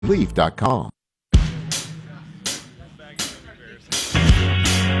relief.com.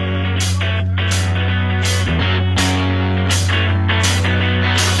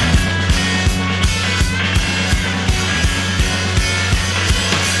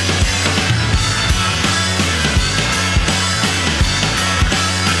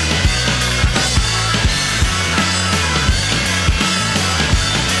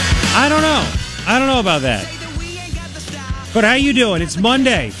 I don't know about that. But how you doing? It's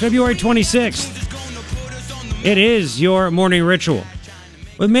Monday, February 26th. It is your morning ritual.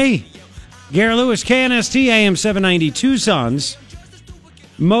 With me, Gary Lewis, KNST, AM 790 Tucson's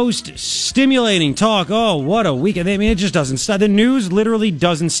most stimulating talk. Oh, what a weekend. I mean, it just doesn't stop. The news literally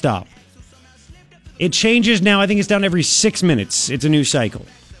doesn't stop. It changes now. I think it's down every 6 minutes. It's a new cycle.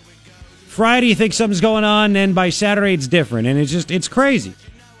 Friday, you think something's going on, and by Saturday, it's different. And it's crazy.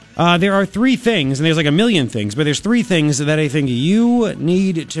 There are three things, and there's like a million things, but there's three things that I think you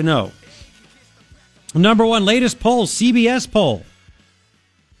need to know. Number one, latest poll, CBS poll.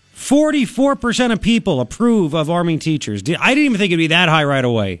 44% of people approve of arming teachers. I didn't even think it'd be that high right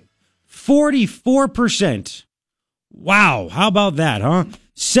away. 44%. Wow, how about that, huh?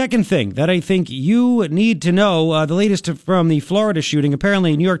 Second thing that I think you need to know, the latest from the Florida shooting,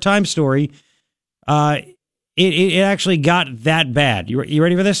 apparently a New York Times story, it actually got that bad. You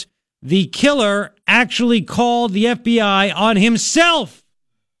ready for this? The killer actually called the FBI on himself.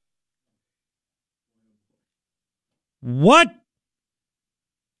 What?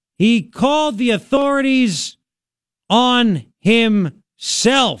 He called the authorities on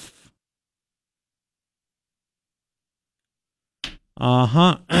himself.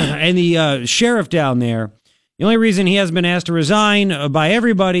 And the sheriff down there, the only reason he hasn't been asked to resign by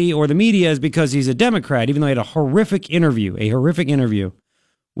everybody or the media is because he's a Democrat, even though he had a horrific interview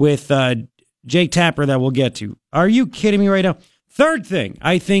with Jake Tapper that we'll get to. Are you kidding me right now? Third thing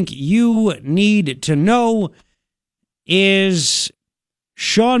I think you need to know is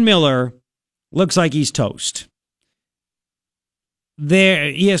Sean Miller looks like he's toast.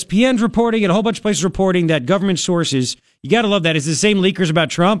 ESPN's reporting and a whole bunch of places reporting that government sources, you got to love that, it's the same leakers about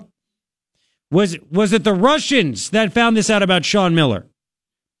Trump. Was it the Russians that found this out about Sean Miller?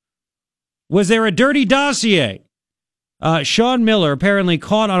 Was there a dirty dossier? Sean Miller apparently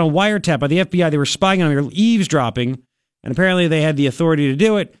caught on a wiretap by the FBI. They were spying on him, eavesdropping, and apparently they had the authority to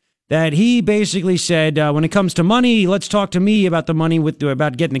do it. That he basically said, when it comes to money, let's talk to me about the money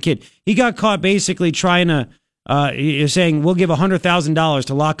about getting the kid. He got caught basically trying to, saying, we'll give $100,000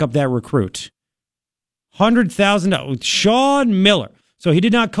 to lock up that recruit. $100,000. Sean Miller. So he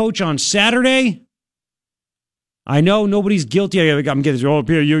did not coach on Saturday. I know nobody's guilty. I'm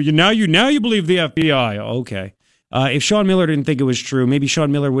getting now you believe the FBI. Okay. If Sean Miller didn't think it was true, maybe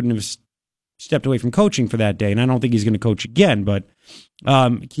Sean Miller wouldn't have stepped away from coaching for that day, and I don't think he's going to coach again, but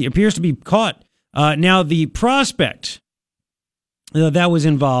he appears to be caught. Now, the prospect that was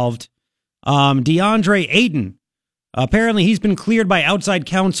involved, DeAndre Ayton, apparently he's been cleared by outside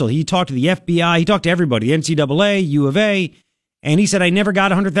counsel. He talked to the FBI, he talked to everybody, the NCAA, U of A, and he said, I never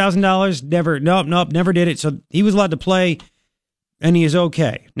got $100,000, never did it, so he was allowed to play. And he is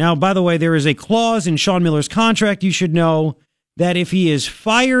okay. Now, by the way, there is a clause in Sean Miller's contract. You should know that if he is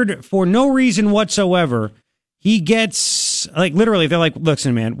fired for no reason whatsoever, he gets, like, literally, they're like,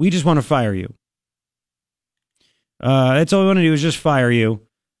 listen, man, we just want to fire you. That's all we want to do is just fire you.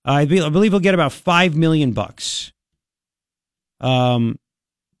 I believe he'll get about $5 million.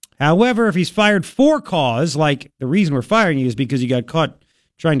 However, if he's fired for cause, like the reason we're firing you is because you got caught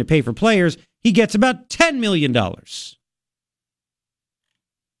trying to pay for players, he gets about $10 million.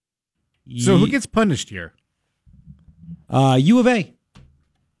 So who gets punished here? U of A,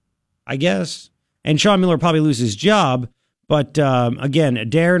 I guess. And Sean Miller probably loses his job. But again,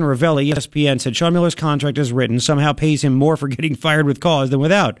 Darren Ravelli, ESPN, said Sean Miller's contract as written somehow pays him more for getting fired with cause than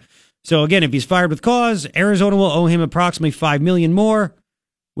without. So again, if he's fired with cause, Arizona will owe him approximately $5 million more,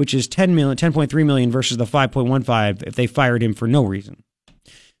 which is $10.3 million versus the $5.15 if they fired him for no reason.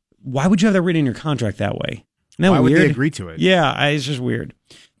 Why would you have that written in your contract that way? Isn't that Why weird? would they agree to it? Yeah, it's just weird.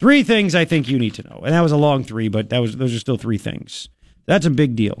 Three things I think you need to know. And that was a long three, but those are still three things. That's a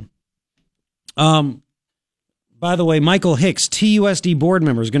big deal. By the way, Michael Hicks, TUSD board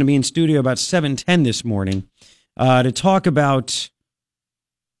member, is going to be in studio about 7:10 this morning to talk about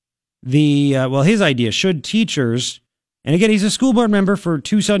his idea. Should teachers, and again, he's a school board member for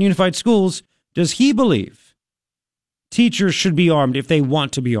Tucson Unified Schools, does he believe teachers should be armed if they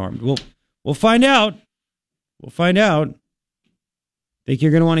want to be armed? We'll find out. We'll find out. Think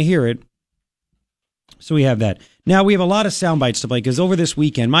you're going to want to hear it. So we have that. Now, we have a lot of sound bites to play because over this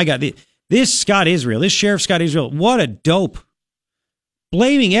weekend, my God, this Scott Israel, this Sheriff Scott Israel, what a dope.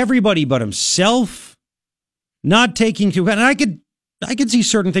 blaming everybody but himself, not taking too. And I could see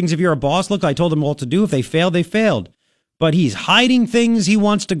certain things if you're a boss. Look, I told them what to do. If they failed, they failed. But he's hiding things. He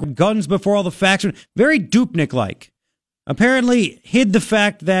wants to guns before all the facts. Very Dupnik-like. Apparently hid the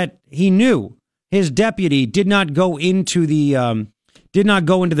fact that he knew his deputy did not go into the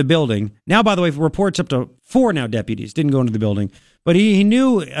building. Now, by the way, reports up to 4 now deputies didn't go into the building. But he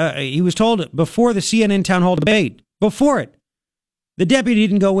knew, he was told before the CNN town hall debate, before it, the deputy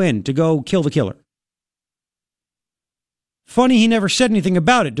didn't go in to go kill the killer. Funny, he never said anything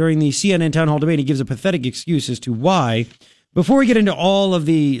about it during the CNN town hall debate. He gives a pathetic excuse as to why. Before we get into all of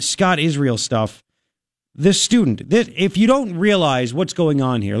the Scott Israel stuff, this student, if you don't realize what's going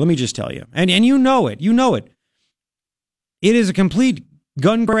on here, let me just tell you, and you know it. It is a complete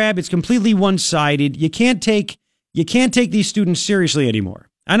gun grab. It's completely one-sided. You can't take these students seriously anymore.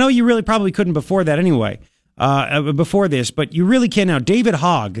 I know you really probably couldn't before that anyway, before this, but you really can now. David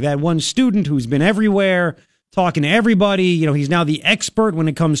Hogg, that one student who's been everywhere, talking to everybody, he's now the expert when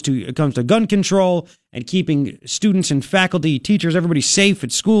it comes to gun control and keeping students and faculty, teachers, everybody safe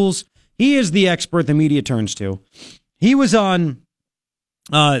at schools. He is the expert the media turns to. He was on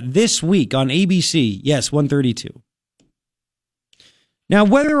this week on ABC, yes, 132. Now,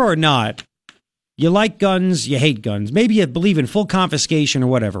 whether or not you like guns, you hate guns, maybe you believe in full confiscation or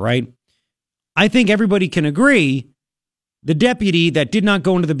whatever, right? I think everybody can agree the deputy that did not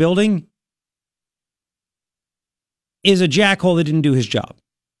go into the building is a jackhole that didn't do his job,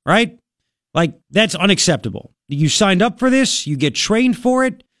 right? Like, that's unacceptable. You signed up for this. You get trained for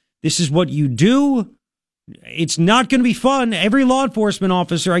it. This is what you do. It's not going to be fun. Every law enforcement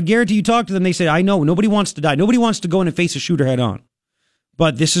officer, I guarantee you talk to them, they say, I know, nobody wants to die. Nobody wants to go in and face a shooter head on.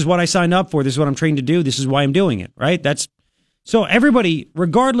 But this is what I signed up for. This is what I'm trained to do. This is why I'm doing it, right? So everybody,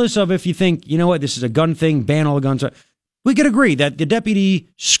 regardless of if you think, you know what, this is a gun thing, ban all the guns, we could agree that the deputy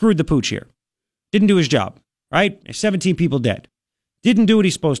screwed the pooch here. Didn't do his job, right? 17 people dead. Didn't do what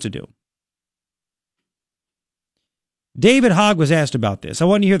he's supposed to do. David Hogg was asked about this. I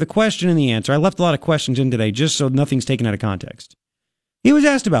want to hear the question and the answer. I left a lot of questions in today just so nothing's taken out of context. He was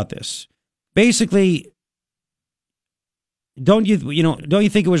asked about this. Basically, don't you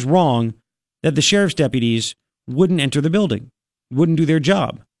think it was wrong that the sheriff's deputies wouldn't enter the building, wouldn't do their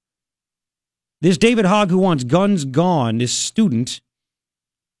job? This David Hogg, who wants guns gone, this student,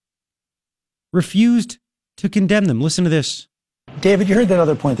 refused to condemn them. Listen to this. David, you heard that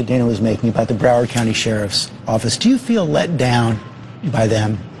other point that Dana was making about the Broward County Sheriff's Office. Do you feel let down by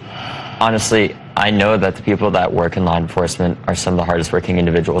them? Honestly, I know that the people that work in law enforcement are some of the hardest working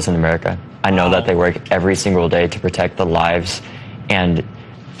individuals in America. I know that they work every single day to protect the lives and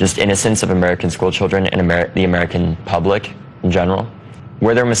just innocence of American school children and the American public in general.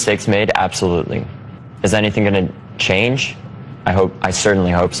 Were there mistakes made? Absolutely. Is anything going to change? I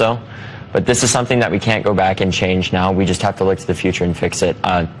certainly hope so. But this is something that we can't go back and change now. We just have to look to the future and fix it.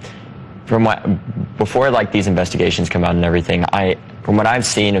 Before these investigations come out and everything, from what I've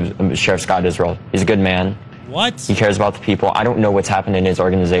seen of Sheriff Scott Israel, he's a good man. What? He cares about the people. I don't know what's happened in his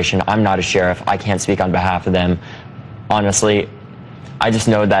organization. I'm not a sheriff. I can't speak on behalf of them. Honestly, I just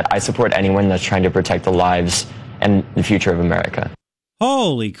know that I support anyone that's trying to protect the lives and the future of America.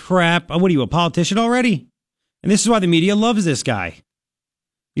 Holy crap. What are you, a politician already? And this is why the media loves this guy.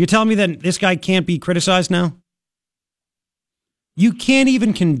 You're telling me that this guy can't be criticized now? You can't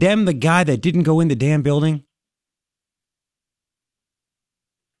even condemn the guy that didn't go in the damn building?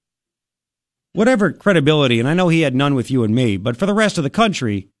 Whatever credibility, and I know he had none with you and me, but for the rest of the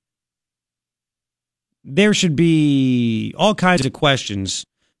country, there should be all kinds of questions.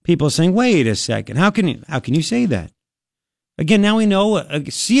 People saying, wait a second, how can you say that? Again, now we know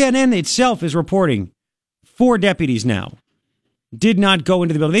CNN itself is reporting 4 deputies now did not go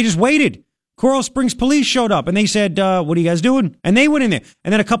into the building. They just waited. Coral Springs police showed up and they said, what are you guys doing? And they went in there.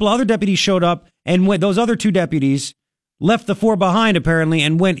 And then a couple of other deputies showed up, and those other 2 deputies left the 4 behind apparently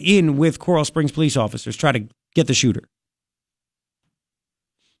and went in with Coral Springs police officers, try to get the shooter.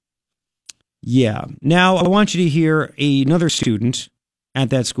 Yeah. Now I want you to hear another student at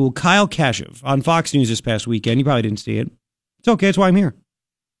that school, Kyle Kashuv, on Fox News this past weekend. You probably didn't see it. It's okay. That's why I'm here.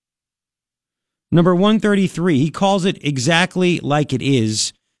 Number 133, he calls it exactly like it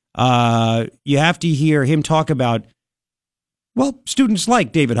is. You have to hear him talk about, students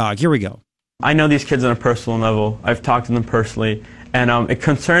like David Hogg. Here we go. I know these kids on a personal level. I've talked to them personally, and it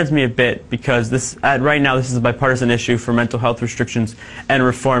concerns me a bit because right now this is a bipartisan issue for mental health restrictions and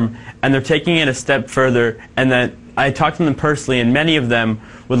reform, and they're taking it a step further, and that I talked to them personally, and many of them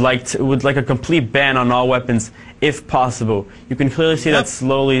would like a complete ban on all weapons, if possible. You can clearly see that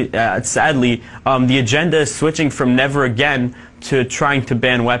slowly, sadly, the agenda is switching from never again to trying to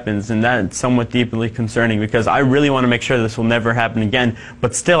ban weapons, and that's somewhat deeply concerning because I really want to make sure this will never happen again,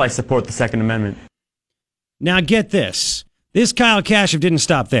 but still I support the Second Amendment. Now get this. This Kyle Kashuv didn't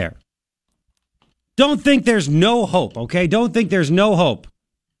stop there. Don't think there's no hope, okay? Don't think there's no hope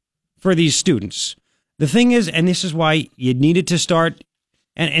for these students. The thing is, and this is why you needed to start,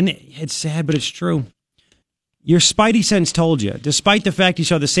 and it's sad, but it's true. Your spidey sense told you, despite the fact you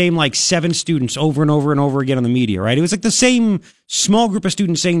saw the same 7 students over and over and over again on the media, right? It was like the same small group of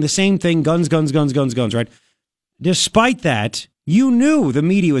students saying the same thing, guns, guns, guns, guns, guns, right? Despite that, you knew the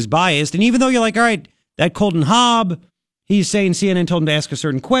media was biased, and even though you're like, all right, that Colton Hogg, he's saying CNN told him to ask a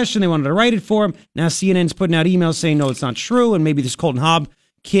certain question, they wanted to write it for him, now CNN's putting out emails saying, no, it's not true, and maybe this Colton Hogg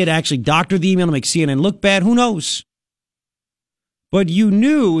kid actually doctored the email to make CNN look bad, who knows? But you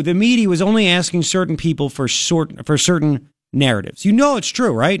knew the media was only asking certain people for certain narratives. You know it's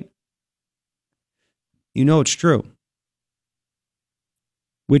true, right? You know it's true.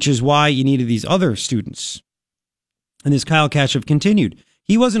 Which is why you needed these other students. And this Kyle Kashuv continued.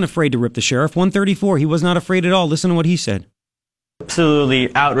 He wasn't afraid to rip the sheriff. 134, he was not afraid at all. Listen to what he said.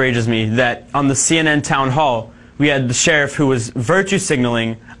 Absolutely outrages me that on the CNN town hall, we had the sheriff who was virtue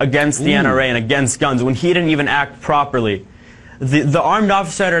signaling against the NRA and against guns when he didn't even act properly. The armed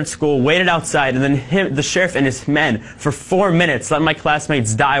officer at our school waited outside, and then the sheriff and his men for 4 minutes let my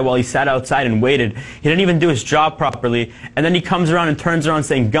classmates die while he sat outside and waited. He didn't even do his job properly, and then he comes around and turns around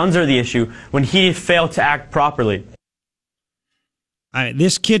saying guns are the issue when he failed to act properly.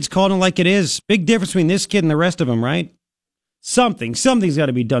 This kid's calling it like it is. Big difference between this kid and the rest of them, right? Something's got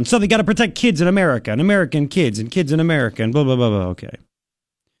to be done. Something got to protect kids in America, and American kids, and kids in America, and blah, blah, blah, blah. Okay.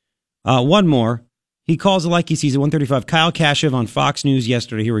 One more. He calls it like he sees it. 135. Kyle Kashuv on Fox News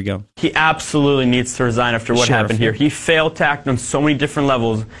yesterday. Here we go. He absolutely needs to resign after what happened here. He failed to act on so many different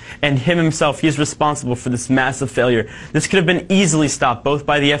levels, and him himself, he's responsible for this massive failure. This could have been easily stopped, both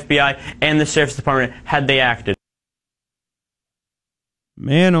by the FBI and the Sheriff's Department, had they acted.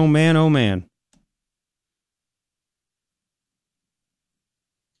 Man, oh man, oh man.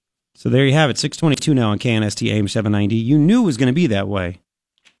 So there you have it. 622 now on KNST AM 790. You knew it was going to be that way.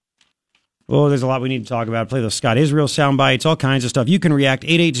 Oh, there's a lot we need to talk about. Play those Scott Israel sound bites, all kinds of stuff. You can react.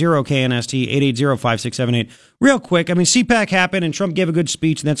 880-KNST, 880-5678. Real quick, I mean, CPAC happened, and Trump gave a good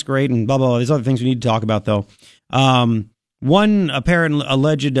speech, and that's great, and blah, blah, blah. There's other things we need to talk about, though. One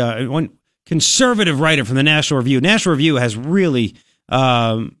alleged conservative writer from the National Review. National Review has really,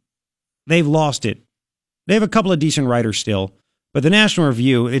 they've lost it. They have a couple of decent writers still, but the National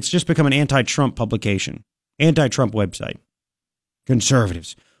Review, it's just become an anti-Trump publication, anti-Trump website.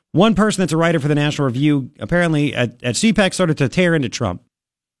 Conservatives. One person that's a writer for the National Review, apparently at CPAC, started to tear into Trump.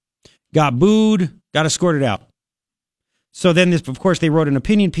 Got booed, got escorted out. So then, of course, they wrote an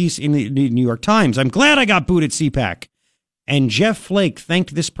opinion piece in the New York Times. I'm glad I got booed at CPAC. And Jeff Flake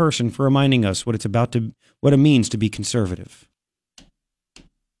thanked this person for reminding us what it means to be conservative.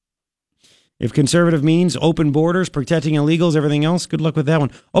 If conservative means open borders, protecting illegals, everything else, good luck with that one.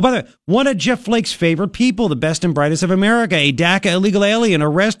 Oh, by the way, one of Jeff Flake's favorite people, the best and brightest of America, a DACA illegal alien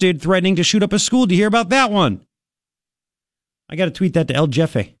arrested threatening to shoot up a school. Do you hear about that one? I got to tweet that to El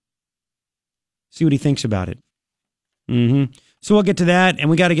Jefe. See what he thinks about it. So we'll get to that,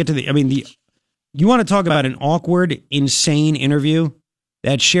 and we got to get to you want to talk about an awkward, insane interview?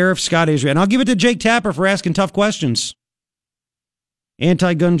 That Sheriff Scott Israel, and I'll give it to Jake Tapper for asking tough questions.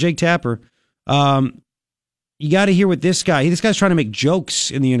 Anti-gun Jake Tapper. You got to hear what this guy's trying to make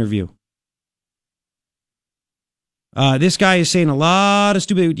jokes in the interview. This guy is saying a lot of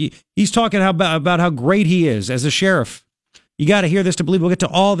stupid. He's talking about how great he is as a sheriff. You got to hear this to believe. We'll get to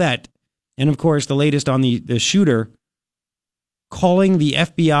all that. And of course, the latest on the shooter calling the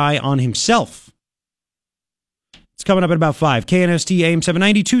FBI on himself. It's coming up at about 5. KNST AM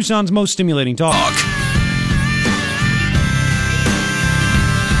 790, Tucson's most stimulating talk.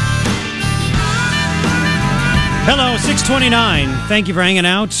 Hello, 629. Thank you for hanging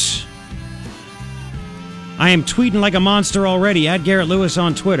out. I am tweeting like a monster already. At Garrett Lewis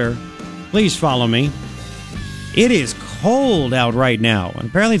on Twitter. Please follow me. It is cold out right now, and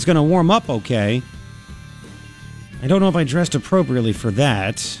apparently it's going to warm up okay. I don't know if I dressed appropriately for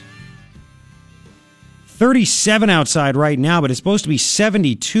that. 37 outside right now, but it's supposed to be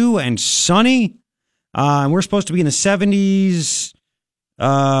 72 and sunny. And we're supposed to be in the 70s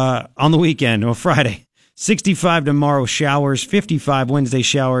on the weekend, or Friday. 65 tomorrow, showers. 55 Wednesday,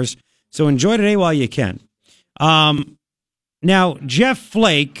 showers. So enjoy today while you can. Now, Jeff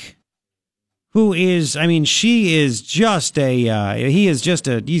Flake, who is, I mean, she is just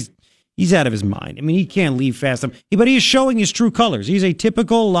he's out of his mind. I mean, he can't leave fast enough. But he is showing his true colors. He's a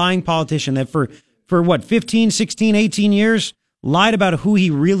typical lying politician that for what, 15, 16, 18 years, lied about who he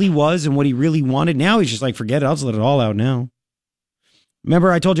really was and what he really wanted. Now he's just like, forget it, I'll just let it all out now.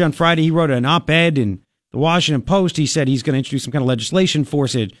 Remember, I told you on Friday he wrote an op-ed in the Washington Post. He said he's going to introduce some kind of legislation,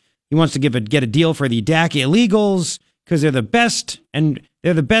 force it. He wants to get a deal for the DACA illegals because they're the best, and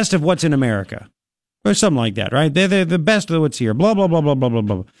they're the best of what's in America. Or something like that, right? They're the best of what's here. Blah, blah, blah, blah, blah, blah,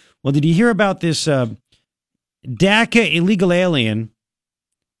 blah. Well, did you hear about this DACA illegal alien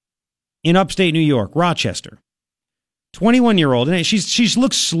in upstate New York, Rochester? 21-year-old, and she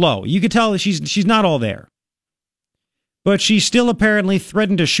looks slow. You could tell that she's not all there. But she still apparently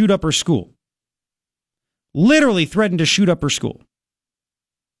threatened to shoot up her school. Literally threatened to shoot up her school.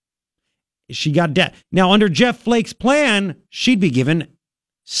 She got dead. Now, under Jeff Flake's plan, she'd be given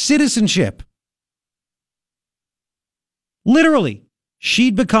citizenship. Literally,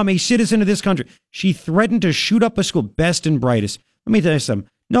 she'd become a citizen of this country. She threatened to shoot up a school, best and brightest. Let me tell you something.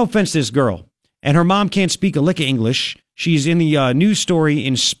 No offense to this girl. And her mom can't speak a lick of English. She's in the news story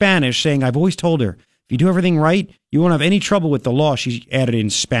in Spanish saying, I've always told her, if you do everything right, you won't have any trouble with the law. She added in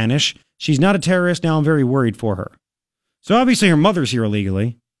Spanish. She's not a terrorist. Now I'm very worried for her. So obviously her mother's here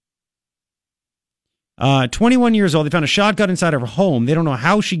illegally. 21 years old. They found a shotgun inside of her home. They don't know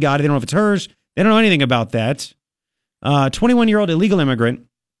how she got it. They don't know if it's hers. They don't know anything about that. 21-year-old illegal immigrant.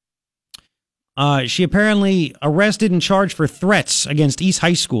 She apparently arrested and charged for threats against East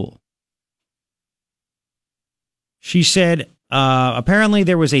High School. She said, apparently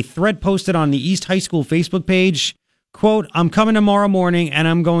there was a threat posted on the East High School Facebook page. Quote, I'm coming tomorrow morning and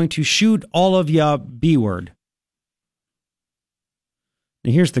I'm going to shoot all of ya B-word.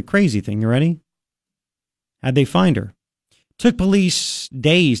 Now here's the crazy thing. You ready? How'd they find her? Took police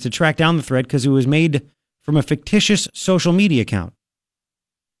days to track down the threat because it was made from a fictitious social media account.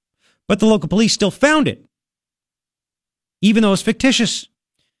 But the local police still found it, even though it's fictitious.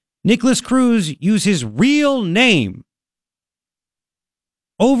 Nicholas Cruz used his real name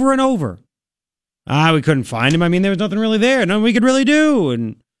over and over. We couldn't find him. I mean, there was nothing really there. Nothing we could really do.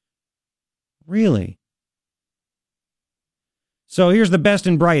 And really. So here's the best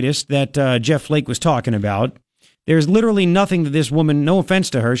and brightest that Jeff Flake was talking about. There's literally nothing that this woman, no offense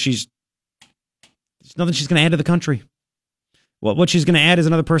to her, there's nothing she's going to add to the country. Well, what she's going to add is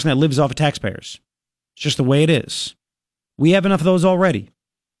another person that lives off of taxpayers. It's just the way it is. We have enough of those already.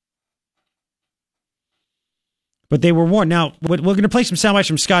 But they were warned. Now, we're going to play some sound bites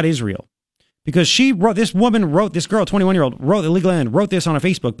from Scott Israel. Because this girl, 21-year-old, illegal alien, wrote this on a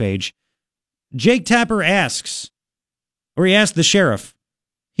Facebook page. Jake Tapper asks, or he asked the sheriff,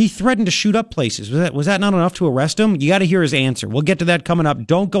 he threatened to shoot up places. Was that not enough to arrest him? You got to hear his answer. We'll get to that coming up.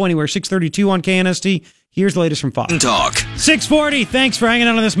 Don't go anywhere. 6:32 on KNST. Here's the latest from Fox. Talk. 6:40. Thanks for hanging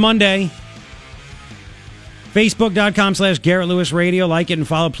out on this Monday. Facebook.com/Garrett Lewis Radio. Like it and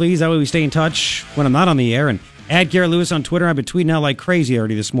follow, please. That way we stay in touch when I'm not on the air. And at Garrett Lewis on Twitter. I've been tweeting out like crazy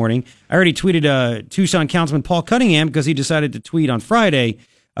already this morning. I already tweeted Tucson Councilman Paul Cunningham because he decided to tweet on Friday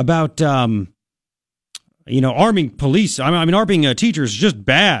about arming police. Arming teachers is just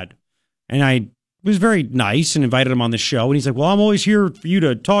bad. And I was very nice and invited him on the show. And he's like, well, I'm always here for you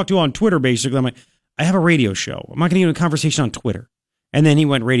to talk to on Twitter, basically. I'm like, I have a radio show. I'm not going to get into a conversation on Twitter. And then he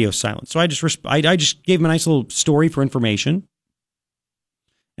went radio silent. So I just gave him a nice little story for information.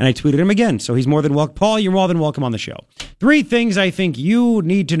 And I tweeted him again. So he's more than welcome. Paul, you're more than welcome on the show. 3 things I think you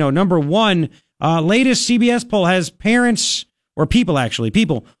need to know. Number 1, latest CBS poll has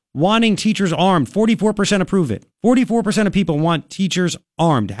people wanting teachers armed. 44% approve it. 44% of people want teachers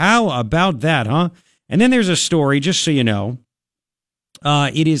armed. How about that, huh? And then there's a story, just so you know.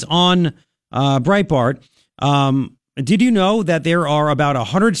 It is on Breitbart. Did you know that there are about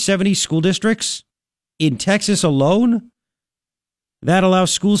 170 school districts in Texas alone that allow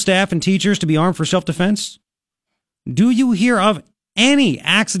school staff and teachers to be armed for self-defense? Do you hear of any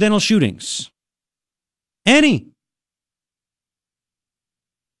accidental shootings? Any?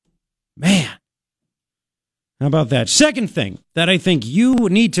 Man. How about that? Second thing that I think you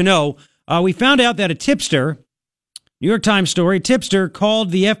need to know, we found out that a tipster, New York Times story, tipster called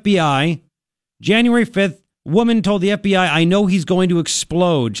the FBI January 5th. Woman told the FBI, I know he's going to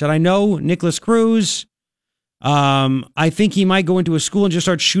explode. Said, I know Nicholas Cruz. I think he might go into a school and just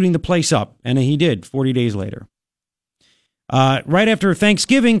start shooting the place up. And he did 40 days later. Right after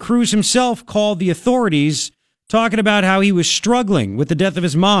Thanksgiving, Cruz himself called the authorities talking about how he was struggling with the death of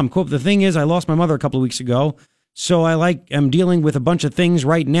his mom. Quote, the thing is, I lost my mother a couple of weeks ago, so I'm dealing with a bunch of things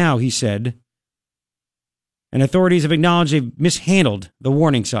right now, he said. And authorities have acknowledged they've mishandled the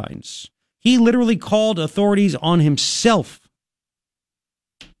warning signs. He literally called authorities on himself.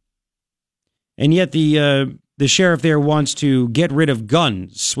 And yet the sheriff there wants to get rid of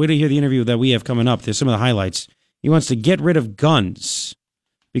guns. Wait to hear the interview that we have coming up. There's some of the highlights. He wants to get rid of guns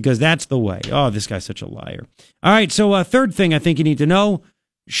because that's the way. Oh, this guy's such a liar. All right, so third thing I think you need to know.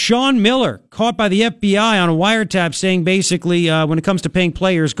 Sean Miller, caught by the FBI on a wiretap saying basically when it comes to paying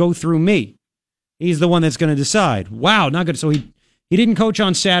players, go through me. He's the one that's going to decide. Wow, not good. So he didn't coach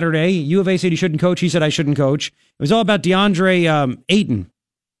on Saturday. U of A said he shouldn't coach. He said I shouldn't coach. It was all about DeAndre Ayton.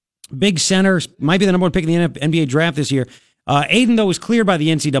 Big center, might be the number one pick in the NBA draft this year. Ayton, though, was cleared by the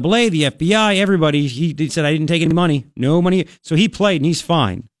NCAA, the FBI, everybody. He said, I didn't take any money. No money. So he played, and he's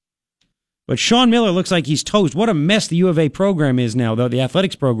fine. But Sean Miller looks like he's toast. What a mess the U of A program is now, though, the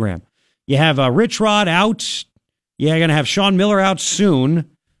athletics program. You have Rich Rod out. You're going to have Sean Miller out soon.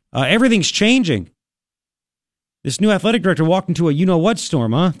 Everything's changing. This new athletic director walked into a you-know-what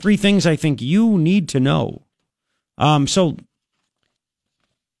storm, huh? 3 things I think you need to know. So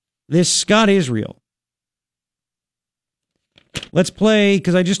this Scott Israel. Let's play,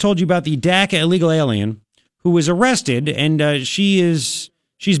 because I just told you about the DACA illegal alien who was arrested, and she's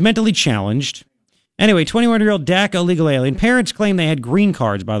mentally challenged. Anyway, 21-year-old DACA illegal alien. Parents claim they had green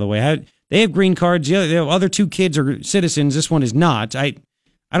cards, by the way. They have green cards. The other 2 kids are citizens. This one is not. I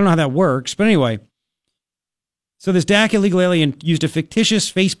don't know how that works, but anyway. So this DACA illegal alien used a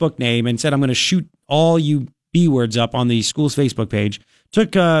fictitious Facebook name and said, I'm going to shoot all you B-words up on the school's Facebook page.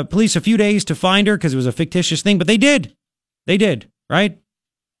 Took police a few days to find her because it was a fictitious thing, but they did. They did, right?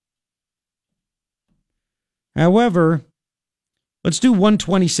 However, let's do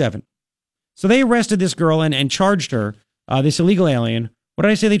 127. So they arrested this girl and charged her, this illegal alien. What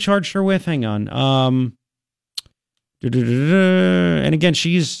did I say they charged her with? Hang on. And again,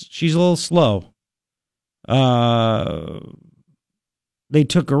 she's a little slow. They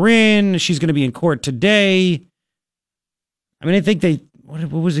took her in. She's going to be in court today. I mean, I think what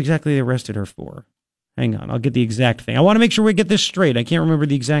was exactly they arrested her for? Hang on, I'll get the exact thing. I want to make sure we get this straight. I can't remember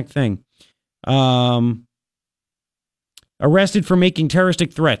the exact thing. Arrested for making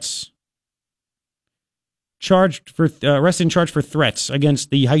terroristic threats. Arrested and charged for threats against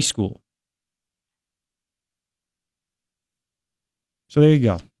the high school. So there you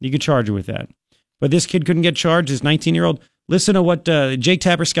go. You could charge her with that. But this kid couldn't get charged. This 19-year-old. Listen to what Jake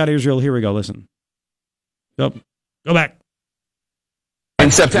Tapper, Scott Israel. Here we go. Listen. Go back. In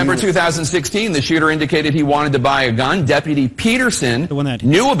September 2016, the shooter indicated he wanted to buy a gun. Deputy Peterson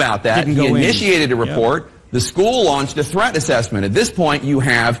knew about that. He initiated a report. Yep. The school launched a threat assessment. At this point, you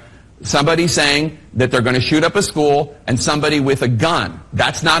have somebody saying that they're going to shoot up a school and somebody with a gun.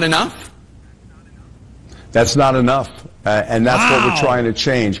 That's not enough? That's not enough. And that's what we're trying to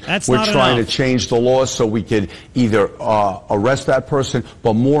change. We're trying to change the laws so we could either arrest that person,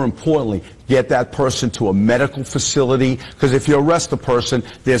 but more importantly, get that person to a medical facility. Because if you arrest a person,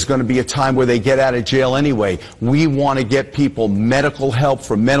 there's going to be a time where they get out of jail anyway. We want to get people medical help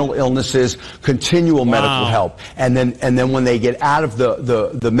for mental illnesses, continual medical help. And then when they get out of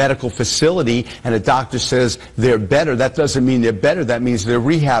the medical facility and a doctor says they're better, that doesn't mean they're better. That means they're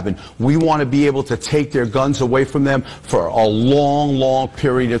rehabbing. We want to be able to take their guns away from them for a long, long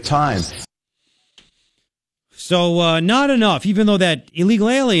period of time. So not enough, even though that illegal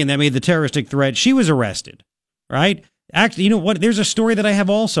alien that made the terroristic threat, she was arrested, right? Actually, you know what? There's a story that I have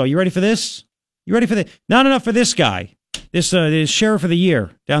also. You ready for this? You ready for this? Not enough for this guy, this sheriff of the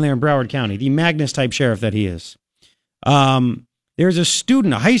year down there in Broward County, the Magnus-type sheriff that he is. There's a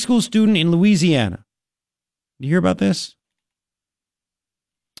student, a high school student in Louisiana. Did you hear about this?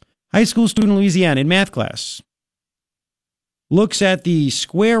 High school student in Louisiana in math class looks at the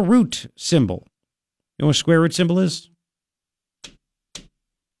square root symbol. You know what a square root symbol is?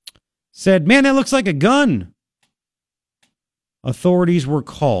 Said, man, that looks like a gun. Authorities were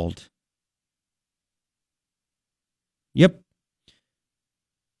called. Yep.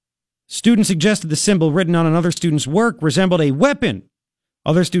 Student suggested the symbol written on another student's work resembled a weapon.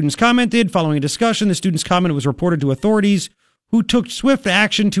 Other students commented. Following a discussion, the student's comment was reported to authorities, who took swift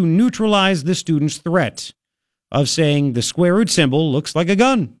action to neutralize the student's threat of saying the square root symbol looks like a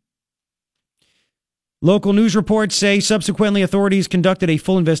gun. Local news reports say subsequently authorities conducted a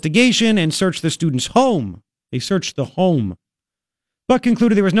full investigation and searched the student's home. They searched the home, but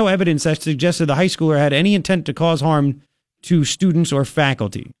concluded there was no evidence that suggested the high schooler had any intent to cause harm to students or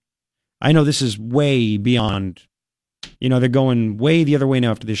faculty. I know this is way beyond, they're going way the other way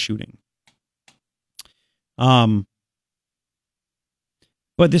now after this shooting.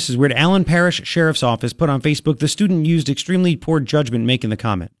 But this is weird. Allen Parish Sheriff's Office put on Facebook, the student used extremely poor judgment making the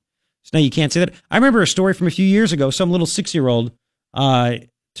comment. So now you can't say that. I remember a story from a few years ago. Some little 6-year-old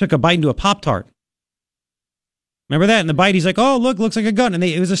took a bite into a Pop-Tart. Remember that? And the bite, he's like, oh, look, looks like a gun. And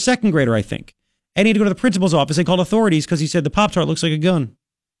it was a second grader, I think. And he had to go to the principal's office. They called authorities because he said the Pop-Tart looks like a gun.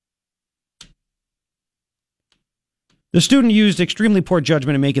 The student used extremely poor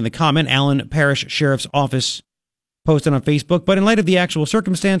judgment in making the comment, Allen Parish Sheriff's Office posted on Facebook. But in light of the actual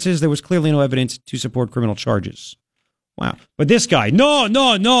circumstances, there was clearly no evidence to support criminal charges. Wow. But this guy, no,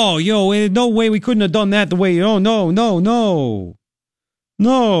 no way we couldn't have done that the way, no.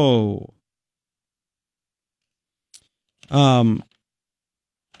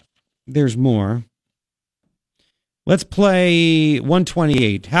 There's more. Let's play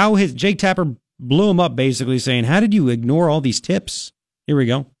 128. How his Jake Tapper blew him up, basically saying, how did you ignore all these tips? Here we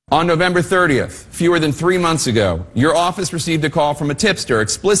go. On November 30th, fewer than 3 months ago, your office received a call from a tipster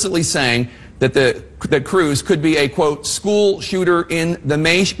explicitly saying that Cruz could be a, quote, school shooter in the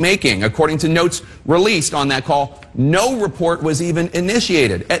making. According to notes released on that call, no report was even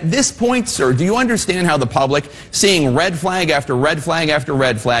initiated. At this point, sir, do you understand how the public, seeing red flag after red flag after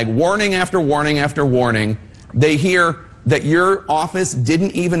red flag, warning after warning after warning, they hear that your office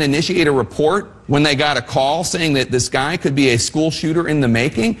didn't even initiate a report when they got a call saying that this guy could be a school shooter in the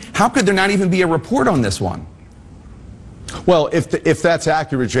making? How could there not even be a report on this one? Well, if that's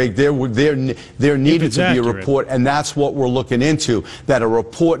accurate, Jake, there needed to be a report, and that's what we're looking into, that a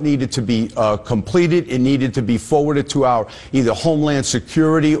report needed to be completed. It needed to be forwarded to our either Homeland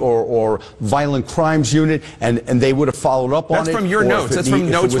Security or Violent Crimes Unit, and they would have followed up on it. That's from your notes. That's from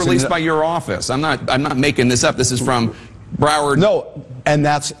notes released by your office. I'm not making this up. This is from Broward. No, and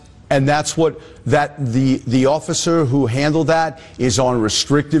that's what the officer who handled that is on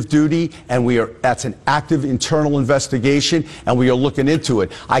restrictive duty, and that's an active internal investigation, and we are looking into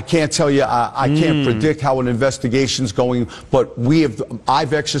it. I can't tell you, I can't predict how an investigation's going, but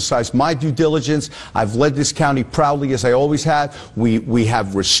I've exercised my due diligence. I've led this county proudly, as I always have. We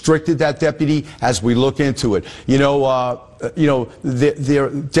have restricted that deputy as we look into it. Their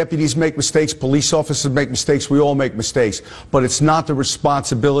deputies make mistakes, police officers make mistakes, we all make mistakes, but it's not the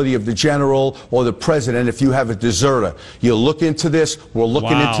responsibility of the general or the president if you have a deserter. You look into this, we're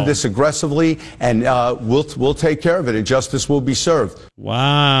looking into this aggressively, and we'll take care of it, and justice will be served.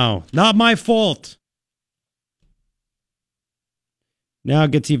 Wow. Not my fault. Now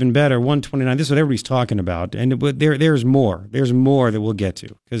it gets even better. 129. This is what everybody's talking about. And there's more. There's more that we'll get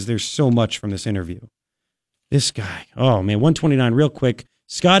to, because there's so much from this interview. This guy, oh man, 129, real quick.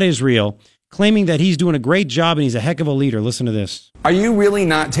 Scott Israel claiming that he's doing a great job and he's a heck of a leader. Listen to this. Are you really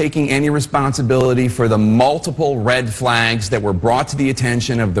not taking any responsibility for the multiple red flags that were brought to the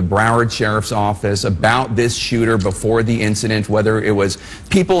attention of the Broward Sheriff's Office about this shooter before the incident, whether it was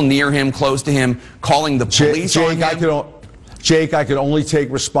people near him, close to him, calling the police on him? Jake, I can only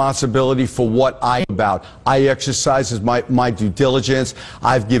take responsibility for what I'm about. I exercise my due diligence.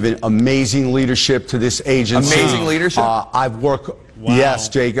 I've given amazing leadership to this agency. Amazing leadership? I've worked... Wow. Yes,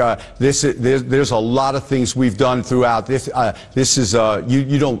 Jake. There's a lot of things we've done throughout this.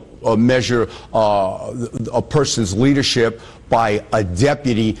 You don't measure a person's leadership by a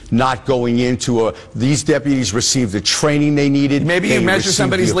deputy not going into these deputies received the training they needed. Maybe you measure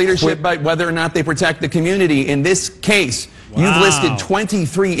somebody's leadership by whether or not they protect the community. In this case, you've listed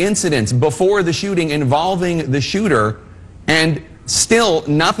 23 incidents before the shooting involving the shooter, and still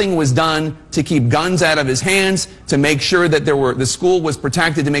nothing was done to keep guns out of his hands, to make sure that the school was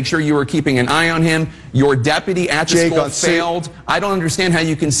protected, to make sure you were keeping an eye on him. Your deputy at the school failed. I don't understand how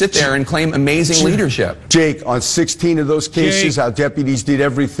you can sit there and claim amazing leadership. Jake, on 16 of those cases, our deputies did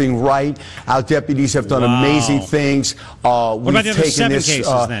everything right. Our deputies have done amazing things. What about the other 7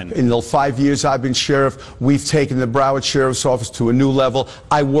 cases then? In the 5 years I've been sheriff, we've taken the Broward Sheriff's Office to a new level.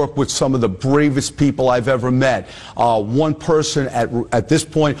 I work with some of the bravest people I've ever met. One person at this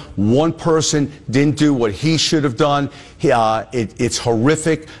point, one person didn't do what he should have done. It's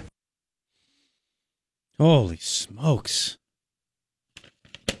horrific. Holy smokes.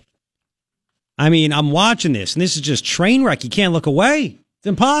 I mean, I'm watching this, and this is just train wreck. You can't look away. It's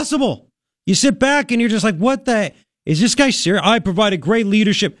impossible. You sit back, and you're just like, what the? Is this guy serious? I provided great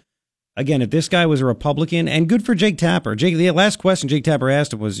leadership. Again, if this guy was a Republican, and good for Jake Tapper. The last question Jake Tapper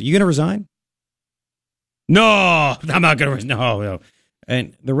asked him was, you going to resign? No, I'm not going to resign. No.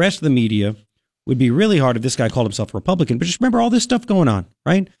 And the rest of the media would be really hard if this guy called himself a Republican. But just remember all this stuff going on,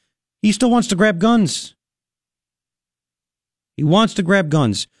 right? He still wants to grab guns. He wants to grab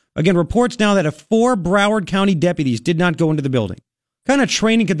guns. Again, reports now that 4 Broward County deputies did not go into the building. What kind of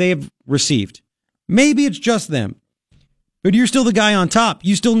training could they have received? Maybe it's just them. But you're still the guy on top.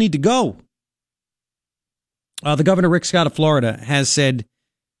 You still need to go. The governor, Rick Scott of Florida, has said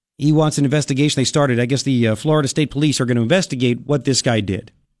he wants an investigation. They started. I guess the Florida State Police are going to investigate what this guy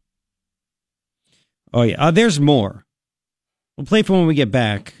did. Oh, yeah. There's more. We'll play for when we get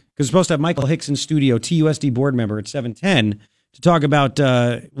back, because we're supposed to have Michael Hicks in studio, TUSD board member at 7:10, to talk about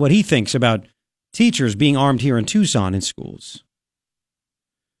what he thinks about teachers being armed here in Tucson in schools.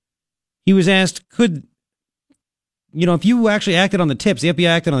 He was asked, if you actually acted on the tips, the FBI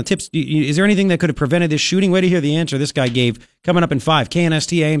acted on the tips, is there anything that could have prevented this shooting? Way to hear the answer this guy gave coming up in 5.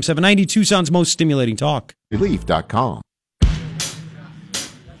 KNST AM 790, Tucson's most stimulating talk. Relief.com.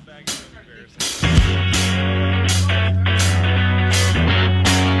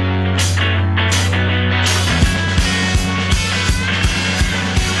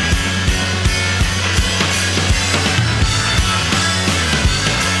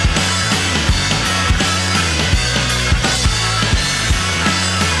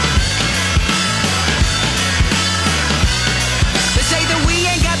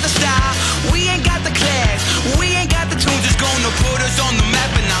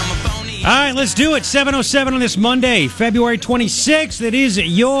 All right, let's do it. 7:07 on this Monday, February 26th. It is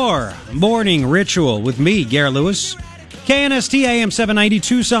your morning ritual with me, Garrett Lewis. KNST AM 790,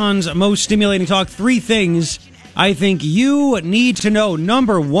 Tucson's most stimulating talk. 3 things I think you need to know.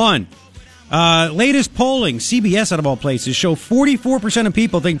 Number 1, latest polling, CBS out of all places, show 44% of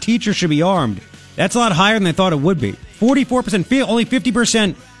people think teachers should be armed. That's a lot higher than they thought it would be. 44%, only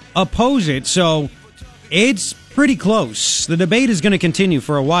 50% oppose it, so it's pretty close. The debate is going to continue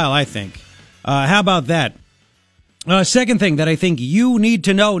for a while, I think. How about that? Second thing that I think you need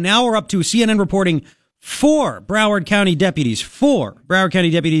to know. Now we're up to CNN reporting 4 Broward County deputies. 4 Broward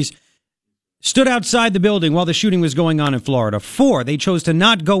County deputies stood outside the building while the shooting was going on in Florida. 4. They chose to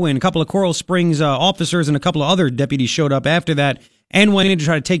not go in. A couple of Coral Springs officers and a couple of other deputies showed up after that and went in to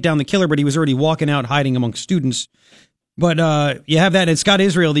try to take down the killer, but he was already walking out hiding among students. But you have that. And Scott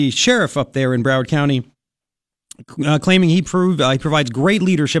Israel, the sheriff up there in Broward County, claiming he provides great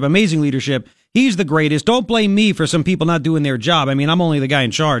leadership, amazing leadership. He's the greatest. Don't blame me for some people not doing their job. I mean, I'm only the guy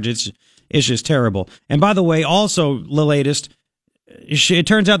in charge. It's just terrible. And by the way, also the latest, it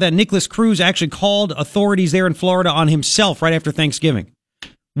turns out that Nicholas Cruz actually called authorities there in Florida on himself right after Thanksgiving,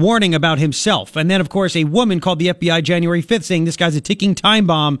 warning about himself. And then, of course, a woman called the FBI January 5th saying this guy's a ticking time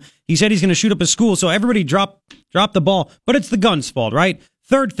bomb. He said he's going to shoot up a school. So everybody drop the ball. But it's the gun's fault, right?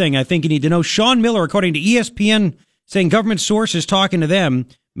 Third thing I think you need to know, Sean Miller, according to ESPN, saying government sources talking to them,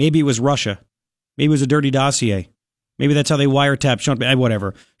 maybe it was Russia. Maybe it was a dirty dossier. Maybe that's how they wiretapped Sean,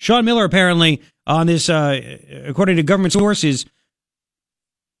 whatever. Sean Miller apparently on this, according to government sources,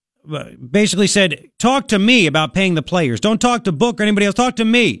 basically said, talk to me about paying the players. Don't talk to Book or anybody else. Talk to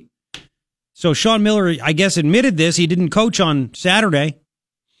me. So Sean Miller, I guess, admitted this. He didn't coach on Saturday.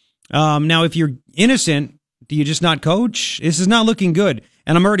 Now, if you're innocent, do you just not coach? This is not looking good.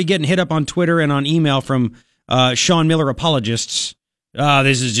 And I'm already getting hit up on Twitter and on email from Sean Miller apologists.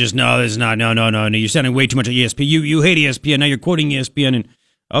 This is not. No. You're sounding way too much at ESPN. You hate ESPN. Now you're quoting ESPN. And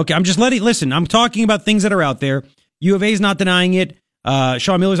okay, I'm just listen, I'm talking about things that are out there. U of A's not denying it.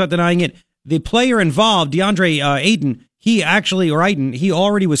 Sean Miller's not denying it. The player involved, DeAndre Ayton, he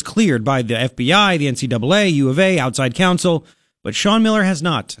already was cleared by the FBI, the NCAA, U of A, outside counsel. But Sean Miller has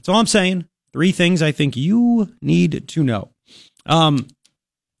not. That's all I'm saying. 3 things I think you need to know.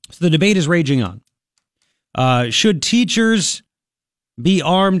 So the debate is raging on. Should teachers be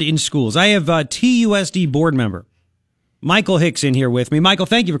armed in schools? I have TUSD board member Michael Hicks in here with me. Michael,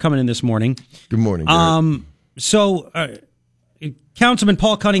 thank you for coming in this morning. Good morning, Garrett. So Councilman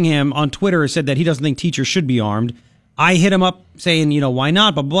Paul Cunningham on Twitter said that he doesn't think teachers should be armed. I hit him up saying, why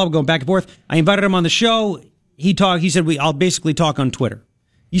not? Blah, blah, blah, going back and forth. I invited him on the show. He said, I'll basically talk on Twitter.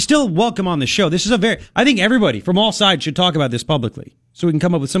 You still welcome on the show. This is I think everybody from all sides should talk about this publicly so we can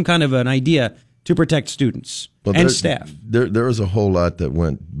come up with some kind of an idea to protect students and staff. There was a whole lot that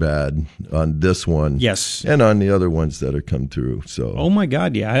went bad on this one. Yes. And on the other ones that have come through. So. Oh, my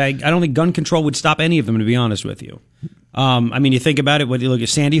God, yeah. I don't think gun control would stop any of them, to be honest with you. You think about it, when you look at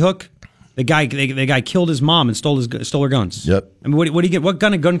Sandy Hook, the guy killed his mom and stole her guns. Yep. I mean, what do you get? What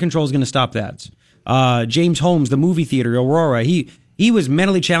kind of gun control is going to stop that? James Holmes, the movie theater, Aurora, he was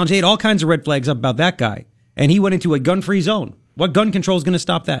mentally challenged. He had all kinds of red flags up about that guy. And he went into a gun-free zone. What gun control is going to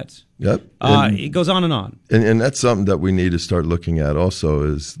stop that? Yep. It goes on and on. And that's something that we need to start looking at also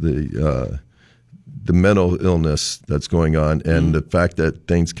is the mental illness that's going on and the fact that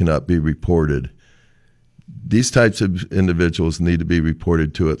things cannot be reported. These types of individuals need to be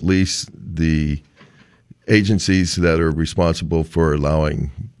reported to at least the agencies that are responsible for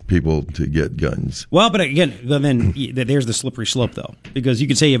allowing people to get guns. Well, but again, then there's the slippery slope, though, because you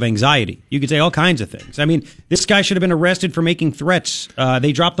could say you have anxiety. You could say all kinds of things. I mean, this guy should have been arrested for making threats.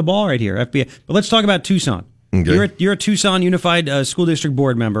 They dropped the ball right here, FBI. But let's talk about Tucson. Okay. You're a Tucson Unified School District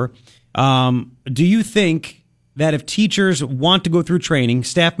board member. Do you think that if teachers want to go through training,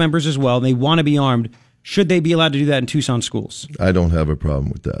 staff members as well, and they want to be armed, should they be allowed to do that in Tucson schools? I don't have a problem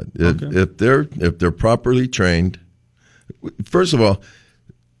with that. If they're properly trained, first of all,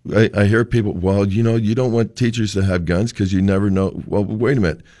 I hear people, well, you don't want teachers to have guns because you never know. Well, wait a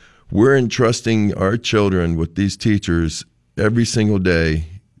minute. We're entrusting our children with these teachers every single day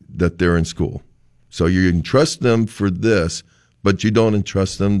that they're in school. So you entrust them for this, but you don't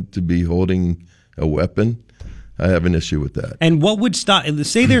entrust them to be holding a weapon. I have an issue with that. And what would stop,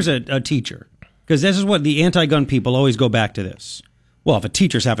 say there's a teacher, because this is what the anti-gun people always go back to this. Well, if a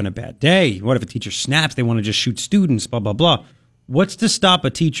teacher's having a bad day, what if a teacher snaps, they want to just shoot students, blah, blah, blah. What's to stop a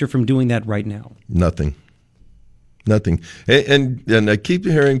teacher from doing that right now? Nothing. And I keep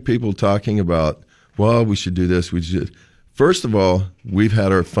hearing people talking about, well, we should do this. We should. First of all, we've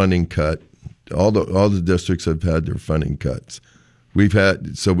had our funding cut. All the districts have had their funding cuts.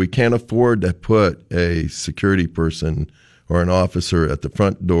 So we can't afford to put a security person or an officer at the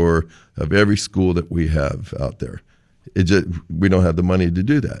front door of every school that we have out there. We don't have the money to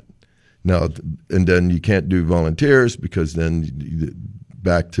do that. Now, and then you can't do volunteers because then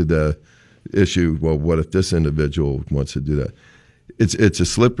back to the issue, well, what if this individual wants to do that? It's a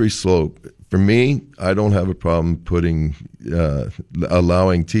slippery slope. For me, I don't have a problem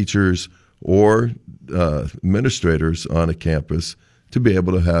allowing teachers or administrators on a campus to be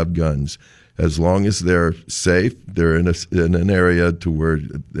able to have guns, as long as they're safe. They're in an area to where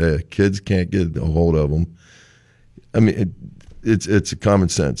kids can't get a hold of them. I mean, it's a common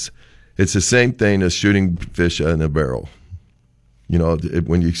sense. It's the same thing as shooting fish in a barrel.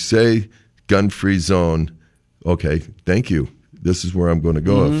 When you say gun-free zone, okay, thank you. This is where I'm going to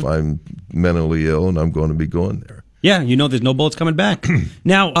go if I'm mentally ill and I'm going to be going there. Yeah, there's no bullets coming back.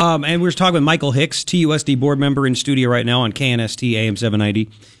 Now, and we're talking with Michael Hicks, TUSD board member in studio right now on KNST AM 790.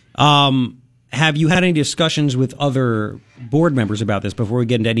 Have you had any discussions with other board members about this before we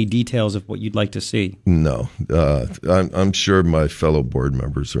get into any details of what you'd like to see? No. I'm sure my fellow board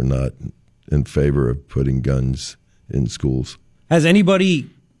members are not in favor of putting guns in schools. Has anybody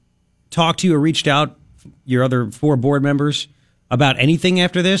talked to you or reached out, your other 4 board members, about anything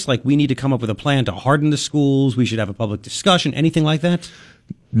after this? Like, we need to come up with a plan to harden the schools, we should have a public discussion, anything like that?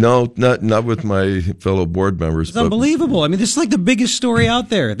 No, not with my fellow board members. It's unbelievable. I mean, this is like the biggest story out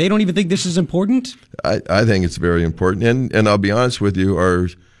there. They don't even think this is important? I think it's very important. And I'll be honest with you, our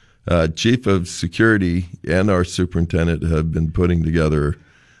chief of security and our superintendent have been putting together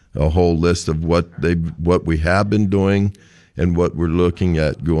a whole list of what we have been doing and what we're looking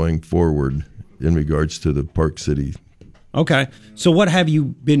at going forward in regards to the Park City. Okay. So what have you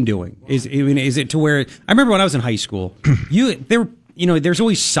been doing? Is it to where, I remember when I was in high school, there's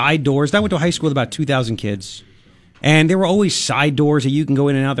always side doors. I went to a high school with about 2,000 kids, and there were always side doors that you can go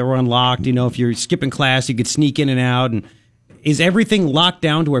in and out that were unlocked. If you're skipping class, you could sneak in and out. And is everything locked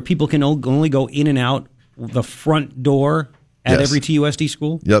down to where people can only go in and out the front door at every TUSD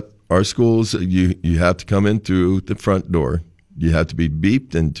school? Yep. Our schools, you have to come in through the front door. You have to be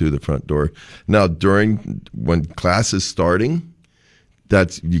beeped into the front door. Now, when class is starting,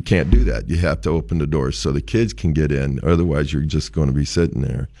 you can't do that. You have to open the doors so the kids can get in. Otherwise, you're just going to be sitting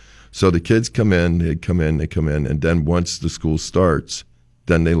there. So the kids come in, and then once the school starts,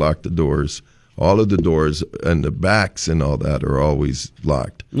 then they lock the doors. All of the doors and the backs and all that are always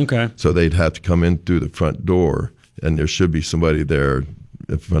locked. Okay. So they'd have to come in through the front door, and there should be somebody there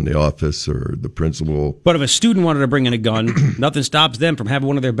from the office or the principal. But if a student wanted to bring in a gun, nothing stops them from having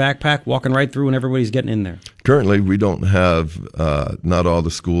one in their backpack, walking right through, and everybody's getting in there. Currently, we don't have, not all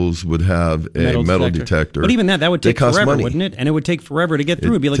the schools would have a metal detector. But even that would take forever, wouldn't it? And it would take forever to get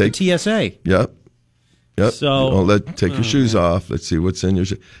through. It'd be like the TSA. Yep. So take your shoes off. Let's see what's in your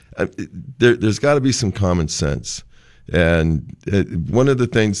shoes. There's got to be some common sense. And one of the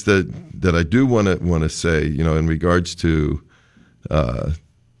things that I do want to say, in regards to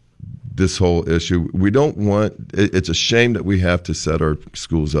this whole issue, we don't want. It's a shame that we have to set our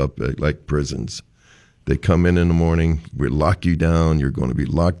schools up like prisons. They come in the morning, we lock you down. You're going to be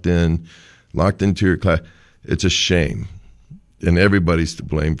locked into your class. It's a shame, and everybody's to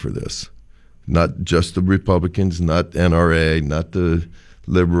blame for this. Not just the Republicans, not NRA, not the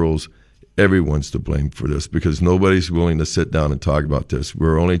liberals. Everyone's to blame for this because nobody's willing to sit down and talk about this.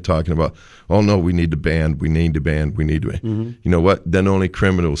 We're only talking about, oh, no, we need to ban. Mm-hmm. You know what? Then only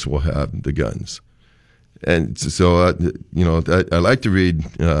criminals will have the guns. And so, I like to read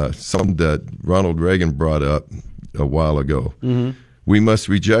something that Ronald Reagan brought up a while ago. Mm-hmm. We must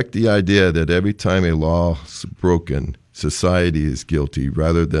reject the idea that every time a law is broken, society is guilty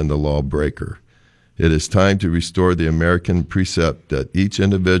rather than the lawbreaker. It is time to restore the American precept that each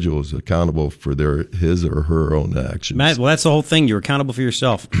individual is accountable for his or her own actions. Matt, well, that's the whole thing. You're accountable for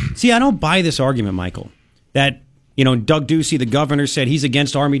yourself. See, I don't buy this argument, Michael, that, Doug Ducey, the governor, said he's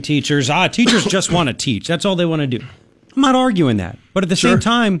against Army teachers. Teachers just want to teach. That's all they want to do. I'm not arguing that. But at the same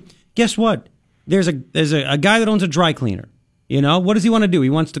time, guess what? There's a guy that owns a dry cleaner. What does he want to do?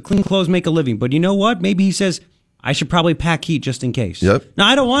 He wants to clean clothes, make a living. But you know what? Maybe he says, I should probably pack heat just in case. Yep. Now,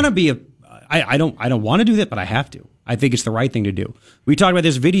 I don't want to be I don't want to do that, but I have to. I think it's the right thing to do. We talked about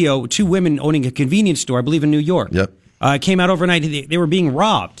this video, 2 women owning a convenience store, I believe in New York. Yep. It came out overnight. They were being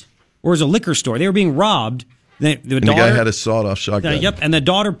robbed. Or it was a liquor store. They were being robbed. The guy had a sawed-off shotgun. Yep, and the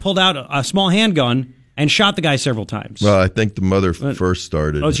daughter pulled out a small handgun and shot the guy several times. Well, I think the mother first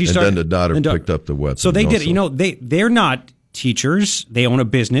started, and then the daughter picked up the weapon. So they did. They're not teachers. They own a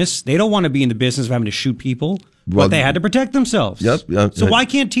business. They don't want to be in the business of having to shoot people. But they had to protect themselves. Yep. So why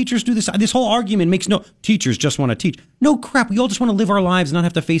can't teachers do this? This whole argument makes teachers just want to teach. No crap. We all just want to live our lives and not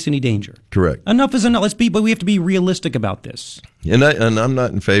have to face any danger. Correct. Enough is enough. But we have to be realistic about this. And I'm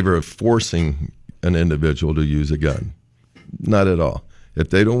not in favor of forcing an individual to use a gun. Not at all.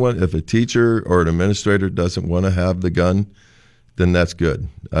 If a teacher or an administrator doesn't want to have the gun, then that's good.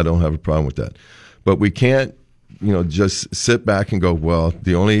 I don't have a problem with that. But we can't, just sit back and go, well,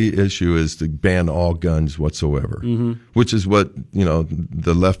 the only issue is to ban all guns whatsoever, which is what,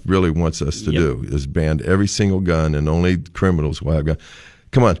 the left really wants us to do, is ban every single gun and only criminals will have guns.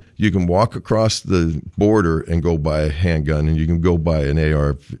 Come on, you can walk across the border and go buy a handgun, and you can go buy an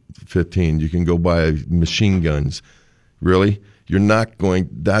AR-15, you can go buy machine guns. Really?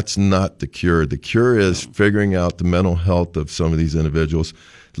 That's not the cure. The cure is figuring out the mental health of some of these individuals,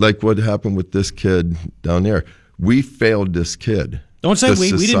 like what happened with this kid down there. We failed this kid. Don't say we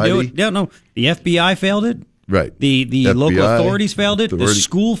didn't do it. No, the FBI failed it. Right. The FBI, local authorities failed it. The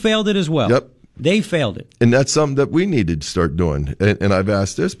school failed it as well. Yep. They failed it. And that's something that we needed to start doing. And I've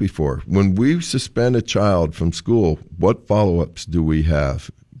asked this before. When we suspend a child from school, what follow-ups do we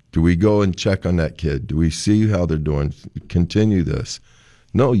have? Do we go and check on that kid? Do we see how they're doing? Continue this?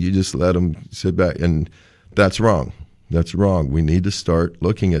 No, you just let them sit back. And that's wrong. That's wrong. We need to start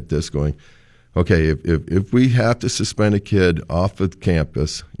looking at this going, okay, if we have to suspend a kid off of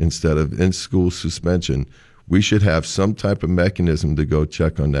campus instead of in-school suspension, we should have some type of mechanism to go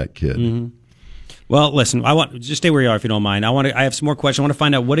check on that kid. Mm-hmm. Well, listen, just stay where you are if you don't mind. I have some more questions. I want to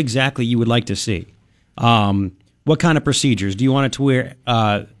find out what exactly you would like to see. What kind of procedures? Do you want it to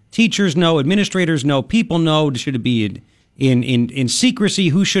where teachers know, administrators know, people know? Should it be in secrecy?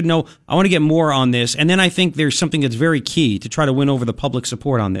 Who should know? I want to get more on this. And then I think there's something that's very key to try to win over the public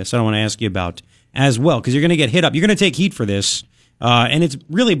support on this I want to ask you about as well, because you're going to get hit up. You're going to take heat for this. And it's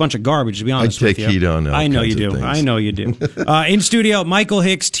really a bunch of garbage, to be honest with you. I take heat on that. I know you do. I know you do. In studio, Michael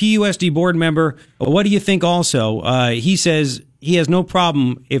Hicks, TUSD board member. What do you think also? He says he has no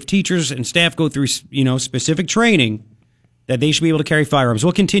problem if teachers and staff go through, specific training, that they should be able to carry firearms.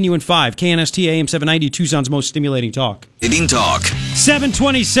 We'll continue in 5. KNST AM 790, Tucson's most stimulating talk. Stimulating talk.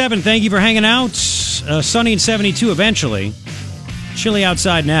 727. Thank you for hanging out. Sunny and 72 eventually. Chilly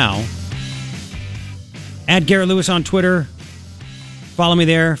outside now. At Garrett Lewis on Twitter. Follow me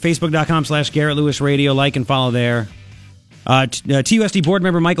there. Facebook.com/Garrett Lewis Radio. Like and follow there. TUSD board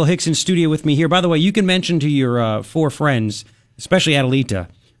member Michael Hicks in studio with me here. By the way, you can mention to your 4 friends, especially Adelita,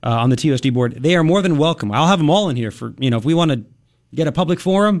 on the TUSD board. They are more than welcome. I'll have them all in here for, if we want to get a public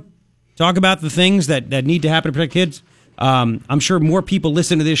forum, talk about the things that need to happen to protect kids. I'm sure more people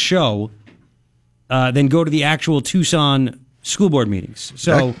listen to this show than go to the actual Tucson school board meetings.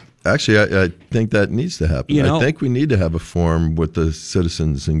 So actually, I think that needs to happen. I think we need to have a forum with the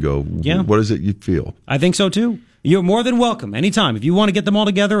citizens and go, what is it you feel? I think so, too. You're more than welcome anytime. If you want to get them all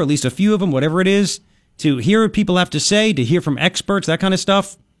together, at least a few of them, whatever it is, to hear what people have to say, to hear from experts, that kind of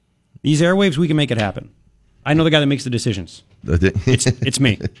stuff, these airwaves, we can make it happen. I know the guy that makes the decisions. It's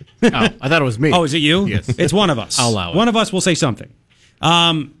me. Oh, I thought it was me. Oh, is it you? Yes. It's one of us. I'll allow it. One of us will say something.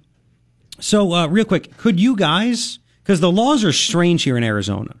 So, real quick, could you guys, because the laws are strange here in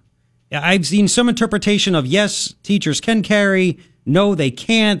Arizona. I've seen some interpretation of, yes, teachers can carry, no, they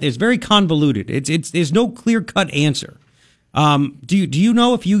can't. It's very convoluted. There's no clear-cut answer. Do you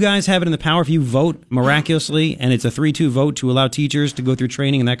know if you guys have it in the power, if you vote miraculously and it's a 3-2 vote to allow teachers to go through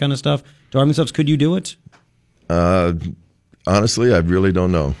training and that kind of stuff to arm themselves, could you do it? Honestly, I really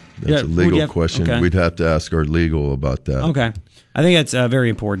don't know. That's a legal question. Okay. We'd have to ask our legal about that. Okay. I think that's very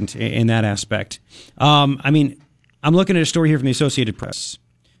important in that aspect. I'm looking at a story here from the Associated Press.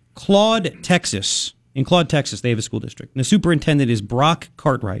 In Claude, Texas, they have a school district. And the superintendent is Brock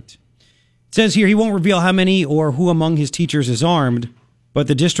Cartwright. It says here he won't reveal how many or who among his teachers is armed, but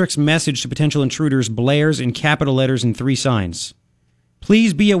the district's message to potential intruders blares in capital letters in 3 signs.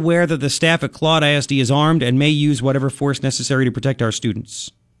 Please be aware that the staff at Claude ISD is armed and may use whatever force necessary to protect our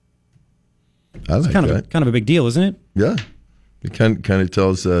students. I like that. Kind of a big deal, isn't it? Yeah. It kind of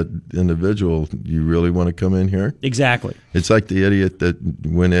tells that individual, you really want to come in here? Exactly. It's like the idiot that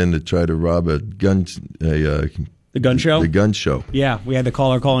went in to try to rob the gun show? The gun show. Yeah, we had the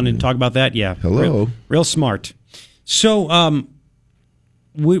caller call in and talk about that. Yeah. Hello. Real smart. So,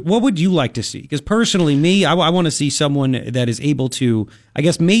 what would you like to see? Because personally, me, I want to see someone that is able to, I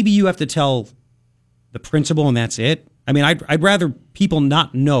guess maybe you have to tell the principal and that's it. I mean, I'd rather people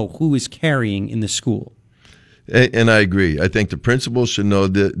not know who is carrying in the school. And I agree. I think the principal should know,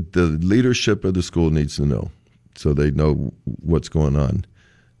 that the leadership of the school needs to know, so they know what's going on.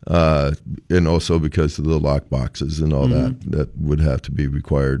 And also because of the lock boxes and all that would have to be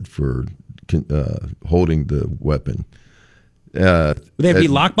required for holding the weapon. Would they be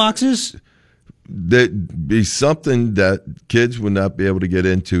lock boxes? There'd be something that kids would not be able to get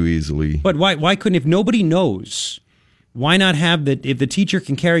into easily. But why couldn't, if nobody knows, why not have that? If the teacher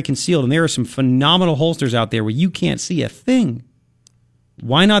can carry concealed, and there are some phenomenal holsters out there where you can't see a thing,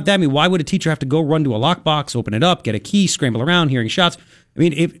 why not that? I mean, why would a teacher have to go run to a lockbox, open it up, get a key, scramble around, hearing shots? I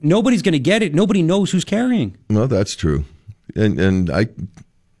mean, if nobody's going to get it, nobody knows who's carrying. No, that's true. And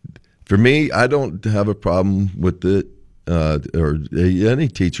for me, I don't have a problem with it, or any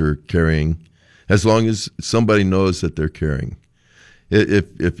teacher carrying, as long as somebody knows that they're carrying.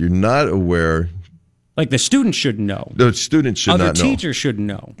 If you're not aware, like the students shouldn't know. The students should not know. Other teachers shouldn't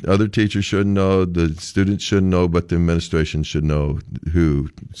know. Other teachers shouldn't know. The students shouldn't know, but the administration should know who,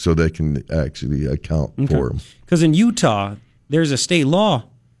 so they can actually account for them. Because in Utah, there's a state law.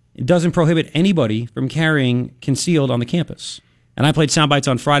 It doesn't prohibit anybody from carrying concealed on the campus. And I played sound bites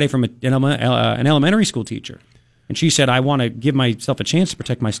on Friday from an elementary school teacher. And she said, I want to give myself a chance to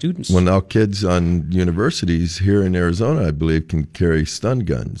protect my students. Well, now kids on universities here in Arizona, I believe, can carry stun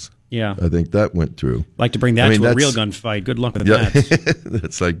guns. Yeah. I think that went through. Like to bring that to a real gunfight. Good luck with that.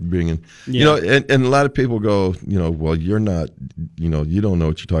 That's like bringing, and a lot of people go, well, you're not, you don't know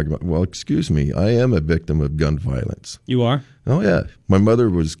what you're talking about. Well, excuse me, I am a victim of gun violence. You are? Oh, yeah. My mother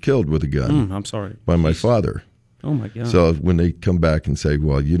was killed with a gun. I'm sorry. By my father. Oh, my God. So when they come back and say,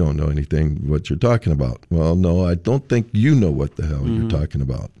 well, you don't know anything what you're talking about. Well, no, I don't think you know what the hell you're talking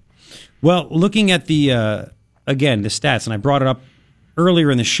about. Well, looking at the, again, the stats, and I brought it up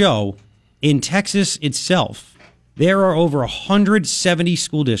earlier in the show, in Texas itself, there are over 170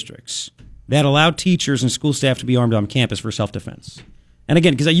 school districts that allow teachers and school staff to be armed on campus for self-defense. And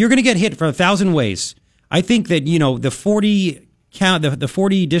again, because you're going to get hit for 1,000 ways. I think that, the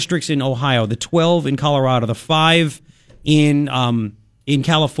 40 districts in Ohio, the 12 in Colorado, the 5 in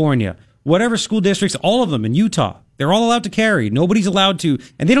California, whatever school districts, all of them in Utah, they're all allowed to carry. Nobody's allowed to,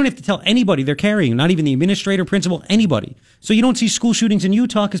 and they don't have to tell anybody they're carrying, not even the administrator, principal, anybody. So you don't see school shootings in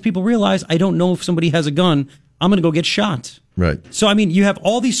Utah because people realize, I don't know if somebody has a gun, I'm going to go get shot. Right. So, I mean, you have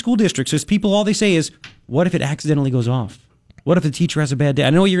all these school districts. There's people, all they say is, what if it accidentally goes off? What if the teacher has a bad day? I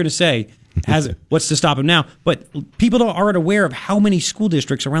know what you're going to say, what's to stop him now? But people aren't aware of how many school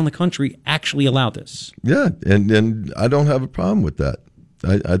districts around the country actually allow this. Yeah, and I don't have a problem with that.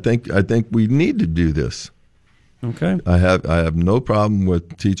 I think we need to do this. Okay. I have no problem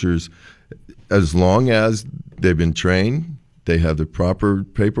with teachers as long as they've been trained, they have the proper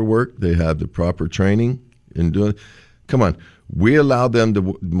paperwork, they have the proper training in doing. Come on, we allow them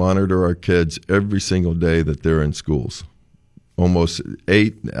to monitor our kids every single day that they're in schools, almost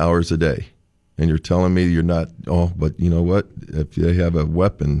 8 hours a day. And you're telling me you're not? Oh, but you know what? If they have a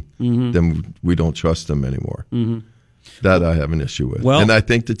weapon, then we don't trust them anymore. That I have an issue with. Well, and I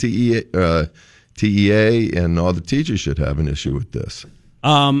think the TEA and all the teachers should have an issue with this.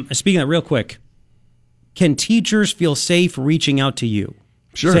 Speaking of that real quick, can teachers feel safe reaching out to you?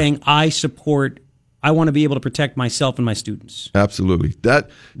 Sure. Saying, I want to be able to protect myself and my students. Absolutely.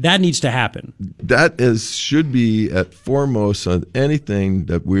 That needs to happen. That should be at foremost on anything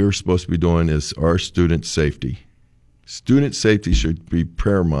that we're supposed to be doing is our student safety. Student safety should be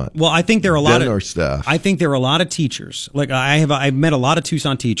paramount. Well, I think there are a lot of our staff. I think there are a lot of teachers. Like I've met a lot of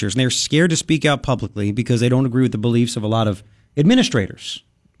Tucson teachers, and they're scared to speak out publicly because they don't agree with the beliefs of a lot of administrators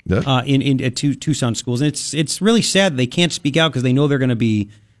in Tucson schools. And it's really sad they can't speak out because they know they're going to be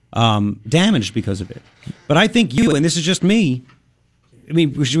damaged because of it. But I think and this is just me. I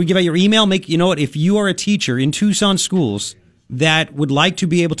mean, should we give out your email? If you are a teacher in Tucson schools that would like to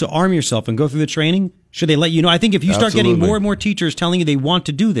be able to arm yourself and go through the training, should they let you know? I think if you start getting more and more teachers telling you they want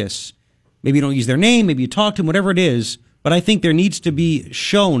to do this, maybe you don't use their name, maybe you talk to them, whatever it is, but I think there needs to be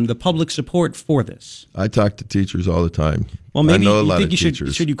shown the public support for this. I talk to teachers all the time. Well, maybe I know a you lot think of you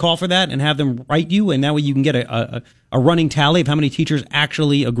teachers. should you call for that and have them write you, and that way you can get a running tally of how many teachers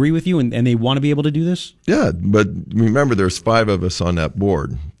actually agree with you and they want to be able to do this? Yeah, but remember, there's 5 of us on that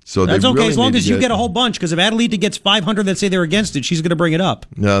board. So that's okay, really as long as you get a whole bunch, because if Adelita gets 500 that say they're against it, she's going to bring it up.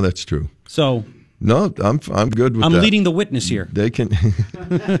 No, that's true. So... No, I'm good with that. I'm leading the witness here. They can,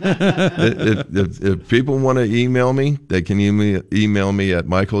 if people want to email me, they can email me at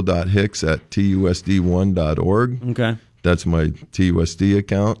michael.hicks@tusd1.org. Okay. That's my TUSD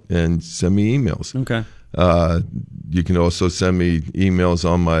account, and send me emails. Okay. You can also send me emails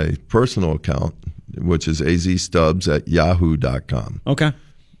on my personal account, which is azstubbs@yahoo.com. Okay.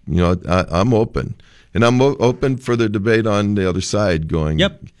 You know, I'm open. And I'm open for the debate on the other side going.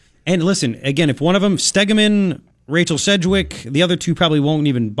 Yep. And listen, again, if one of them, Stegeman, Rachel Sedgwick, the other 2 probably won't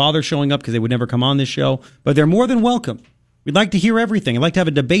even bother showing up because they would never come on this show, but they're more than welcome. We'd like to hear everything. I'd like to have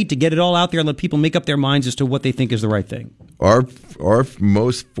a debate to get it all out there and let people make up their minds as to what they think is the right thing. Our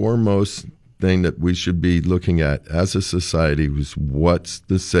most foremost thing that we should be looking at as a society was what's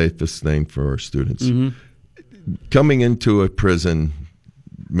the safest thing for our students. Mm-hmm. Coming into a prison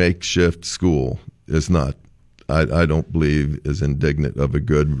makeshift school is not, I don't believe, is indignant of a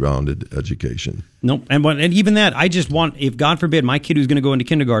good, rounded education. Nope. And even that, I just want, if God forbid, my kid who's going to go into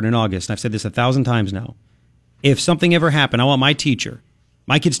kindergarten in August, and I've said this 1,000 times now, if something ever happened, I want my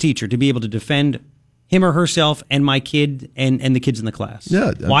kid's teacher, to be able to defend him or herself and my kid and the kids in the class.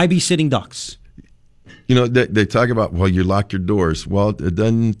 Yeah. Why be sitting ducks? You know, they talk about, well, you lock your doors. Well, it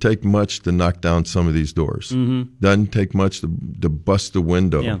doesn't take much to knock down some of these doors. Mm-hmm. Doesn't take much to bust the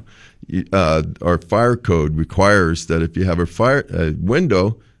window. Yeah. Our fire code requires that if you have a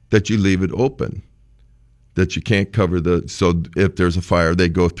window, that you leave it open, that you can't cover so if there's a fire, they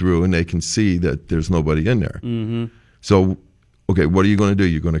go through and they can see that there's nobody in there. Mm-hmm. So, okay, what are you going to do?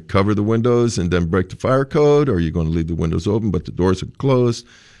 You're going to cover the windows and then break the fire code, or are you going to leave the windows open but the doors are closed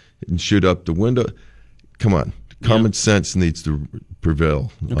and shoot up the window? Come on. Common sense needs to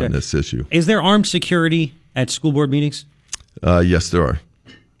prevail on this issue. Is there armed security at school board meetings? Yes, there are.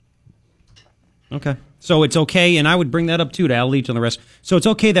 Okay. So it's okay, and I would bring that up too to Al Leach and the rest. So it's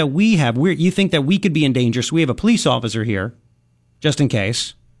okay that you think that we could be in danger, so we have a police officer here, just in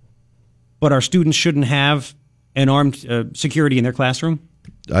case, but our students shouldn't have an armed security in their classroom?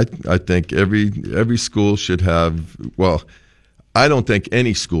 I think every school should have, well, I don't think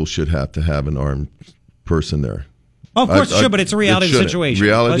any school should have to have an armed person there. Oh, of course it should, but it's a reality of the situation.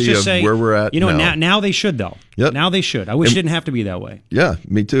 Reality Let's just of say, where we're at now they should, though. Yep. Now they should. I wish it didn't have to be that way. Yeah,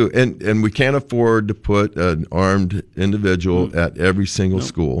 me too. And we can't afford to put an armed individual at every single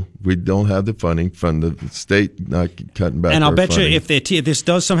school. We don't have the funding from the state not cutting back. And I'll bet funding. you if this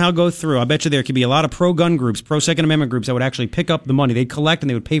does somehow go through, I bet you there could be a lot of pro-gun groups, pro-Second Amendment groups that would actually pick up the money. They'd collect and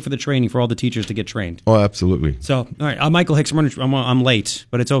they would pay for the training for all the teachers to get trained. Oh, absolutely. So, all right, Michael Hicks, I'm late,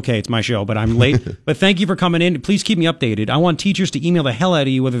 but it's okay. It's my show, but I'm late. But thank you for coming in. Please keep me updated. I want teachers to email the hell out of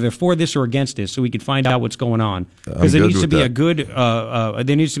you whether they're for this or against this, so we can find out what's going on. Because there needs to be there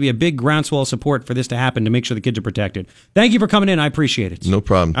needs to be a big groundswell of support for this to happen to make sure the kids are protected. Thank you for coming in. I appreciate it. No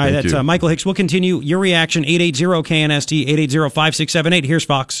problem. All right, that's Michael Hicks. We'll continue your reaction. 880-KNST, 880-5678. Here's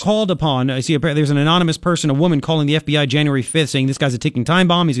Fox. Called upon. I see there's an anonymous person, a woman, calling the FBI January 5th saying this guy's a ticking time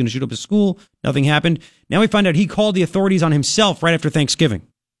bomb. He's going to shoot up his school. Nothing happened. Now we find out he called the authorities on himself right after Thanksgiving.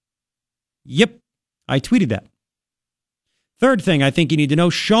 Yep. I tweeted that. Third thing I think you need to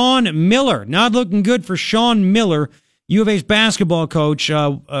know, Sean Miller. Not looking good for Sean Miller, U of A's basketball coach.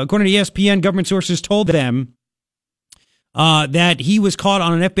 According to ESPN, government sources told them that he was caught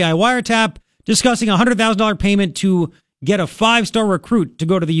on an FBI wiretap discussing a $100,000 payment to get a 5-star recruit to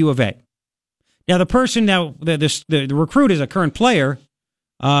go to the U of A. Now, the person, the recruit is a current player,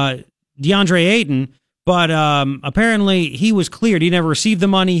 DeAndre Ayton, but apparently he was cleared. He never received the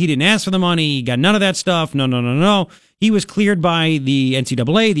money. He didn't ask for the money. He got none of that stuff. No. He was cleared by the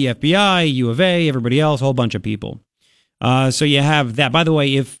NCAA, the FBI, U of A, everybody else, a whole bunch of people. So you have that. By the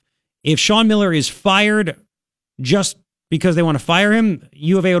way, if Sean Miller is fired just because they want to fire him,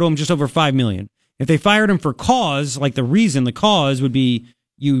 U of A would owe him just over $5 million. If they fired him for cause, like the cause would be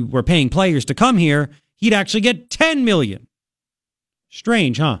you were paying players to come here, he'd actually get $10 million.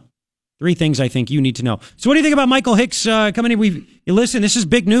 Strange, huh? 3 things I think you need to know. So what do you think about Michael Hicks coming in? Listen, this is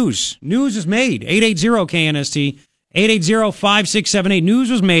big news. News is made. 880-KNST, 880-5678. News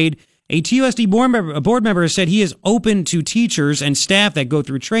was made. A TUSD board member has said he is open to teachers and staff that go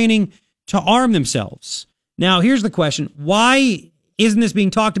through training to arm themselves. Now, here's the question. Why isn't this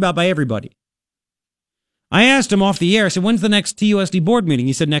being talked about by everybody? I asked him off the air. I said, when's the next TUSD board meeting?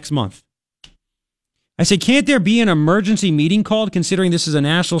 He said, next month. I said, can't there be an emergency meeting called, considering this is a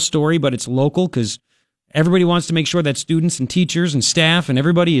national story, but it's local, because everybody wants to make sure that students and teachers and staff and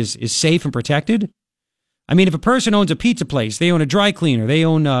everybody is safe and protected? I mean, if a person owns a pizza place, they own a dry cleaner, they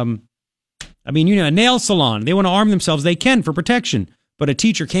own, a nail salon, they want to arm themselves, they can for protection, but a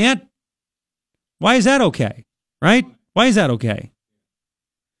teacher can't? Why is that okay? Right? Why is that okay?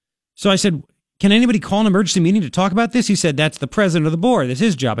 So I said, can anybody call an emergency meeting to talk about this? He said, that's the president of the board. That's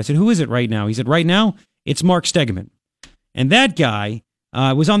his job. I said, who is it right now? He said, right now, it's Mark Stegeman. And that guy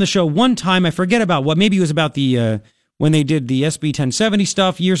was on the show one time. I forget about what. Maybe it was about the when they did the SB 1070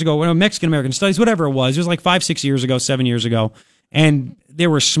 stuff years ago, Mexican-American studies, whatever it was. It was like 5, 6 years ago, 7 years ago. And there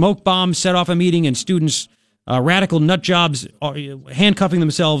were smoke bombs set off a meeting and students, radical nut jobs, handcuffing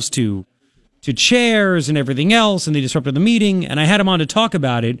themselves to chairs and everything else, and they disrupted the meeting. And I had him on to talk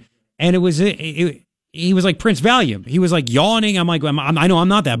about it. And he was like Prince Valium. He was like yawning. I'm like, I know I'm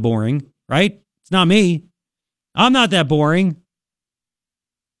not that boring, right? It's not me. I'm not that boring.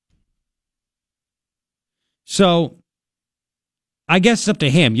 So I guess it's up to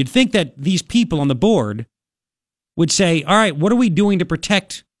him. You'd think that these people on the board would say, all right, what are we doing to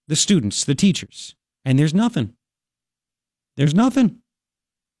protect the students, the teachers? And there's nothing. There's nothing.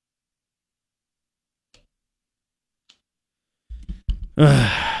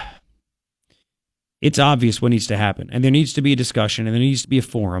 It's obvious what needs to happen, and there needs to be a discussion, and there needs to be a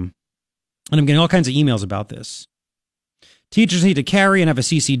forum. And I'm getting all kinds of emails about this. Teachers need to carry and have a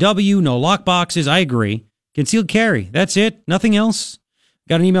CCW, no lock boxes. I agree. Concealed carry. That's it. Nothing else.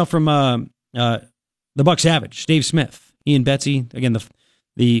 Got an email from the Buck Savage, Dave Smith. He and Betsy, again,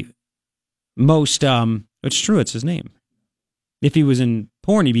 the most, it's true, it's his name. If he was in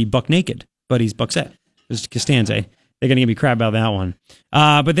porn, he'd be buck naked, but he's Buck Savage. It's Costanza. They're going to give me crap about that one.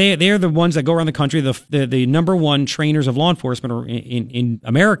 But they're the ones that go around the country, the number one trainers of law enforcement in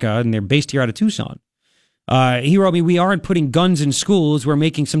America, and they're based here out of Tucson. He wrote me, we aren't putting guns in schools. We're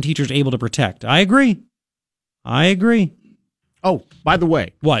making some teachers able to protect. I agree. Oh, by the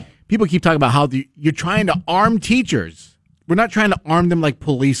way. What? People keep talking about how you're trying to arm teachers. We're not trying to arm them like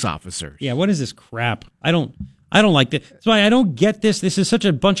police officers. Yeah, what is this crap? I don't like this. That's why I don't get this. This is such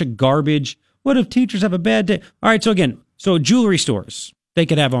a bunch of garbage. What if teachers have a bad day? All right, so jewelry stores, they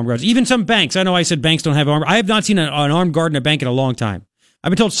could have armed guards. Even some banks. I know I said banks don't have armed. I have not seen an armed guard in a bank in a long time.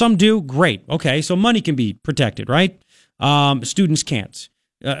 I've been told some do. Great. Okay, so money can be protected, right? Students can't.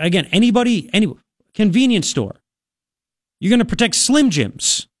 Again, any convenience store. You're going to protect Slim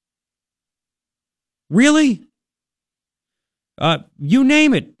Jims. Really? You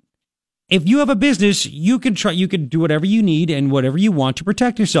name it. If you have a business, you can do whatever you need and whatever you want to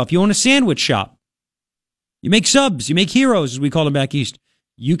protect yourself. You own a sandwich shop. You make subs. You make heroes, as we call them back east.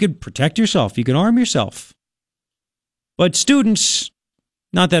 You could protect yourself. You can arm yourself. But students,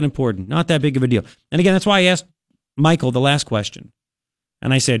 not that important. Not that big of a deal. And again, that's why I asked Michael the last question.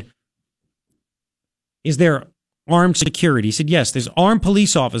 And I said, is there armed security? He said, yes, there's armed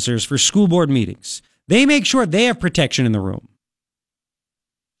police officers for school board meetings. They make sure they have protection in the room.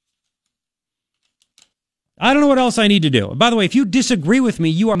 I don't know what else I need to do. By the way, if you disagree with me,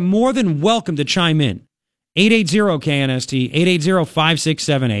 you are more than welcome to chime in. 880-KNST,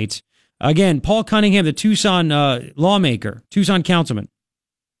 880-5678. Again, Paul Cunningham, the Tucson lawmaker, Tucson councilman,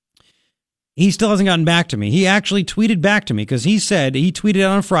 he still hasn't gotten back to me. He actually tweeted back to me because he tweeted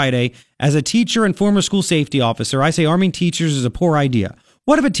out on Friday, as a teacher and former school safety officer, I say arming teachers is a poor idea.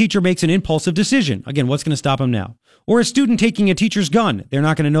 What if a teacher makes an impulsive decision? Again, what's going to stop him now? Or a student taking a teacher's gun. They're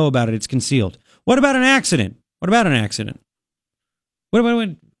not going to know about it. It's concealed. What about an accident? What about an accident?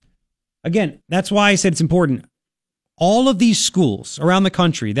 Again, that's why I said it's important. All of these schools around the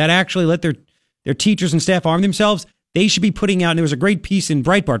country that actually let their teachers and staff arm themselves, they should be putting out, and there was a great piece in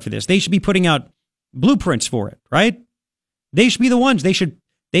Breitbart for this, they should be putting out blueprints for it, right? They should be the ones. They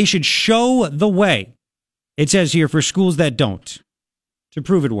should show the way. It says here for schools that don't, to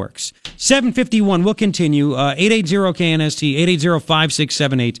prove it works. 7:51, we'll continue. 880-KNST,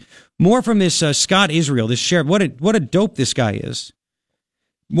 880-5678. More from this Scott Israel, this sheriff. What a dope this guy is.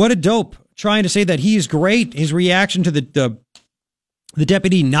 What a dope. Trying to say that he is great. His reaction to the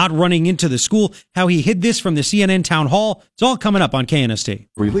deputy not running into the school, how he hid this from the CNN town hall. It's all coming up on KNST.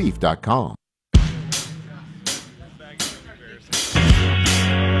 Relief.com.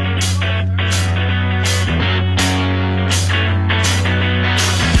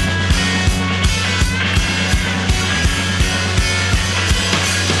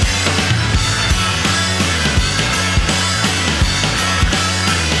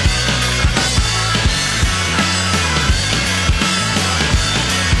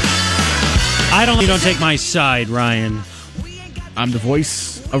 You don't take my side, Ryan. I'm the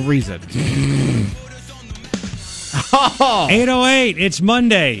voice of reason. 8:08. It's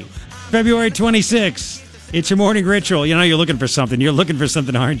Monday, February 26th. It's your morning ritual. You know, you're looking for something. You're looking for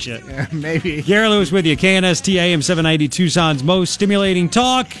something, aren't you? Yeah, maybe. Gary Lewis with you. KNST AM 790, Tucson's most stimulating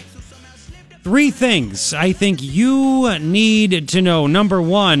talk. 3 things I think you need to know. Number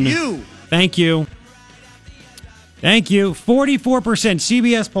 1. You. Thank you. 44%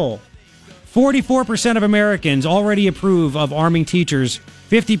 CBS poll. 44% of Americans already approve of arming teachers.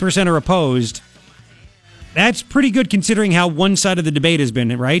 50% are opposed. That's pretty good considering how one side of the debate has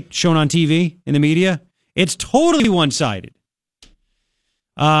been, right? Shown on TV, in the media. It's totally one-sided.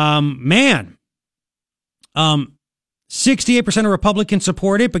 68% of Republicans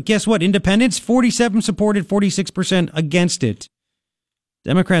support it, but guess what? Independents, 47 supported, 46% against it.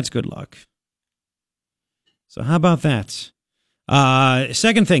 Democrats, good luck. So how about that?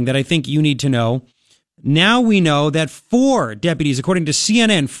 Second thing that I think you need to know. Now we know that 4 deputies, according to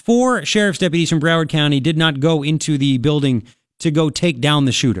CNN, 4 sheriff's deputies from Broward County did not go into the building to go take down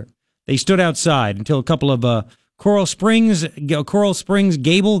the shooter. They stood outside until a couple of Coral Gables,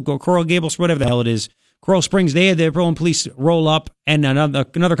 whatever the hell it is. Coral Springs, they had their own police roll up, and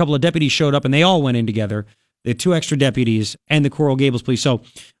another couple of deputies showed up, and they all went in together. The 2 extra deputies and the Coral Gables police. So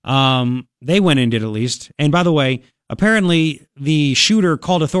they went in, did at least. And by the way, apparently the shooter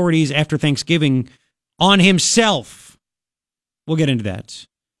called authorities after Thanksgiving on himself. We'll get into that.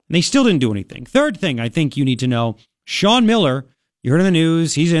 And they still didn't do anything. Third thing I think you need to know, Sean Miller, you heard in the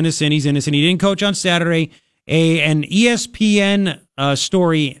news, he's innocent. He didn't coach on Saturday. An ESPN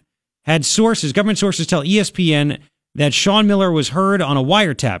story had sources, government sources tell ESPN that Sean Miller was heard on a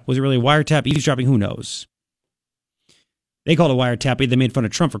wiretap. Was it really a wiretap? Eavesdropping? Who knows? They called it a wiretap. They made fun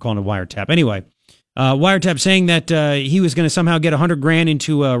of Trump for calling it a wiretap. Anyway, wiretap saying that he was going to somehow get $100,000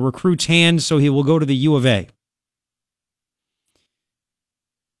 into a recruit's hands so he will go to the U of A.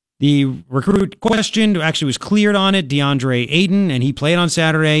 The recruit questioned, actually was cleared on it, DeAndre Ayton, and he played on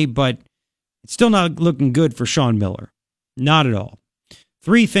Saturday, but it's still not looking good for Sean Miller. Not at all.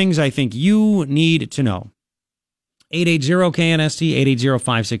 3 things I think you need to know. 880-KNST,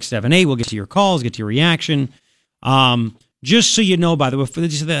 880-5678. We'll get to your calls, get to your reaction. Just so you know, by the way,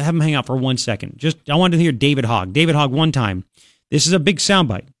 just have him hang out for 1 second. I wanted to hear David Hogg. David Hogg one time. This is a big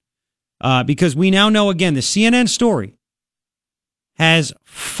soundbite. Because we now know, again, the CNN story has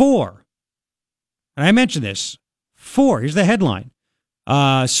 4, and I mentioned this, 4, here's the headline.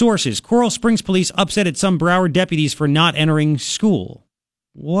 Sources, Coral Springs police upset at some Broward deputies for not entering school.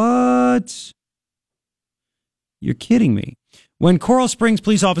 What? You're kidding me. When Coral Springs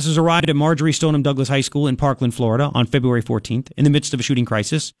police officers arrived at Marjorie Stoneham Douglas High School in Parkland, Florida on February 14th, in the midst of a shooting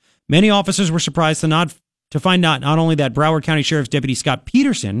crisis, many officers were surprised to find not only that Broward County Sheriff's Deputy Scott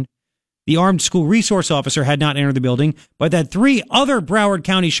Peterson, the armed school resource officer, had not entered the building, but that 3 other Broward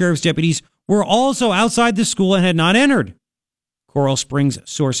County Sheriff's deputies were also outside the school and had not entered. Coral Springs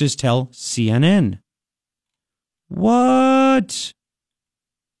sources tell CNN. What?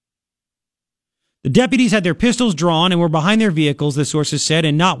 The deputies had their pistols drawn and were behind their vehicles, the sources said,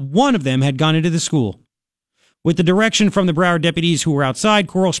 and not one of them had gone into the school. With the direction from the Broward deputies who were outside,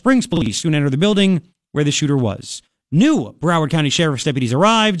 Coral Springs police soon entered the building where the shooter was. New Broward County Sheriff's deputies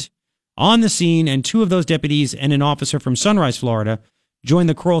arrived on the scene, and 2 of those deputies and an officer from Sunrise, Florida, joined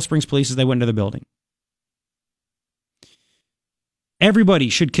the Coral Springs police as they went into the building. Everybody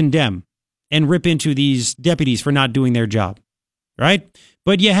should condemn and rip into these deputies for not doing their job, right?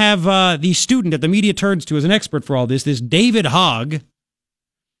 But you have the student that the media turns to as an expert for all this David Hogg.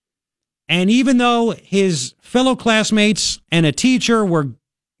 And even though his fellow classmates and a teacher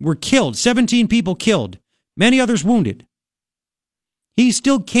were killed, 17 people killed, many others wounded, he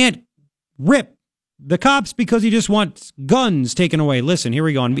still can't rip the cops because he just wants guns taken away. Listen, here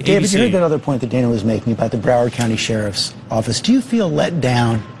we go on ABC. David, you heard that other point that Dana was making about the Broward County Sheriff's Office. Do you feel let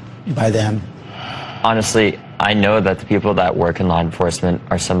down by them? Honestly, I know that the people that work in law enforcement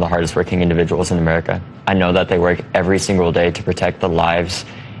are some of the hardest working individuals in America. I know that they work every single day to protect the lives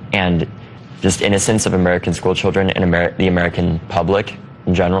and just innocence of American school children and the American public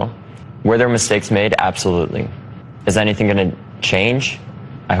in general. Were there mistakes made? Absolutely. Is anything going to change?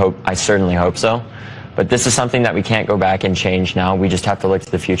 I certainly hope so. But this is something that we can't go back and change now. We just have to look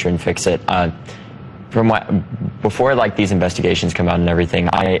to the future and fix it. Before like these investigations come out and everything,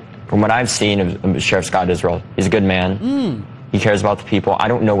 from what I've seen of Sheriff Scott Israel, he's a good man. He cares about the people. I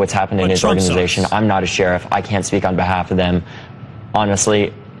don't know what's happened in his organization. I'm not a sheriff. I can't speak on behalf of them.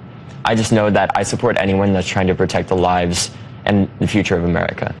 Honestly, I just know that I support anyone that's trying to protect the lives and the future of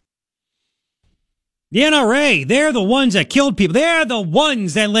America. The NRA, they're the ones that killed people. They're the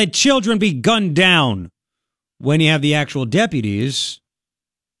ones that let children be gunned down. When you have the actual deputies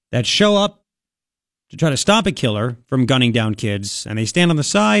that show up to try to stop a killer from gunning down kids, and they stand on the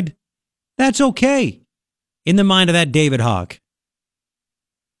side, that's okay in the mind of that David Hogg.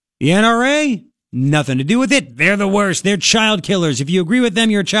 The NRA, nothing to do with it. They're the worst. They're child killers. If you agree with them,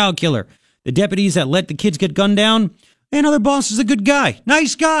 you're a child killer. The deputies that let the kids get gunned down, and their boss is a good guy.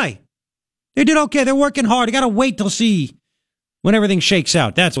 Nice guy. They did okay. They're working hard. You got to wait till see when everything shakes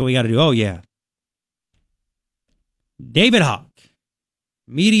out. That's what we got to do. Oh, yeah. David Hogg.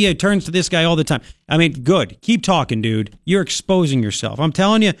 Media turns to this guy all the time. I mean, good. Keep talking, dude. You're exposing yourself. I'm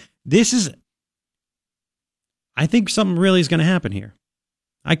telling you, I think something really is going to happen here.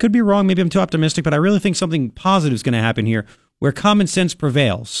 I could be wrong. Maybe I'm too optimistic, but I really think something positive is going to happen here where common sense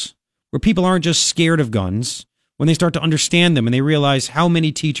prevails, where people aren't just scared of guns, when they start to understand them and they realize how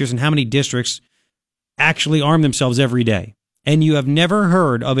many teachers and how many districts actually arm themselves every day. And you have never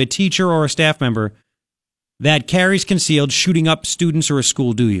heard of a teacher or a staff member that carries concealed shooting up students or a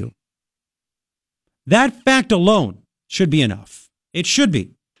school, do you? That fact alone should be enough. It should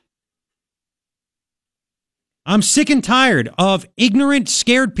be. I'm sick and tired of ignorant,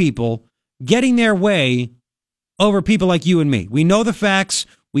 scared people getting their way over people like you and me. We know the facts.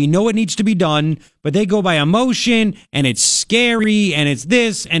 We know it needs to be done, but they go by emotion, and it's scary, and it's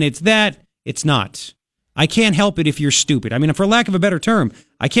this, and it's that. It's not. I can't help it if you're stupid. I mean, for lack of a better term,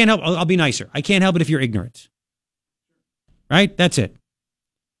 I can't help. I'll be nicer. I can't help it if you're ignorant. Right? That's it.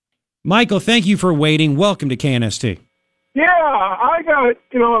 Michael, thank you for waiting. Welcome to KNST. Yeah, I got,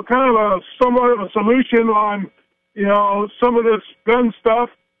 kind of a somewhat of a solution on, some of this gun stuff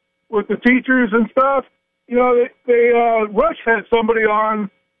with the teachers and stuff. Rush had somebody on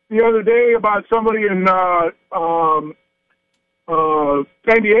the other day about somebody in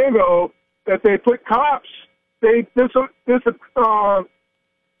San Diego that they put cops. This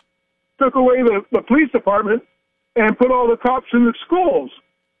took away the police department and put all the cops in the schools.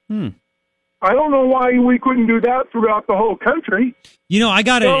 I don't know why we couldn't do that throughout the whole country. I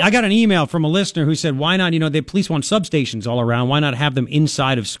got an email from a listener who said, why not, the police want substations all around. Why not have them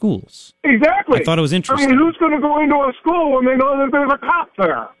inside of schools? Exactly. I thought it was interesting. I mean, who's going to go into a school when they know that there's a cop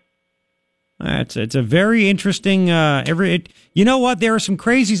there? It's a very interesting, you know what? There are some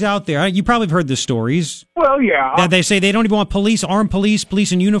crazies out there. You probably have heard the stories. Well, yeah. That they say they don't even want armed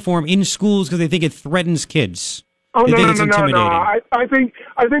police in uniform in schools because they think it threatens kids. Oh, they no. I think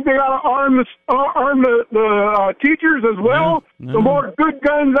they got to arm the teachers as well. No. The more good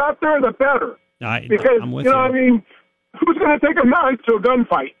guns out there, the better. Because, I'm with you. I mean, who's going to take a knife to a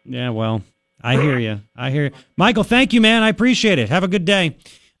gunfight? Yeah, well, I hear you. Michael, thank you, man. I appreciate it. Have a good day.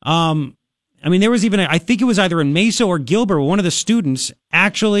 I mean, there was even, I think it was either in Mesa or Gilbert, one of the students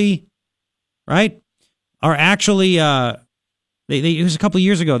it was a couple of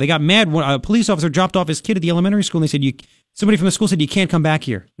years ago. They got mad. A police officer dropped off his kid at the elementary school, and they said, somebody from the school said, you can't come back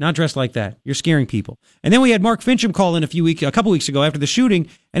here. Not dressed like that. You're scaring people. And then we had Mark Fincham call in a couple weeks ago after the shooting,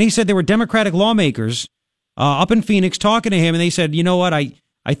 and he said there were Democratic lawmakers up in Phoenix talking to him, and they said, you know what, I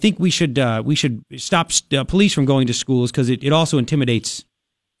think we should stop police from going to schools because it also intimidates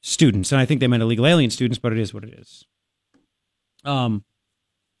students. And I think they meant illegal alien students, but it is what it is. You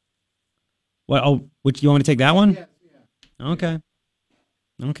want me to take that one? Yeah. Okay.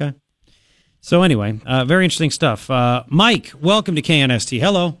 So anyway, very interesting stuff. Mike, welcome to KNST.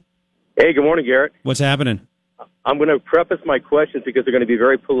 Hello. Hey, good morning, Garrett. What's happening? I'm going to preface my questions because they're going to be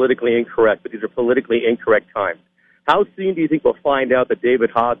very politically incorrect, but these are politically incorrect times. How soon do you think we'll find out that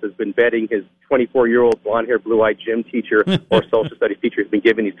David Haas has been betting his 24-year-old blonde-haired, blue-eyed gym teacher or social studies teacher has been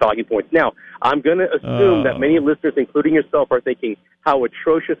giving these talking points? Now, I'm going to assume that many listeners, including yourself, are thinking how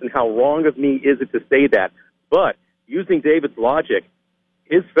atrocious and how wrong of me is it to say that. But using David's logic,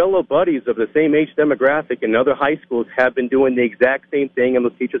 his fellow buddies of the same age demographic in other high schools have been doing the exact same thing, and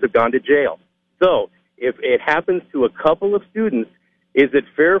those teachers have gone to jail. So if it happens to a couple of students, is it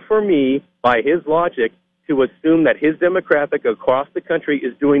fair for me, by his logic, to assume that his demographic across the country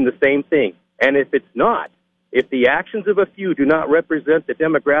is doing the same thing? And if it's not, if the actions of a few do not represent the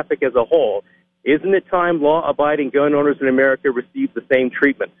demographic as a whole, isn't it time law-abiding gun owners in America receive the same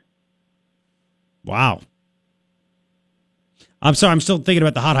treatment? Wow. I'm sorry, I'm still thinking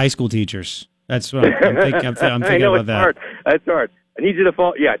about the hot high school teachers. That's what I'm thinking I know, about that. Hard. That's hard. I need you to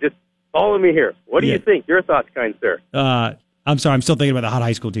just follow me here. What do you think? Your thoughts, kind sir. I'm sorry, I'm still thinking about the hot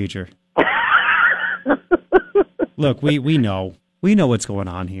high school teacher. Look, we know what's going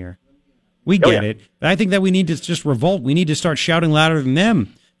on here. We get it. But I think that we need to just revolt. We need to start shouting louder than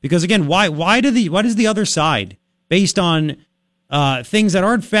them. Because again, why does the other side, based on things that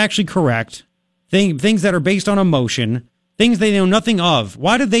aren't factually correct, things that are based on emotion, things they know nothing of,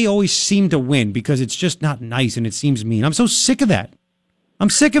 why do they always seem to win? Because it's just not nice and it seems mean. I'm so sick of that.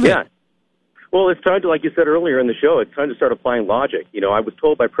 I'm sick of it. Well, it's time to, like you said earlier in the show, it's time to start applying logic. You know, I was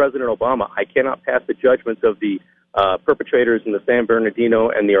told by President Obama I cannot pass the judgments of the perpetrators in the San Bernardino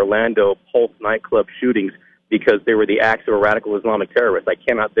and the Orlando Pulse nightclub shootings because they were the acts of a radical Islamic terrorist. I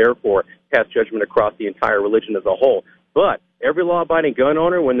cannot, therefore, pass judgment across the entire religion as a whole. But every law-abiding gun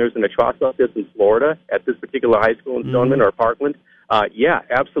owner, when there's an atrocity like this in Florida, at this particular high school in Stoneman or Parkland, yeah,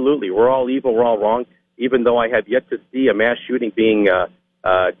 absolutely. We're all evil, we're all wrong, even though I have yet to see a mass shooting being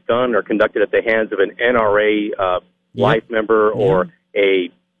done or conducted at the hands of an NRA life member or a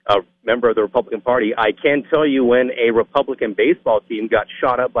member of the Republican Party. I can tell you when a Republican baseball team got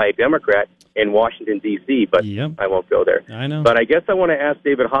shot up by a Democrat in Washington, D.C., but I won't go there. I know. But I guess I want to ask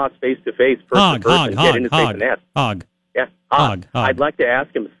David Hogg face-to-face, person-to-person, get in his face and ask. Hogg. Yeah, Hogg. I'd like to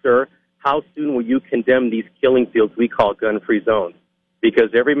ask him, sir, how soon will you condemn these killing fields we call gun-free zones? Because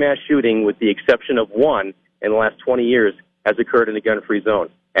every mass shooting, with the exception of one in the last 20 years, has occurred in a gun-free zone.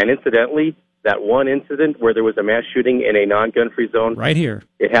 And incidentally, that one incident where there was a mass shooting in a non-gun-free zone, right here,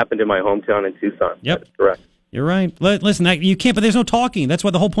 it happened in my hometown in Tucson. Yep. That's correct. You're right. Listen, you can't, but there's no talking. That's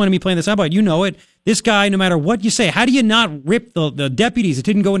why the whole point of me playing this out, you know it. This guy, no matter what you say, how do you not rip the deputies that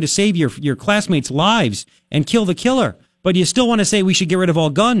didn't go in to save your classmates' lives and kill the killer? But you still want to say we should get rid of all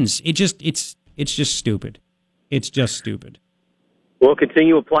guns. It's just stupid. It's just stupid. We'll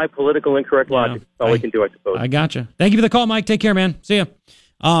continue to apply political incorrect logic. That's all we can do, I suppose. I gotcha. Thank you for the call, Mike. Take care, man. See ya.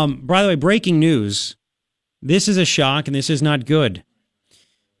 By the way, breaking news. This is a shock, and this is not good.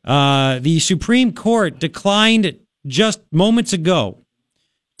 The Supreme Court declined just moments ago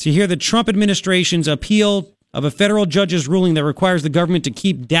to hear the Trump administration's appeal of a federal judge's ruling that requires the government to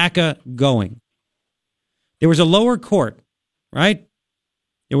keep DACA going. There was a lower court, right?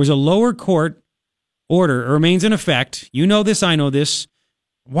 There was a lower court order. It remains in effect. You know this, I know this.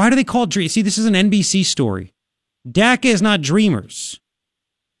 Why do they call it? See, this is an NBC story. DACA is not Dreamers.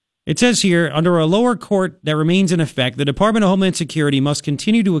 It says here, under a lower court that remains in effect, the Department of Homeland Security must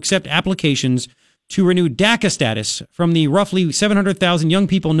continue to accept applications to renew DACA status from the roughly 700,000 young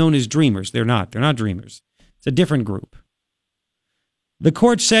people known as Dreamers. They're not Dreamers. It's a different group. The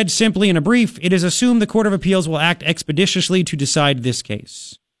court said simply in a brief, it is assumed the Court of Appeals will act expeditiously to decide this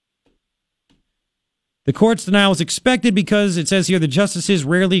case. The court's denial is expected because, it says here, the justices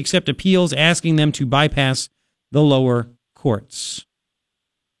rarely accept appeals asking them to bypass the lower courts.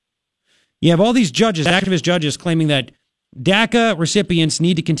 You have all these judges, activist judges, claiming that DACA recipients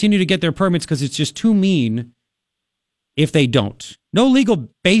need to continue to get their permits because it's just too mean if they don't. No legal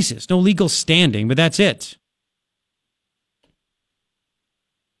basis, no legal standing, but that's it.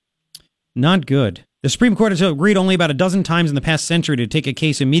 Not good. The Supreme Court has agreed only about a dozen times in the past century to take a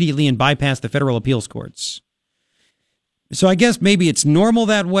case immediately and bypass the federal appeals courts. So I guess maybe it's normal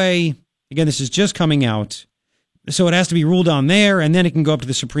that way. Again, this is just coming out. So it has to be ruled on there, and then it can go up to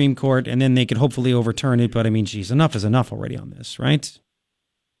the Supreme Court, and then they could hopefully overturn it. But, I mean, geez, enough is enough already on this, right?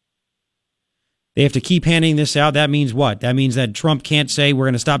 They have to keep handing this out. That means what? That means that Trump can't say we're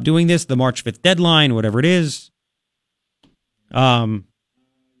going to stop doing this, the March 5th deadline, whatever it is.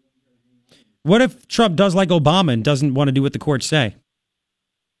 What if Trump does like Obama and doesn't want to do what the courts say?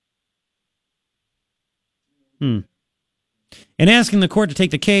 In asking the court to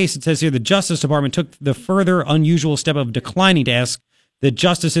take the case, it says here the Justice Department took the further unusual step of declining to ask the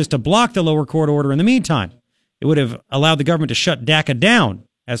justices to block the lower court order in the meantime. It would have allowed the government to shut DACA down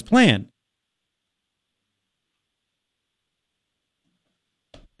as planned.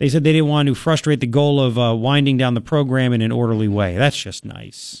 They said they didn't want to frustrate the goal of winding down the program in an orderly way. That's just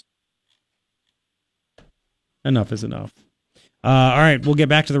nice. Enough is enough. All right, we'll get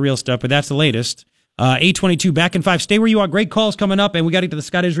back to the real stuff, but that's the latest. 822 back in 5. Stay where you are. Great calls coming up, and we got to get to the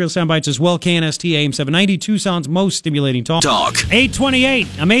Scott Israel soundbites as well. KNST AM 790, Tucson's most stimulating talk. 828.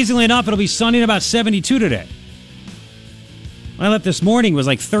 Amazingly enough, it'll be sunny and about 72 today. When I left this morning, it was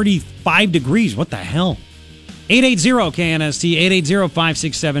like 35 degrees. What the hell? 880-KNST,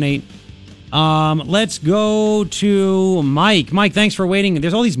 880-5678. Let's go to Mike. Mike, thanks for waiting.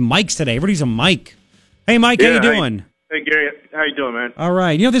 There's all these mics today. Everybody's a mic. Hey, Mike, how you doing? Hey, Gary. How you doing, man? All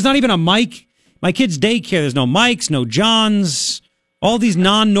right. You know, there's not even a Mike. My kid's daycare, there's no Mikes, no Johns, all these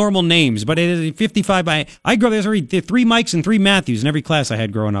non-normal names. But it is 55 by... I grew up, there's already 3 Mikes and 3 Matthews in every class I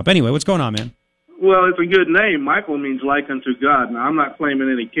had growing up. Anyway, what's going on, man? Well, it's a good name. Michael means like unto God. Now, I'm not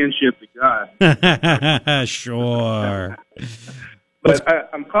claiming any kinship to God. Sure. But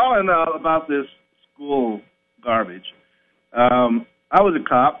I'm calling about this school garbage. I was a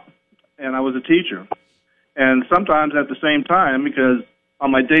cop, and I was a teacher. And sometimes at the same time, because on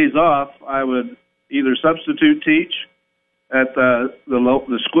my days off, I would either substitute teach at the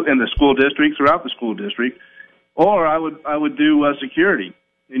school in the school district, throughout the school district, or I would do security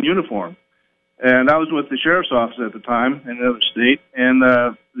in uniform. And I was with the sheriff's office at the time in another state, and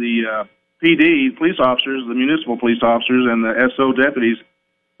the PD police officers, the municipal police officers, and the SO deputies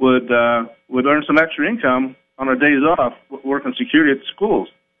would earn some extra income on our days off working security at the schools.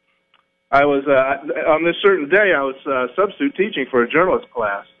 I was on this certain day, I was substitute teaching for a journalist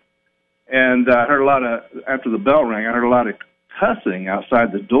class, and I heard a lot of, after the bell rang, I heard a lot of cussing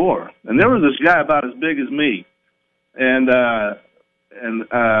outside the door. And there was this guy about as big as me, and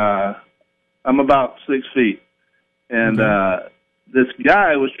I'm about 6 feet, and this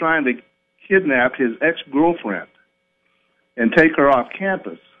guy was trying to kidnap his ex-girlfriend and take her off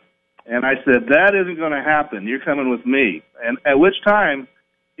campus. And I said, that isn't going to happen. You're coming with me. And at which time,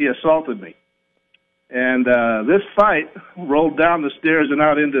 he assaulted me. And this fight rolled down the stairs and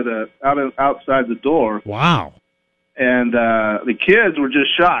out into outside the door. Wow. And the kids were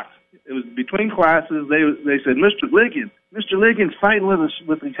just shocked. It was between classes. They said, Mr. Lincoln's fighting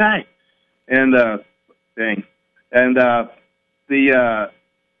with the guy. And dang. And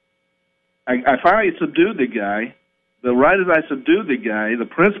I finally subdued the guy. Right as I subdued the guy, the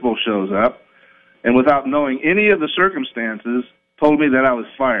principal shows up, and without knowing any of the circumstances, told me that I was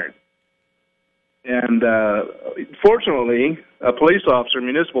fired. And fortunately, a police officer,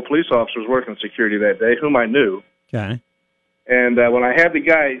 municipal police officer, was working security that day, whom I knew. Okay. And when I had the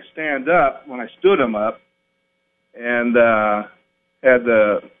guy stand up, when I stood him up, and had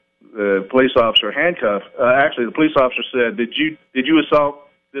the police officer handcuffed, actually the police officer said, "Did you assault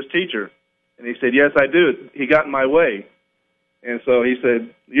this teacher?" And he said, "Yes, I do. He got in my way." And so he said,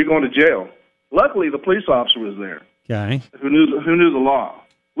 "You're going to jail." Luckily, the police officer was there. Okay. Who knew the law,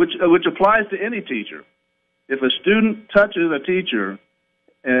 which applies to any teacher. If a student touches a teacher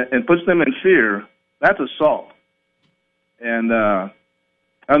and puts them in fear, that's assault. And that's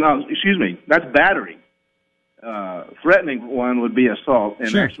battery. Threatening one would be assault, and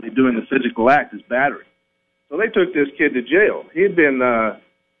Sure. Actually doing the physical act is battery. So they took this kid to jail. He had been,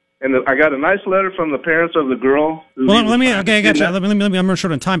 and I got a nice letter from the parents of the girl. Well, I got you. I'm running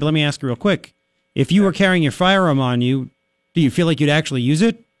short on time, but let me ask you real quick. If you were carrying your firearm on you, do you feel like you'd actually use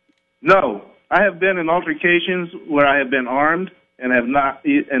it? No, I have been in altercations where I have been armed and have not,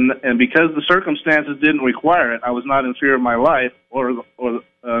 and because the circumstances didn't require it, I was not in fear of my life, or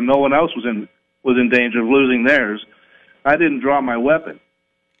no one else was in danger of losing theirs. I didn't draw my weapon.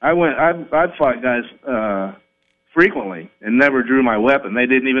 I'd fought guys frequently and never drew my weapon. They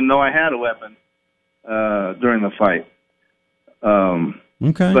didn't even know I had a weapon during the fight.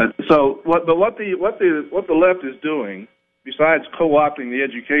 Okay. But what the left is doing, besides co-opting the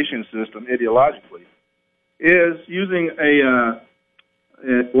education system ideologically, is using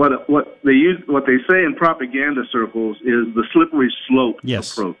what they say in propaganda circles is the slippery slope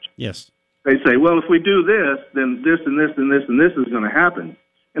approach. Yes. They say, well, if we do this, then this and this and this and this is going to happen.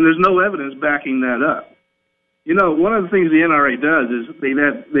 And there's no evidence backing that up. You know, one of the things the NRA does is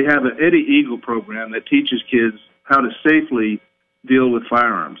they have an Eddie Eagle program that teaches kids how to safely deal with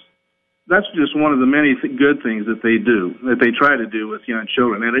firearms. That's just one of the many good things that they do, that they try to do with young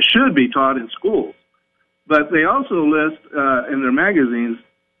children. And it should be taught in schools. But they also list in their magazines,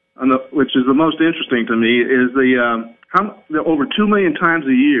 which is the most interesting to me, is over 2 million times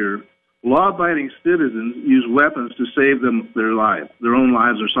a year, law-abiding citizens use weapons to save their lives, their own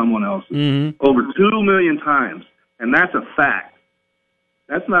lives or someone else's. Mm-hmm. Over 2 million times. And that's a fact.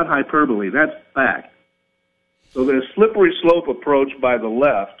 That's not hyperbole. That's fact. So there's a slippery slope approach by the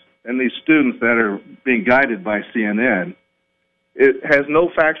left and these students that are being guided by CNN. It has no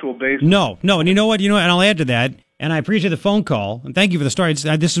factual basis. No. And you know what? And I'll add to that. And I appreciate the phone call. And thank you for the story.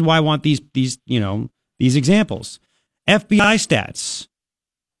 This is why I want these examples. FBI stats.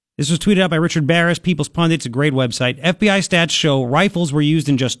 This was tweeted out by Richard Barris, People's Pundit. It's a great website. FBI stats show rifles were used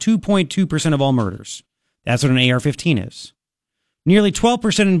in just 2.2% of all murders. That's what an AR-15 is. Nearly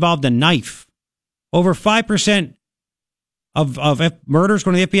 12% involved a knife. Over 5% of murders,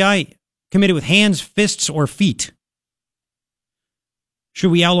 according to the FBI, committed with hands, fists, or feet.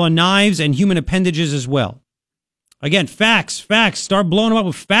 Should we outlaw knives and human appendages as well? Again, facts. Start blowing them up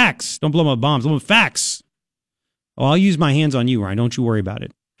with facts. Don't blow them up with bombs. Blow them up with facts. Oh, I'll use my hands on you, Ryan. Don't you worry about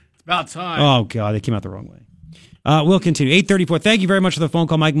it. About time. Oh, God, they came out the wrong way. We'll continue. 8:34. Thank you very much for the phone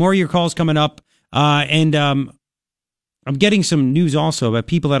call, Mike. More of your calls coming up. And I'm getting some news also about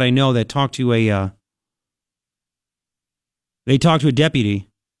people that I know that talked to a deputy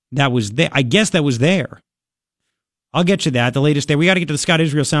that was there. I guess that was there. I'll get you that, the latest there. We got to get to the Scott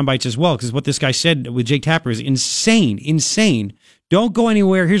Israel sound bites as well, because what this guy said with Jake Tapper is insane. Don't go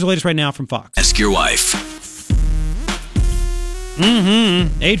anywhere. Here's the latest right now from Fox. Ask your wife.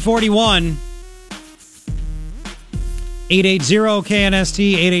 841.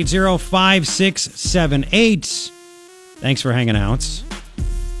 880-KNST, 880-5678. Thanks for hanging out.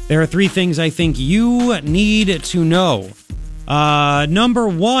 There are 3 things I think you need to know. Number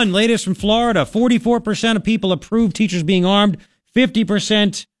 1, latest from Florida. 44% of people approve teachers being armed.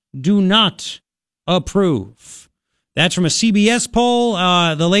 50% do not approve. That's from a CBS poll.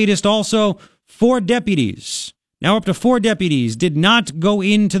 The latest also, 4 deputies. Now up to 4 deputies did not go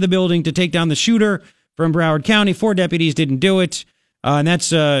into the building to take down the shooter from Broward County. 4 deputies didn't do it. And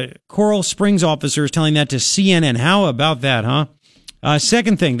that's Coral Springs officers telling that to CNN. How about that, huh?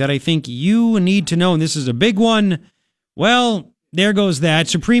 Second thing that I think you need to know, and this is a big one. Well, there goes that.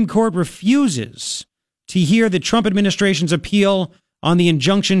 Supreme Court refuses to hear the Trump administration's appeal on the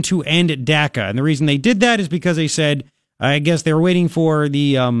injunction to end DACA. And the reason they did that is because they said, I guess they were waiting for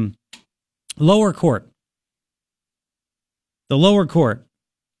the lower court. The lower court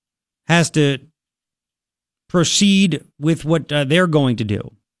has to proceed with what they're going to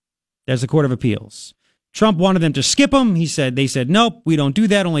do. That's the Court of Appeals. Trump wanted them to skip them. They said, nope, we don't do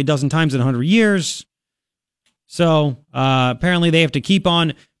that. Only a dozen times in 100 years. So apparently they have to keep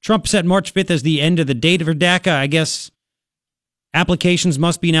on. Trump set March 5th as the end of the date for DACA. I guess applications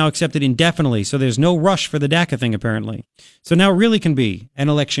must be now accepted indefinitely. So there's no rush for the DACA thing, apparently. So now it really can be an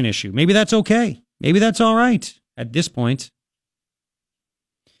election issue. Maybe that's okay. Maybe that's all right at this point.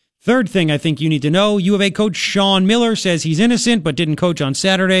 Third thing I think you need to know, U of A coach Sean Miller says he's innocent but didn't coach on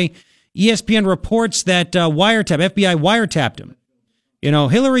Saturday. ESPN reports that FBI wiretapped him. You know,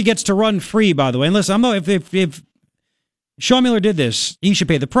 Hillary gets to run free, by the way. And listen, if Sean Miller did this, he should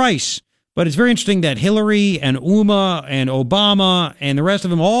pay the price. But it's very interesting that Hillary and Uma and Obama and the rest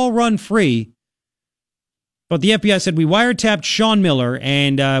of them all run free. But the FBI said, we wiretapped Sean Miller,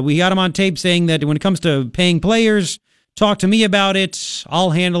 and we got him on tape saying that when it comes to paying players, talk to me about it,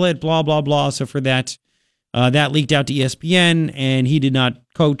 I'll handle it, blah, blah, blah. So for that, that leaked out to ESPN, and he did not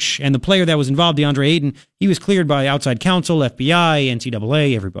coach. And the player that was involved, DeAndre Ayton, he was cleared by outside counsel, FBI,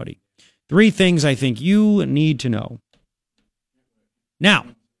 NCAA, everybody. 3 things I think you need to know. Now,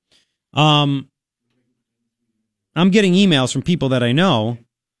 I'm getting emails from people that I know.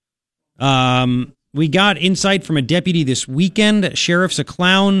 We got insight from a deputy this weekend. Sheriff's a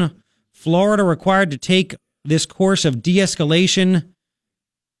clown. Florida required to take this course of de-escalation.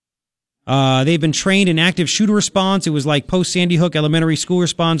 They've been trained in active shooter response. It was like post-Sandy Hook elementary school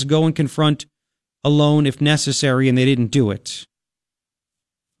response, go and confront alone if necessary, and they didn't do it.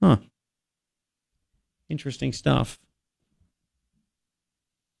 Huh. Interesting stuff.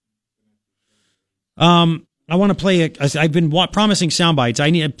 I want to play I've been promising sound bites. I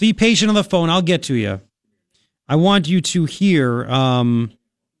need be patient on the phone. I'll get to you. I want you to hear some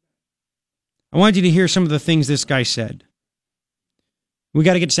of the things this guy said. We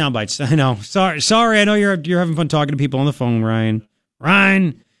got to get sound bites. I know. Sorry. I know you're having fun talking to people on the phone, Ryan.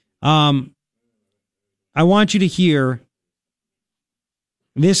 I want you to hear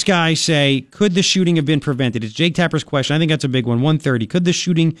this guy say, could the shooting have been prevented? It's Jake Tapper's question. I think that's a big one. 1:30. Could the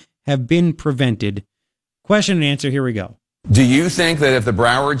shooting have been prevented? Question and answer. Here we go. Do you think that if the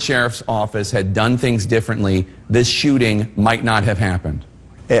Broward Sheriff's Office had done things differently, this shooting might not have happened?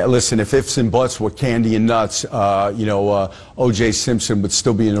 Listen, if ifs and buts were candy and nuts, O.J. Simpson would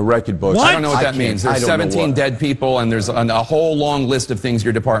still be in the record books. What? I don't know what that means. There's 17 dead people, and there's a whole long list of things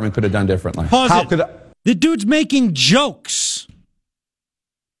your department could have done differently. The dude's making jokes.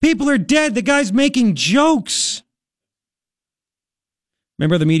 People are dead. The guy's making jokes.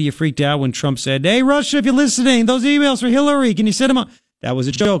 Remember the media freaked out when Trump said, hey, Russia, if you're listening, those emails for Hillary, can you send them on? That was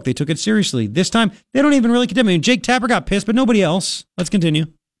a joke. They took it seriously. This time, they don't even really condemn him. Jake Tapper got pissed, but nobody else. Let's continue.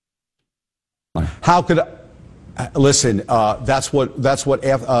 How could listen? That's what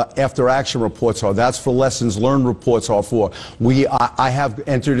after action reports are. That's for lessons learned reports are for. I have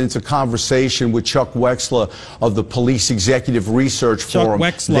entered into conversation with Chuck Wexler of the Police Executive Research Forum.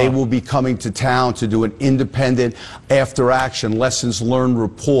 They will be coming to town to do an independent after action lessons learned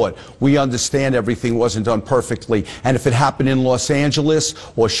report. We understand everything wasn't done perfectly, and if it happened in Los Angeles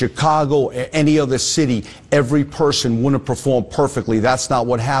or Chicago or any other city, every person wouldn't perform perfectly. That's not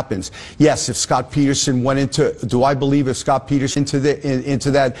what happens. Yes, if Scott Peterson went into, do I believe if Scott Peterson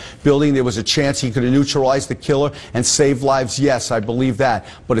into that building, there was a chance he could have neutralized the killer and saved lives? Yes, I believe that.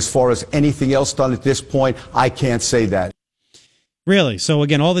 But as far as anything else done at this point, I can't say that. Really? So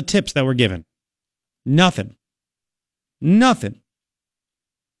again, all the tips that were given, nothing.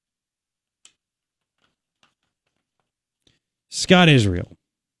 Scott Israel,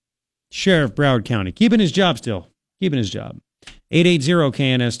 Sheriff Broward County, keeping his job still. 880-KNST,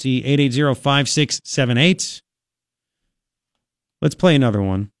 880-5678. Let's play another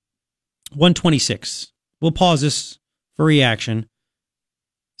one. 126. We'll pause this for reaction.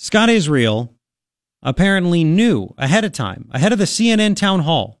 Scott Israel apparently knew ahead of time, ahead of the CNN town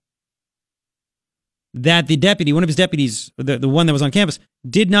hall, that the deputy, one of his deputies, the one that was on campus,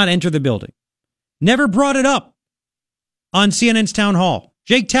 did not enter the building. Never brought it up on CNN's town hall.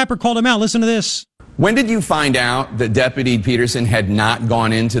 Jake Tapper called him out. Listen to this. When did you find out that Deputy Peterson had not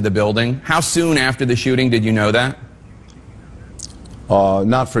gone into the building? How soon after the shooting did you know that?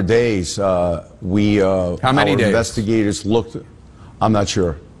 Not for days. How many days? Investigators looked. I'm not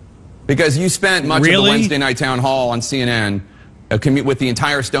sure. Because you spent much of the Wednesday night town hall on CNN with the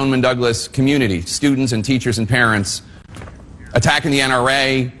entire Stoneman Douglas community, students and teachers and parents, attacking the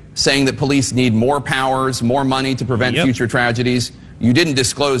NRA, saying that police need more powers, more money to prevent future tragedies. You didn't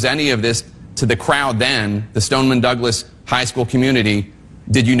disclose any of this to the crowd then, the Stoneman Douglas high school community.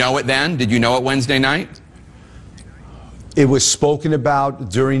 Did you know it then? Did you know it Wednesday night? It was spoken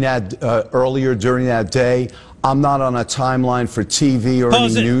about during that earlier during that day. I'm not on a timeline for TV or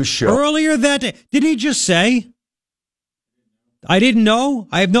any news show. Earlier that day. Did he just say? I didn't know.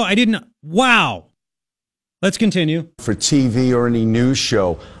 I didn't. Wow. Let's continue. For TV or any news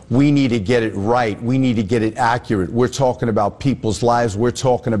show, we need to get it right. We need to get it accurate. We're talking about people's lives. We're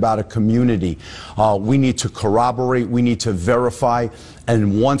talking about a community. We need to corroborate. We need to verify.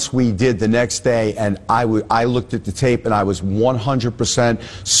 And once we did the next day, and I looked at the tape, and I was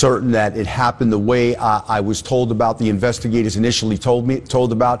 100% certain that it happened the way I was told about, the investigators initially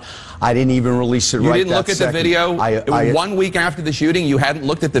told about. I didn't even release it you right didn't that look at second. the video? 1 week after the shooting, you hadn't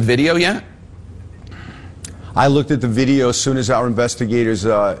looked at the video yet? I looked at the video as soon as our investigators,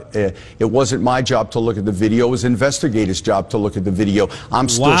 it wasn't my job to look at the video, it was investigators' job to look at the video. I'm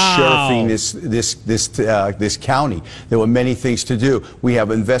still sheriffing this county. There were many things to do. We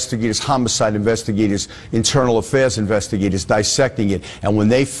have investigators, homicide investigators, internal affairs investigators dissecting it. And when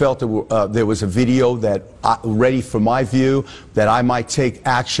they felt there was a video that ready for my view, that I might take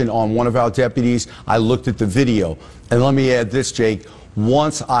action on one of our deputies, I looked at the video. And let me add this, Jake.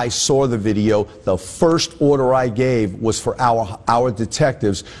 Once I saw the video, the first order I gave was for our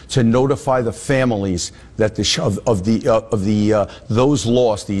detectives to notify the families that those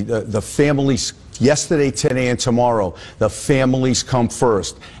lost, the families. Yesterday, 10 a.m. tomorrow, the families come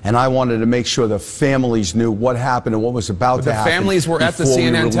first. And I wanted to make sure the families knew what happened and what was about to happen. The families were at the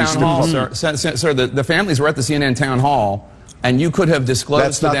CNN town hall, sir. Sir, the families were at the CNN town hall, and you could have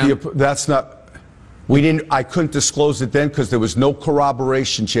disclosed to them. I couldn't disclose it then because there was no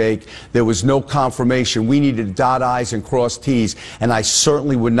corroboration, Jake. There was no confirmation. We needed to dot I's and cross T's, and I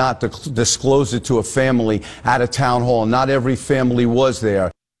certainly would not disclose it to a family at a town hall. Not every family was there.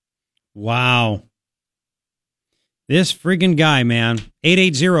 Wow. This friggin' guy, man.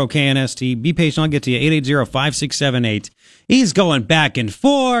 880-KNST. Be patient, I'll get to you. 880-5678. He's going back and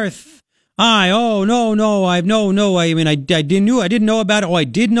forth. I didn't know about it. Oh, I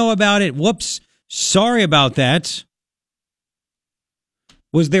did know about it. Whoops. Sorry about that.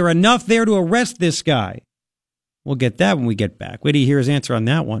 Was there enough there to arrest this guy? We'll get that when we get back. Wait till you hear his answer on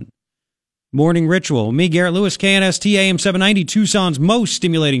that one. Morning Ritual. Me, Garrett Lewis, KNST, AM 790, Tucson's most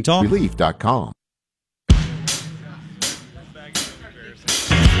stimulating talk. Relief.com.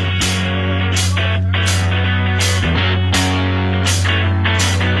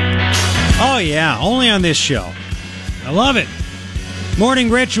 Oh, yeah. Only on this show. I love it. Morning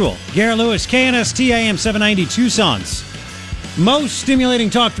Ritual. Garrett Lewis, KNST, AM 790, Tucson's most stimulating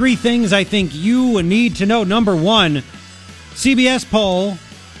talk. 3 things I think you need to know. Number 1, CBS poll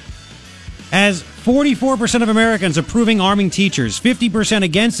has 44% of Americans approving arming teachers, 50%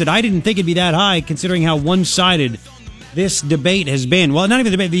 against it. I didn't think it'd be that high considering how one-sided this debate has been. Well, not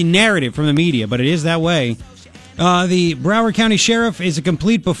even the debate, the narrative from the media, but it is that way. The Broward County Sheriff is a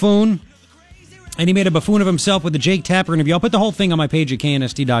complete buffoon. And he made a buffoon of himself with the Jake Tapper interview. I'll put the whole thing on my page at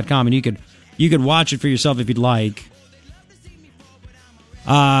knst.com, and you could watch it for yourself if you'd like.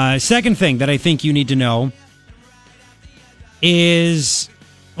 Second thing that I think you need to know is,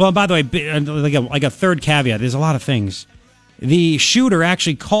 well, by the way, like a third caveat. There's a lot of things. The shooter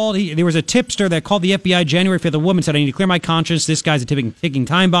actually called. There was a tipster that called the FBI January 5th. A woman said, "I need to clear my conscience. This guy's a ticking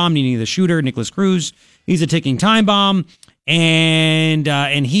time bomb." Meaning the shooter, Nicholas Cruz, he's a ticking time bomb, and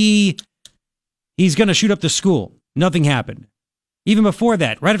he's going to shoot up the school. Nothing happened. Even before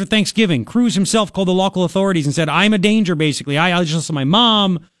that, right after Thanksgiving, Cruz himself called the local authorities and said, "I'm a danger, basically. I just lost my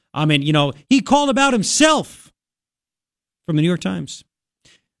mom." He called about himself from the New York Times.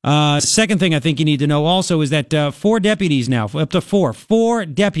 Second thing I think you need to know also is that 4 deputies now, up to 4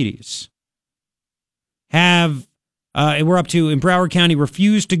 deputies we're up to in Broward County,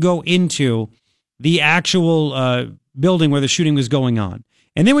 refused to go into the actual building where the shooting was going on.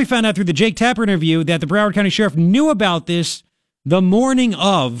 And then we found out through the Jake Tapper interview that the Broward County Sheriff knew about this the morning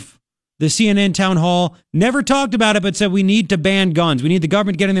of the CNN town hall, never talked about it, but said we need to ban guns. We need the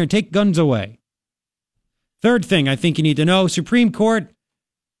government to get in there and take guns away. Third thing I think you need to know, Supreme Court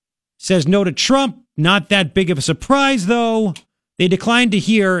says no to Trump. Not that big of a surprise, though. They declined to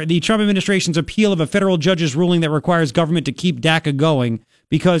hear the Trump administration's appeal of a federal judge's ruling that requires government to keep DACA going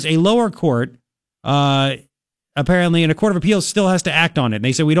because a lower court, apparently, and a court of appeals still has to act on it. And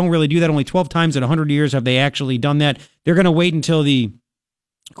they said we don't really do that. Only 12 times in 100 years have they actually done that. They're going to wait until the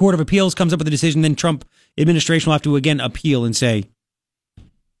Court of Appeals comes up with a decision. Then Trump administration will have to again appeal and say,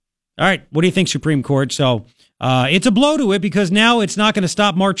 all right, what do you think, Supreme Court? So it's a blow to it because now it's not going to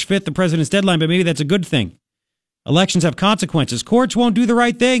stop March 5th, the president's deadline, but maybe that's a good thing. Elections have consequences. Courts won't do the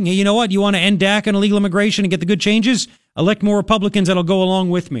right thing. Hey, you know what? You want to end DACA and illegal immigration and get the good changes? Elect more Republicans that'll go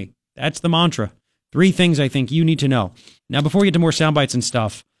along with me. That's the mantra. 3 things I think you need to know. Now, before we get to more sound bites and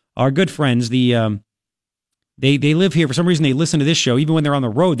stuff, our good friends, they live here. For some reason, they listen to this show. Even when they're on the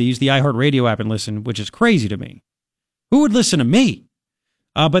road, they use the iHeartRadio app and listen, which is crazy to me. Who would listen to me?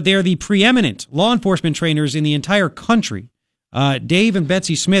 But they're the preeminent law enforcement trainers in the entire country. Dave and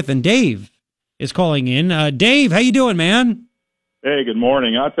Betsy Smith. And Dave is calling in. Dave, how you doing, man? Hey, good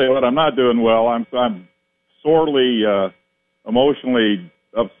morning. I'll tell you what, I'm not doing well. I'm sorely emotionally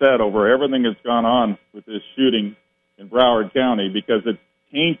upset over everything that's gone on with this shooting in Broward County because it's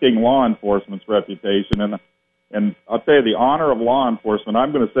tainting law enforcement's reputation. And I'll tell you, the honor of law enforcement,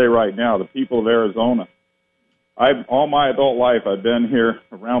 I'm going to say right now, the people of Arizona, all my adult life, I've been here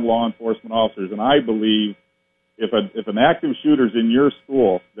around law enforcement officers, and I believe if an active shooter's in your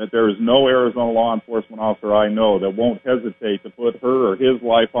school, that there is no Arizona law enforcement officer I know that won't hesitate to put her or his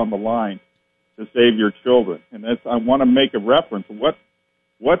life on the line to save your children. And I want to make a reference to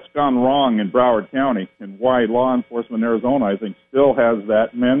what's gone wrong in Broward County and why law enforcement in Arizona, I think, still has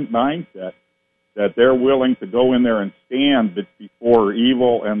that mindset that they're willing to go in there and stand before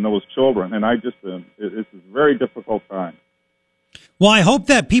evil and those children. And it's a very difficult time. Well, I hope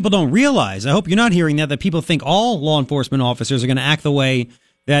that people don't realize, I hope you're not hearing that people think all law enforcement officers are going to act the way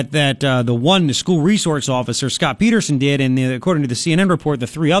that the school resource officer, Scott Peterson, did, and according to the CNN report, the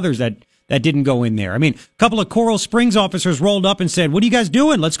 3 others that didn't go in there. I mean, a couple of Coral Springs officers rolled up and said, what are you guys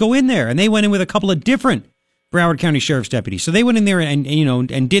doing? Let's go in there. And they went in with a couple of different Broward County Sheriff's deputies. So they went in there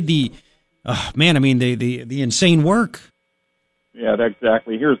and did the insane work. Yeah,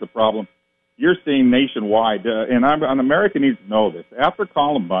 exactly. Here's the problem. You're seeing nationwide, and America needs to know this. After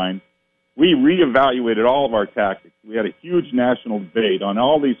Columbine, we reevaluated all of our tactics. We had a huge national debate on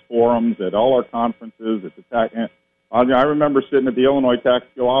all these forums, at all our conferences. I remember sitting at the Illinois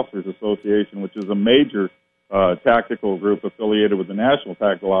Tactical Officers Association, which is a major tactical group affiliated with the National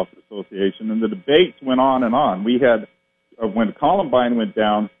Tactical Officers Association, and the debates went on and on. We had, when Columbine went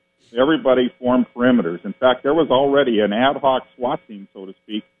down, everybody formed perimeters. In fact, there was already an ad hoc SWAT team, so to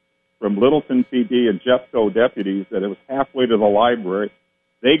speak, from Littleton PD and Jeffco deputies that it was halfway to the library.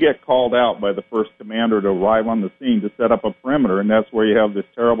 They get called out by the first commander to arrive on the scene to set up a perimeter, and that's where you have this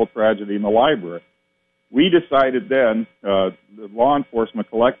terrible tragedy in the library. We decided then, the law enforcement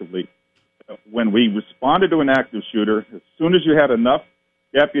collectively, when we responded to an active shooter, as soon as you had enough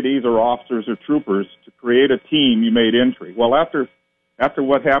deputies or officers or troopers to create a team, you made entry. Well, after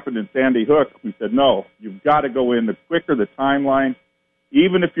what happened in Sandy Hook, we said, no, you've got to go in. The quicker the timeline,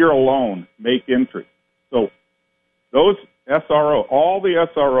 even if you're alone, make entry. So those all the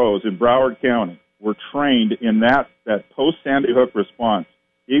SROs in Broward County were trained in that post-Sandy Hook response.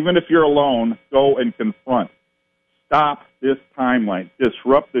 Even if you're alone, go and confront. Stop this timeline.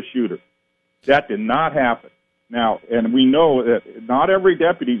 Disrupt the shooter. That did not happen. Now, and we know that not every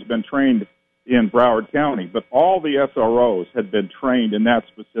deputy's been trained in Broward County, but all the SROs had been trained in that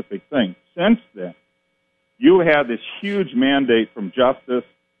specific thing. Since then, you had this huge mandate from Justice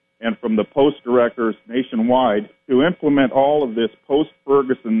and from the post directors nationwide to implement all of this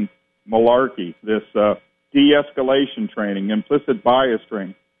post-Ferguson malarkey, this de-escalation training, implicit bias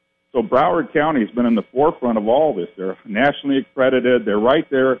training. So Broward County has been in the forefront of all this. They're nationally accredited. They're right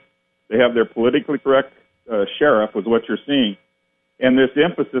there. They have their politically correct sheriff, is what you're seeing. And this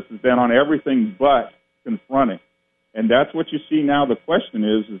emphasis has been on everything but confronting. And that's what you see now. The question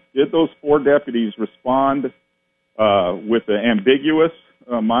is did those 4 deputies respond with an ambiguous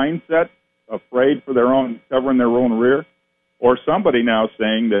mindset, afraid for covering their own rear? Or somebody now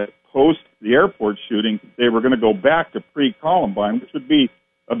saying that post the airport shooting, they were going to go back to pre-Columbine, which would be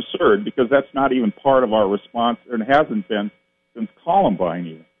absurd because that's not even part of our response, and hasn't been since Columbine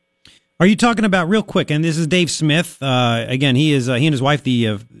even. Are you talking about, real quick, and this is Dave Smith, again, he and his wife,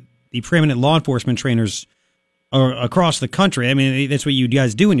 the preeminent law enforcement trainers or across the country. I mean, that's what you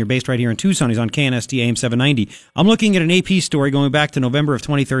guys do, and you're based right here in Tucson. He's on KNST AM 790. I'm looking at an AP story going back to November of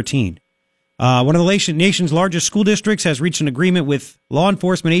 2013. One of the nation's largest school districts has reached an agreement with law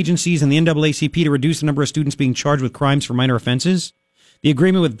enforcement agencies and the NAACP to reduce the number of students being charged with crimes for minor offenses. The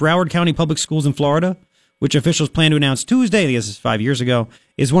agreement with Broward County Public Schools in Florida, which officials plan to announce Tuesday, I guess it's 5 years ago,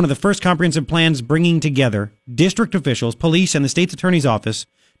 is one of the first comprehensive plans bringing together district officials, police, and the state's attorney's office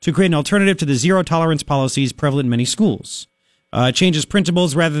to create an alternative to the zero-tolerance policies prevalent in many schools. It changes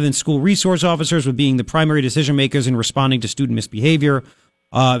principals rather than school resource officers with being the primary decision-makers in responding to student misbehavior.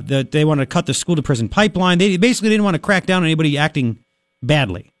 That they want to cut the school-to-prison pipeline. They basically didn't want to crack down on anybody acting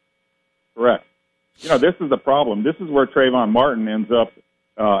badly. Correct. This is the problem. This is where Trayvon Martin ends up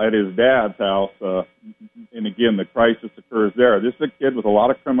at his dad's house. And again, the crisis occurs there. This is a kid with a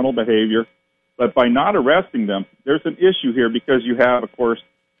lot of criminal behavior. But by not arresting them, there's an issue here because you have, of course,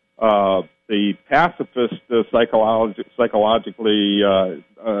 the pacifist psychologically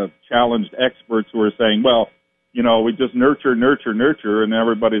challenged experts who are saying, well, we just nurture, and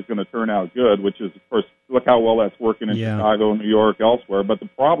everybody's going to turn out good, which is, of course, look how well that's working in Chicago, New York, elsewhere. But the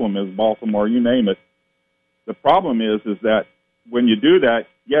problem is Baltimore, you name it. The problem is that when you do that,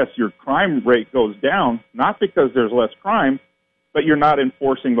 yes, your crime rate goes down, not because there's less crime, but you're not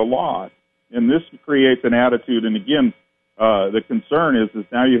enforcing the laws. And this creates an attitude, and again, the concern is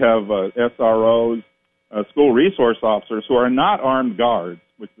now you have SROs, school resource officers, who are not armed guards,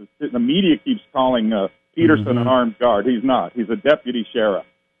 which the media keeps calling Peterson an armed guard. He's not. He's a deputy sheriff,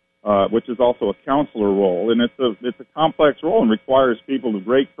 which is also a counselor role, and it's a complex role and requires people of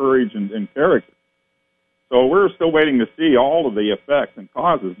great courage and character. So we're still waiting to see all of the effects and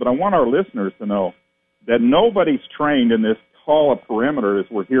causes, but I want our listeners to know that nobody's trained in this call a perimeter, as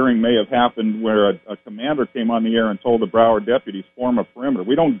we're hearing may have happened, where a commander came on the air and told the Broward deputies, form a perimeter.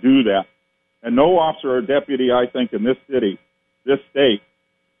 We don't do that. And no officer or deputy, I think, in this city, this state,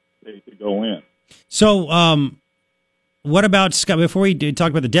 they could go in. So what about Scott? Before we talk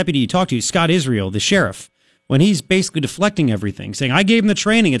about the deputy you talked to, Scott Israel, the sheriff, when he's basically deflecting everything, saying, I gave him the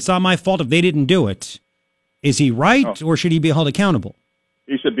training, it's not my fault if they didn't do it. Is he right, or should he be held accountable?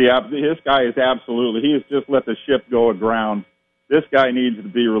 He should be. This guy is absolutely. He has just let the ship go aground. This guy needs to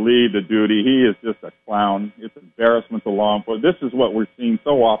be relieved of duty. He is just a clown. It's an embarrassment to law enforcement. This is what we're seeing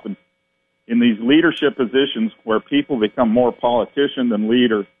so often in these leadership positions, where people become more politician than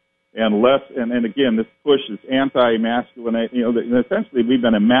leader, and less. And again, this push is anti-masculine. Essentially, we've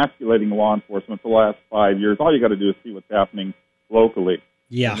been emasculating law enforcement for the last 5 years. All you got to do is see what's happening locally.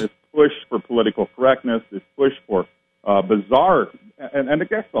 Yeah. And this push for political correctness, this push for bizarre, and I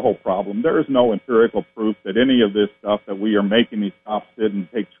guess the whole problem, there is no empirical proof that any of this stuff that we are making these cops sit and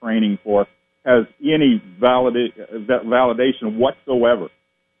take training for has any validation whatsoever.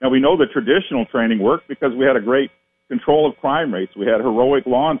 Now, we know the traditional training worked because we had a great control of crime rates. We had heroic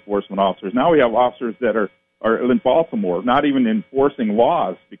law enforcement officers. Now we have officers that are in Baltimore not even enforcing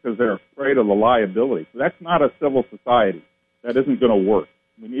laws because they're afraid of the liability. So that's not a civil society. That isn't going to work.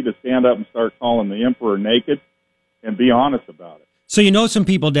 We need to stand up and start calling the emperor naked and be honest about it. So you know some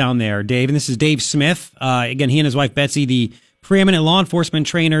people down there, Dave, and this is Dave Smith. Again, he and his wife, Betsy, the preeminent law enforcement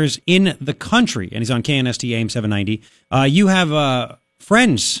trainers in the country, and he's on KNST AM 790. You have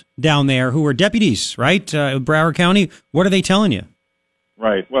friends down there who are deputies, right? Broward County. What are they telling you?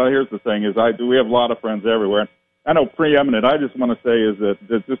 Right. Well, here's the thing: we have a lot of friends everywhere. I know preeminent. I just want to say is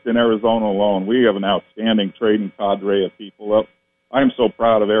that just in Arizona alone, we have an outstanding training cadre of people. I am so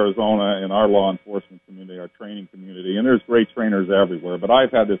proud of Arizona and our law enforcement community, our training community, and there's great trainers everywhere. But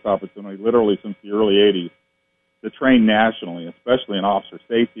I've had this opportunity literally since the early 80s to train nationally, especially in officer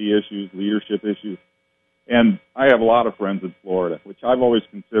safety issues, leadership issues. And I have a lot of friends in Florida, which I've always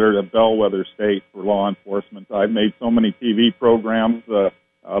considered a bellwether state for law enforcement. I've made so many TV programs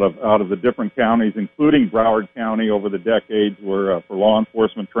out of the different counties, including Broward County over the decades, where for law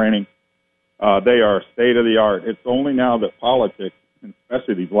enforcement training. They are state of the art. It's only now that politics,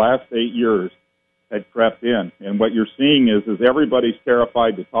 especially these last 8 years, had crept in. And what you're seeing is everybody's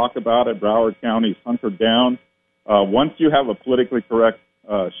terrified to talk about it. Broward County's hunkered down. Once you have a politically correct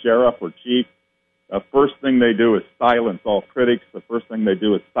sheriff or chief, the first thing they do is silence all critics. The first thing they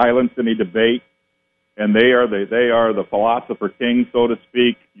do is silence any debate. And they are the philosopher king, so to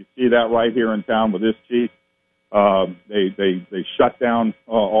speak. You see that right here in town with this chief. They shut down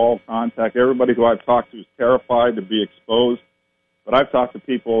all contact. Everybody who I've talked to is terrified to be exposed. But I've talked to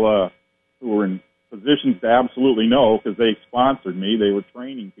people who were in positions to absolutely know, because they sponsored me. They were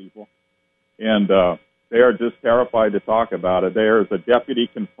training people. And they are just terrified to talk about it. There is a deputy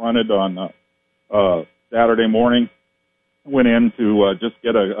confronted on Saturday morning went in to just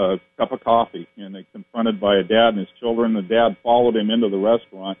get a cup of coffee, and they confronted by a dad and his children. The dad followed him into the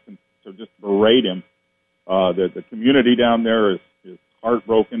restaurant to just berate him. The community down there is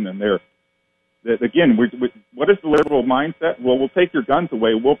heartbroken, and again, what is the liberal mindset? Well, we'll take your guns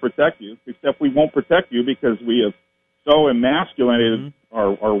away, we'll protect you, except we won't protect you because we have so emasculated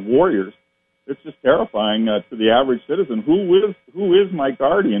our warriors. It's just terrifying to the average citizen. Who is my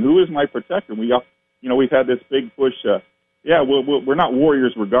guardian? Who is my protector? We've had this big push. We're not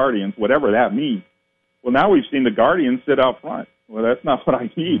warriors, we're guardians, whatever that means. Well, now we've seen the guardians sit out front. Well, that's not what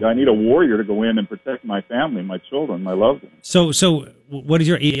I need. I need a warrior to go in and protect my family, my children, my loved ones. So what is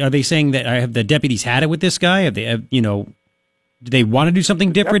are they saying that have the deputies had it with this guy? Do they want to do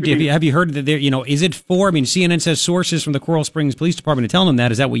something different? Have you heard that is it for? I mean, CNN says sources from the Coral Springs Police Department are telling them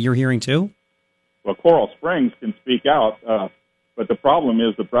that. Is that what you're hearing too? Well, Coral Springs can speak out, but the problem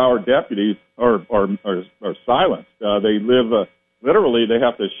is the Broward deputies are silenced. They live. Literally, they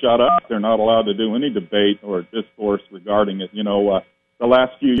have to shut up. They're not allowed to do any debate or discourse regarding it. The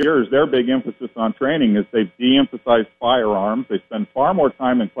last few years, their big emphasis on training is they've de-emphasized firearms. They spend far more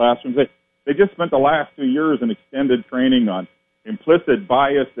time in classrooms. They just spent the last 2 years in extended training on implicit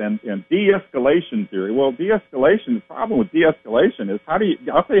bias and de-escalation theory. Well, de-escalation, the problem with de-escalation is I'll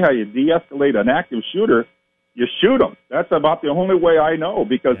tell you how you de-escalate an active shooter. You shoot them. That's about the only way I know,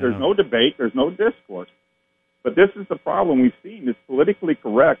 because there's no debate, there's no discourse. But this is the problem we've seen. It's politically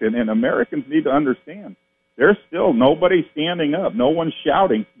correct, and Americans need to understand. There's still nobody standing up, no one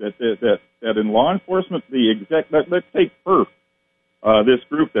shouting that in law enforcement, let's take PERF, this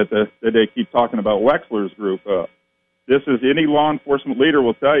group that they keep talking about, Wexler's group. This is, any law enforcement leader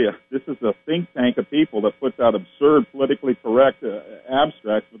will tell you, this is a think tank of people that puts out absurd, politically correct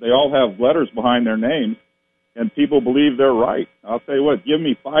abstracts, but they all have letters behind their names, and people believe they're right. I'll tell you what, give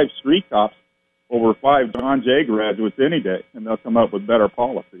me 5 street cops over 5 John Jay graduates any day, and they'll come up with better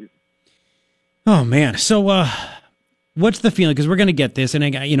policies. Oh, man. So what's the feeling? Because we're going to get this, and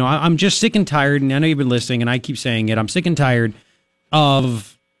I'm just sick and tired, and I know you've been listening, and I keep saying it. I'm sick and tired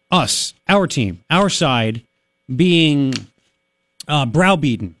of us, our team, our side, being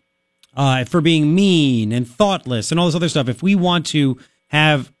browbeaten for being mean and thoughtless and all this other stuff. If we want to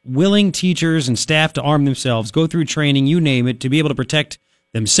have willing teachers and staff to arm themselves, go through training, you name it, to be able to protect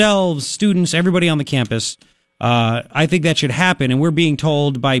themselves, students, everybody on the campus, I think that should happen. And we're being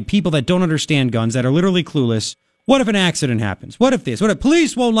told by people that don't understand guns, that are literally clueless, what if an accident happens? What if this? What if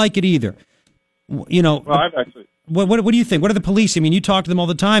police won't like it either? Well, I've actually... What do you think? What are the police? I mean, you talk to them all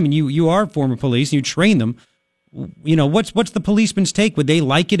the time, and you are former police, and you train them. What's the policeman's take? Would they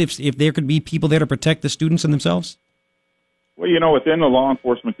like it if there could be people there to protect the students and themselves? Well, within the law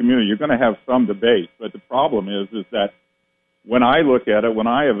enforcement community, you're going to have some debate. But the problem is that when I look at it, when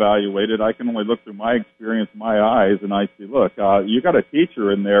I evaluate it, I can only look through my experience, my eyes, and I see, look, you got a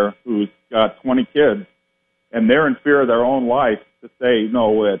teacher in there who's got 20 kids, and they're in fear of their own life to say,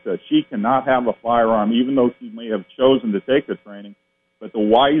 no, that she cannot have a firearm, even though she may have chosen to take the training. But the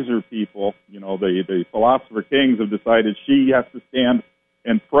wiser people, the philosopher kings, have decided she has to stand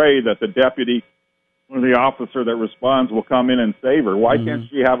and pray that the deputy or the officer that responds will come in and save her. Why can't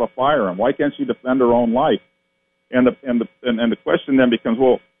she have a firearm? Why can't she defend her own life? And the question then becomes,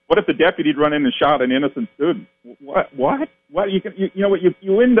 well, what if the deputy run in and shot an innocent student? What?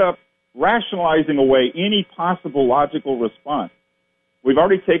 You end up rationalizing away any possible logical response. We've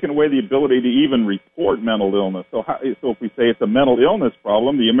already taken away the ability to even report mental illness. So if we say it's a mental illness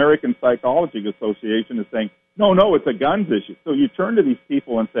problem, the American Psychology Association is saying, no, it's a guns issue. So you turn to these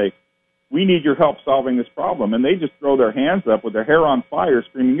people and say, we need your help solving this problem. And they just throw their hands up with their hair on fire,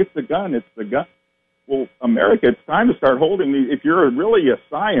 screaming, it's the gun, it's the gun. Well, America, it's time to start holding these. If you're really a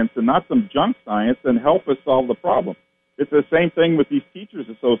science and not some junk science, then help us solve the problem. It's the same thing with these teachers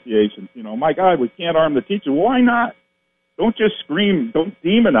associations. My God, we can't arm the teacher. Why not? Don't just scream, don't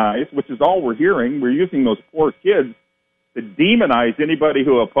demonize, which is all we're hearing. We're using those poor kids to demonize anybody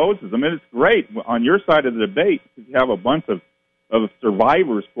who opposes them. And it's great on your side of the debate because you have a bunch of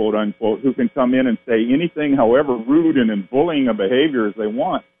survivors, quote unquote, who can come in and say anything, however rude and bullying a behavior as they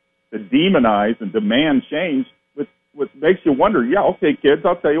want, to demonize and demand change, which makes you wonder, okay, kids,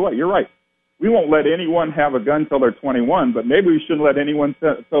 I'll tell you what, you're right. We won't let anyone have a gun till they're 21, but maybe we shouldn't let anyone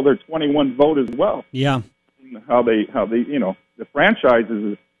till they're 21 vote as well. Yeah. How they the franchise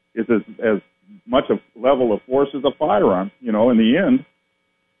is as much a level of force as a firearm, in the end.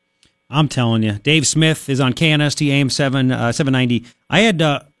 I'm telling you. Dave Smith is on KNST AM 790. I had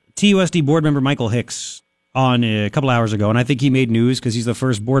TUSD board member Michael Hicks on a couple hours ago, and I think he made news because he's the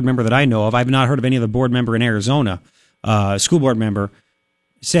first board member that I know of. I've not heard of any other board member in Arizona, school board member.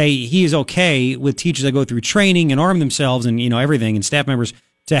 say he is okay with teachers that go through training and arm themselves and, everything, and staff members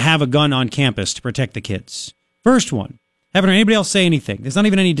to have a gun on campus to protect the kids. First one. Haven't heard anybody else say anything. There's not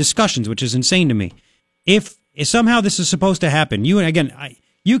even any discussions, which is insane to me. If somehow this is supposed to happen, you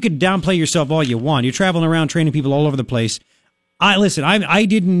could downplay yourself all you want. You're traveling around training people all over the place. I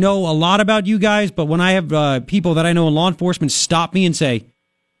didn't know a lot about you guys, but when I have people that I know in law enforcement stop me and say,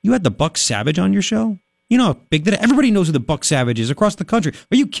 "You had the Buck Savage on your show? You know how big that? Everybody knows who the Buck Savage is across the country.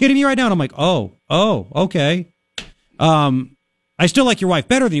 Are you kidding me right now?" And I'm like, oh, okay. I still like your wife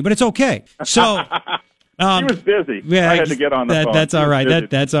better than you, but it's okay. So he was busy. Yeah, I had to get on the phone. That's all right.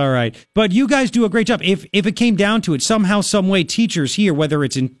 That's all right. But you guys do a great job. If it came down to it, somehow, some way, teachers here, whether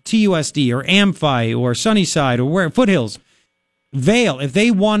it's in TUSD or Amphi or Sunnyside or Foothills, Vail, if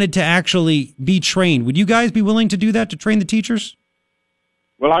they wanted to actually be trained, would you guys be willing to do that, to train the teachers?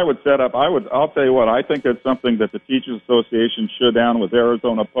 Well, I would set up. I'll tell you what. I think it's something that the Teachers Association should, down with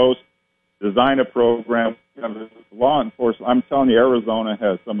Arizona Post, design a program. Law enforcement. I'm telling you, Arizona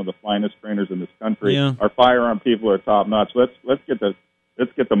has some of the finest trainers in this country. Yeah. Our firearm people are top notch. Let's get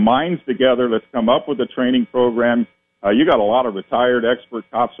the minds together. Let's come up with a training program. You got a lot of retired expert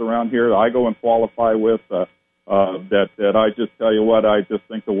cops around here that I go and qualify with. That I just tell you what. I just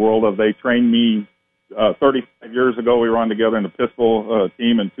think the world of. They trained me 35 years ago. We were on together in the pistol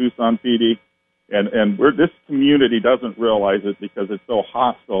team in Tucson PD, and this community doesn't realize it because it's so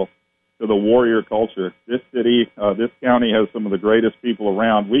hostile to the warrior culture. This city, this county has some of the greatest people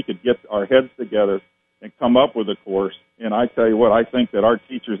around. We could get our heads together and come up with a course. And I tell you what, I think that our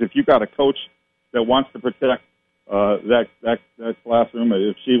teachers, if you got a coach that wants to protect that classroom,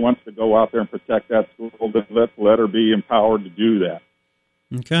 if she wants to go out there and protect that school, then let's let her be empowered to do that.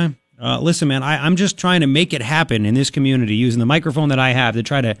 Okay. Listen, man, I'm just trying to make it happen in this community using the microphone that I have to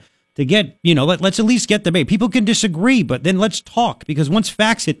try to get, let's at least get the debate. People can disagree, but then let's talk, because once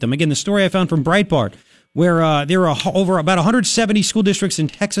facts hit them, again, the story I found from Breitbart, where there are over about 170 school districts in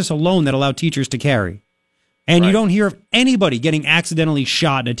Texas alone that allow teachers to carry. And you don't hear of anybody getting accidentally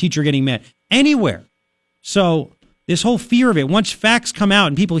shot and a teacher getting mad anywhere. So this whole fear of it, once facts come out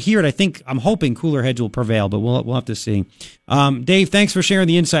and people hear it, I'm hoping cooler heads will prevail, but we'll have to see. Dave, thanks for sharing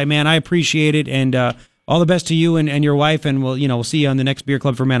the insight, man. I appreciate it. And all the best to you and your wife, and we'll see you on the next Beer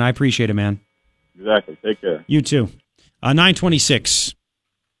Club for Men. I appreciate it, man. Exactly. Take care. You too. 926.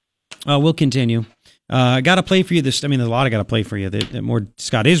 We'll continue. I got to play for you this. There's a lot I got to play for you. More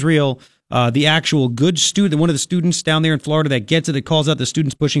Scott Israel, the actual good student, one of the students down there in Florida that gets it, that calls out the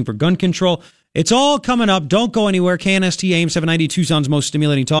students pushing for gun control. It's all coming up. Don't go anywhere. KNST AM 790, Tucson's most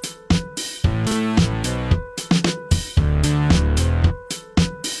stimulating talk.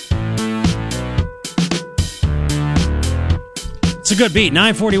 It's a good beat.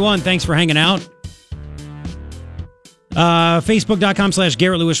 941. Thanks for hanging out.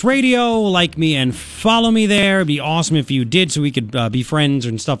 Facebook.com/Garrett Lewis Radio. Like me and follow me there. It'd be awesome if you did, so we could be friends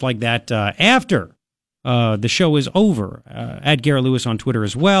and stuff like that after the show is over. At Garrett Lewis on Twitter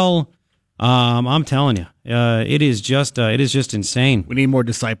as well. I'm telling you, it is just insane. We need more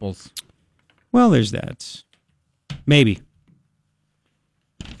disciples. Well, there's that. Maybe.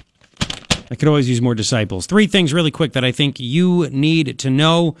 I could always use more disciples. 3 things really quick that I think you need to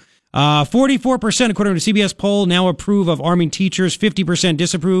know. 44%, according to CBS poll, now approve of arming teachers. 50%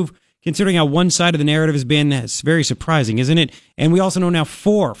 disapprove, considering how one-sided the narrative has been. It's very surprising, isn't it? And we also know now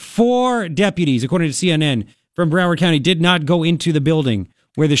four deputies, according to CNN, from Broward County did not go into the building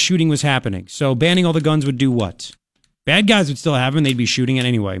where the shooting was happening. So banning all the guns would do what? Bad guys would still have them. They'd be shooting it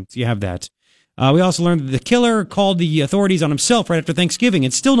anyway. So you have that. We also learned that the killer called the authorities on himself right after Thanksgiving,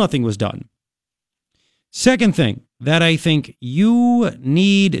 and still nothing was done. Second thing that I think you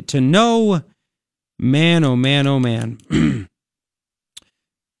need to know, man, oh man, oh man.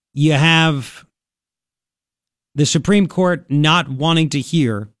 You have the Supreme Court not wanting to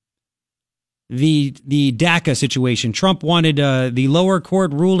hear the DACA situation. Trump wanted the lower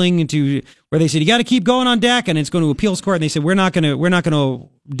court ruling to where they said you got to keep going on DACA, and it's going to appeals court. And they said we're not going to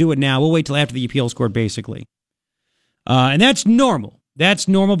do it now. We'll wait till after the appeals court, basically. And that's normal. That's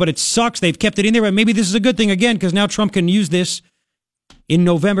normal, but it sucks. They've kept it in there, but maybe this is a good thing again, because now Trump can use this in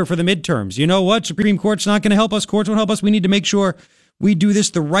November for the midterms. You know what? Supreme Court's not going to help us. Courts won't help us. We need to make sure we do this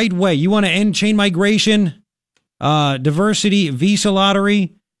the right way. You want to end chain migration, diversity, visa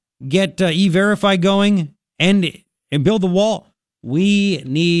lottery, get E-Verify going, and build the wall. We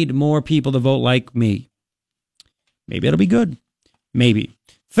need more people to vote like me. Maybe it'll be good. Maybe.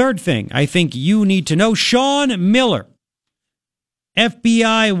 Third thing I think you need to know, Sean Miller.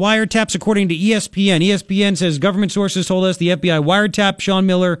 FBI wiretaps according to ESPN. ESPN says government sources told us the FBI wiretapped Sean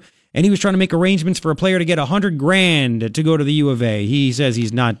Miller and he was trying to make arrangements for a player to get $100,000 to go to the U of A. He says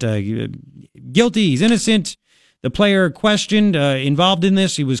he's not guilty. He's innocent. The player questioned, involved in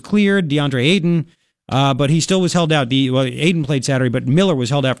this. He was cleared, DeAndre Ayton, but he still was held out. Ayton played Saturday, but Miller was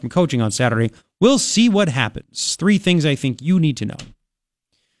held out from coaching on Saturday. We'll see what happens. 3 things I think you need to know.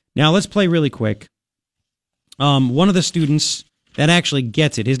 Now, let's play really quick. One of the students that actually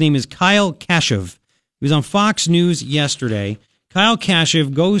gets it, his name is Kyle Kashuv. He was on Fox News yesterday. Kyle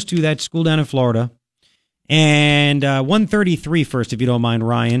Kashuv goes to that school down in Florida. And 133 first, if you don't mind,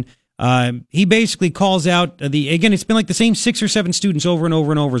 Ryan. He basically calls out again, it's been like the same 6 or 7 students over and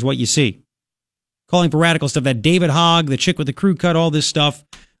over and over is what you see. Calling for radical stuff. That David Hogg, the chick with the crew cut, all this stuff.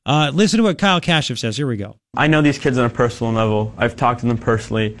 Listen to what Kyle Kashuv says. Here we go. I know these kids on a personal level. I've talked to them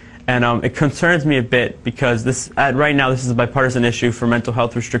personally. And it concerns me a bit because right now this is a bipartisan issue for mental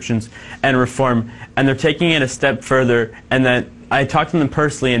health restrictions and reform, and they're taking it a step further. And that I talked to them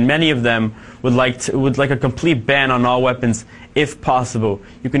personally, and many of them would like a complete ban on all weapons if possible.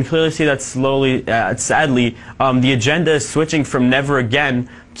 You can clearly see that slowly, sadly, the agenda is switching from never again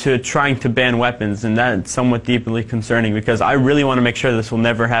to trying to ban weapons, and that's somewhat deeply concerning because I really want to make sure this will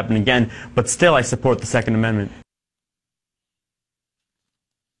never happen again. But still, I support the Second Amendment.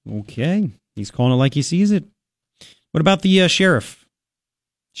 Okay. He's calling it like he sees it. What about the sheriff?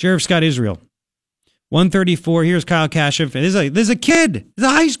 Sheriff Scott Israel. 134. Here's Kyle Kashuv. This is a kid. This is a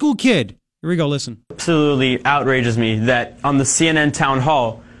high school kid. Here we go. Listen. Absolutely outrages me that on the CNN town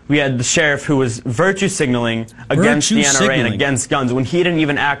hall, we had the sheriff who was virtue signaling against the NRA and against guns when he didn't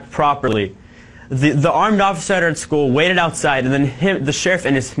even act properly. The armed officer at our school waited outside, and then the sheriff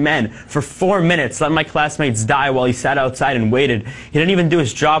and his men for 4 minutes let my classmates die while he sat outside and waited. He didn't even do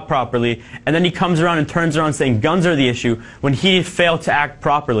his job properly, and then he comes around and turns around saying guns are the issue when he failed to act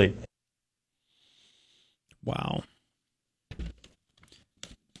properly. Wow.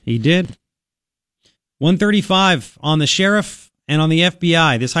 He did. 135 on the sheriff and on the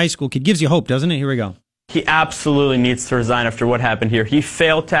FBI. This high school kid gives you hope, doesn't it? Here we go. He absolutely needs to resign after what happened here. He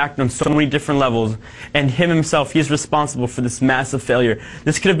failed to act on so many different levels, and himself, he's responsible for this massive failure.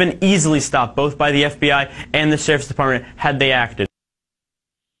 This could have been easily stopped, both by the FBI and the Sheriff's Department, had they acted.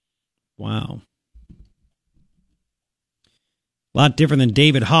 Wow. A lot different than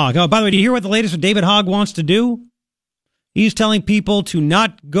David Hogg. Oh, by the way, do you hear what the latest what David Hogg wants to do? He's telling people to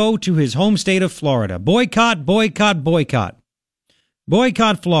not go to his home state of Florida. Boycott, boycott, boycott.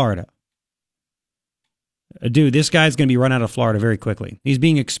 Boycott Florida. Dude, this guy's going to be run out of Florida very quickly. He's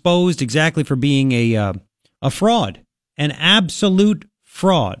being exposed exactly for being a fraud, an absolute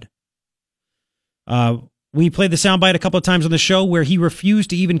fraud. We played the soundbite a couple of times on the show where he refused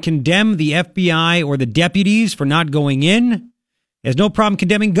to even condemn the FBI or the deputies for not going in. He has no problem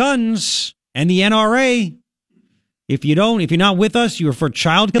condemning guns and the NRA. If you're not with us, you're for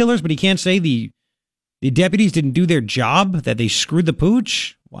child killers, but he can't say the deputies didn't do their job, that they screwed the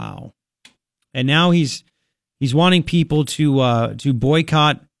pooch. Wow. And now he's wanting people to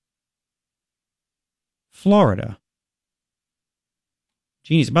boycott Florida.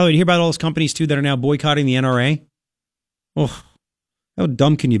 Genius. By the way, do you hear about all those companies, too, that are now boycotting the NRA? Oh, how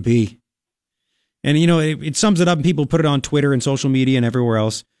dumb can you be? And, it sums it up, and people put it on Twitter and social media and everywhere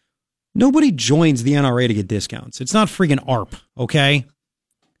else. Nobody joins the NRA to get discounts. It's not friggin' ARP, okay?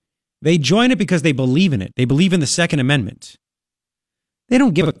 They join it because they believe in it. They believe in the Second Amendment. They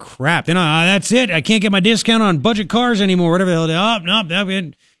don't give a crap. They're not, that's it. I can't get my discount on budget cars anymore. Whatever the hell. Oh,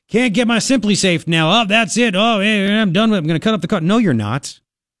 no, can't get my Simply Safe now. Oh, that's it. Oh, hey, I'm done with it. I'm going to cut up the car. No, you're not.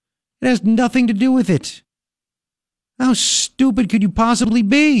 It has nothing to do with it. How stupid could you possibly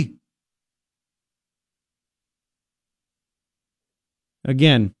be?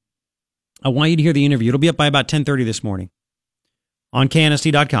 Again, I want you to hear the interview. It'll be up by about 10:30 this morning on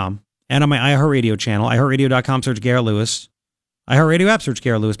KNST.com and on my iHeartRadio channel, iHeartRadio.com, search Garrett Lewis. iHeartRadio app, search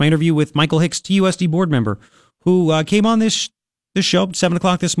Garrett Lewis. My interview with Michael Hicks, TUSD board member, who came on this show at 7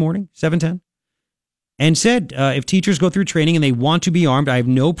 o'clock this morning, 7:10, and said if teachers go through training and they want to be armed, I have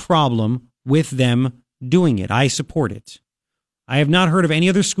no problem with them doing it. I support it. I have not heard of any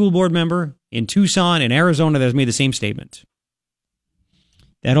other school board member in Tucson and Arizona that has made the same statement.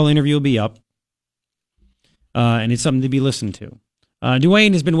 That whole interview will be up, and it's something to be listened to.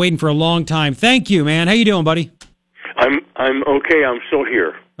 Dwayne has been waiting for a long time. Thank you, man. How you doing, buddy? I'm okay. I'm still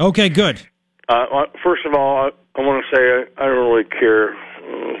here. Okay, good. First of all, I want to say I don't really care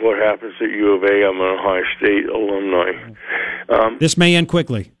what happens at U of A. I'm an Ohio State alumni. This may end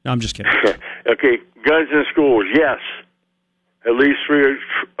quickly. No, I'm just kidding. Okay, guns in schools, yes. At least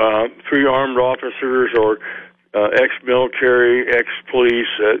three armed officers or ex-military, ex-police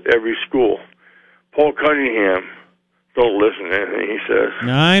at every school. Paul Cunningham, don't listen to anything he says.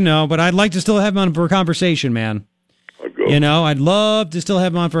 I know, but I'd like to still have him on for a conversation, man. You know, I'd love to still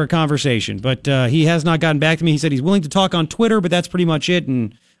have him on for a conversation, but he has not gotten back to me. He said he's willing to talk on Twitter, but that's pretty much it.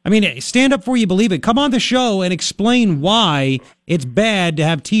 And I mean, stand up for you believe it. Come on the show and explain why it's bad to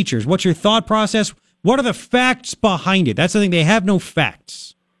have teachers. What's your thought process? What are the facts behind it? That's the thing. They have no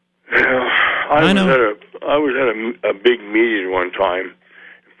facts. I was at a big meeting one time.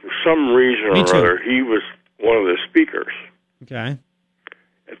 For some reason or other, he was one of the speakers. Okay.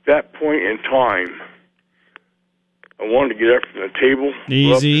 At that point in time, I wanted to get up from the table.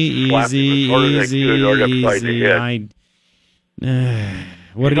 Easy. He's not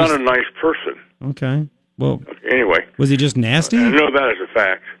a nice person. Okay. Well. Anyway. Was he just nasty? I know that as a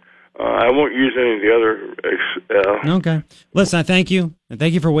fact. I won't use any of the other. Okay. Listen, I thank you. And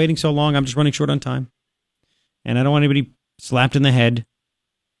thank you for waiting so long. I'm just running short on time. And I don't want anybody slapped in the head.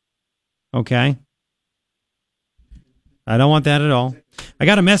 Okay? I don't want that at all. I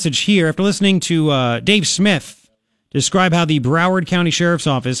got a message here after listening to Dave Smith describe how the Broward County Sheriff's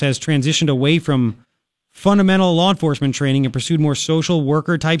Office has transitioned away from fundamental law enforcement training and pursued more social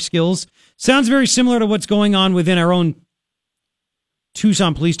worker type skills. Sounds very similar to what's going on within our own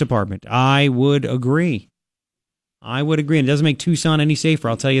Tucson Police Department. I would agree. And it doesn't make Tucson any safer,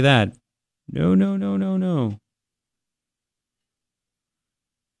 I'll tell you that. No.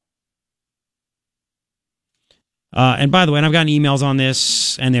 And by the way, and I've gotten emails on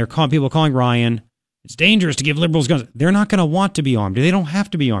this, and they're people calling Ryan. It's dangerous to give liberals guns. They're not going to want to be armed. They don't have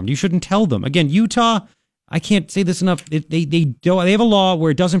to be armed. You shouldn't tell them. Again, Utah, I can't say this enough. They have a law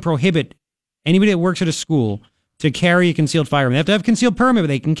where it doesn't prohibit anybody that works at a school to carry a concealed firearm. They have to have a concealed permit, but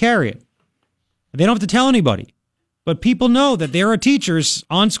they can carry it. They don't have to tell anybody. But people know that there are teachers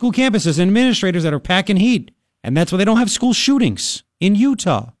on school campuses and administrators that are packing heat. And that's why they don't have school shootings in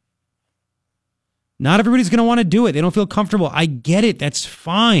Utah. Not everybody's going to want to do it. They don't feel comfortable. I get it. That's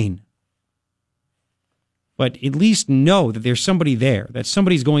fine. But at least know that there's somebody there, that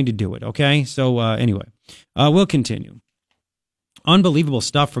somebody's going to do it, okay? So anyway, we'll continue. Unbelievable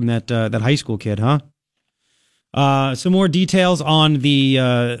stuff from that high school kid, huh? Some more details on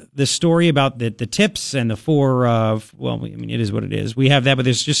the story about the tips and the four. Well, I mean, it is what it is. We have that, but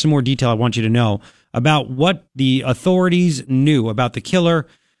there's just some more detail I want you to know about what the authorities knew about the killer.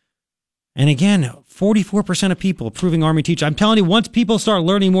 And again, 44% of people approving Army teachers. I'm telling you, once people start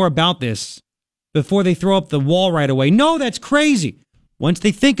learning more about this, before they throw up the wall right away, no, that's crazy. Once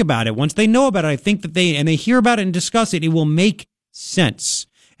they think about it, once they know about it, I think that they hear about it and discuss it, it will make sense.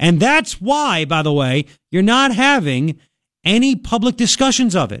 And that's why, by the way, you're not having any public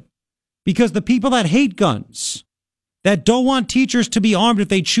discussions of it. Because the people that hate guns, that don't want teachers to be armed if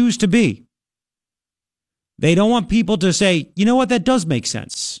they choose to be, they don't want people to say, you know what, that does make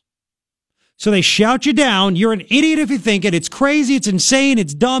sense. So they shout you down. You're an idiot if you think it. It's crazy. It's insane.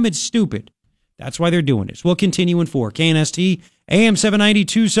 It's dumb. It's stupid. That's why they're doing this. We'll continue in 4. KNST, AM 790,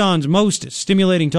 Tucson's most stimulating talk.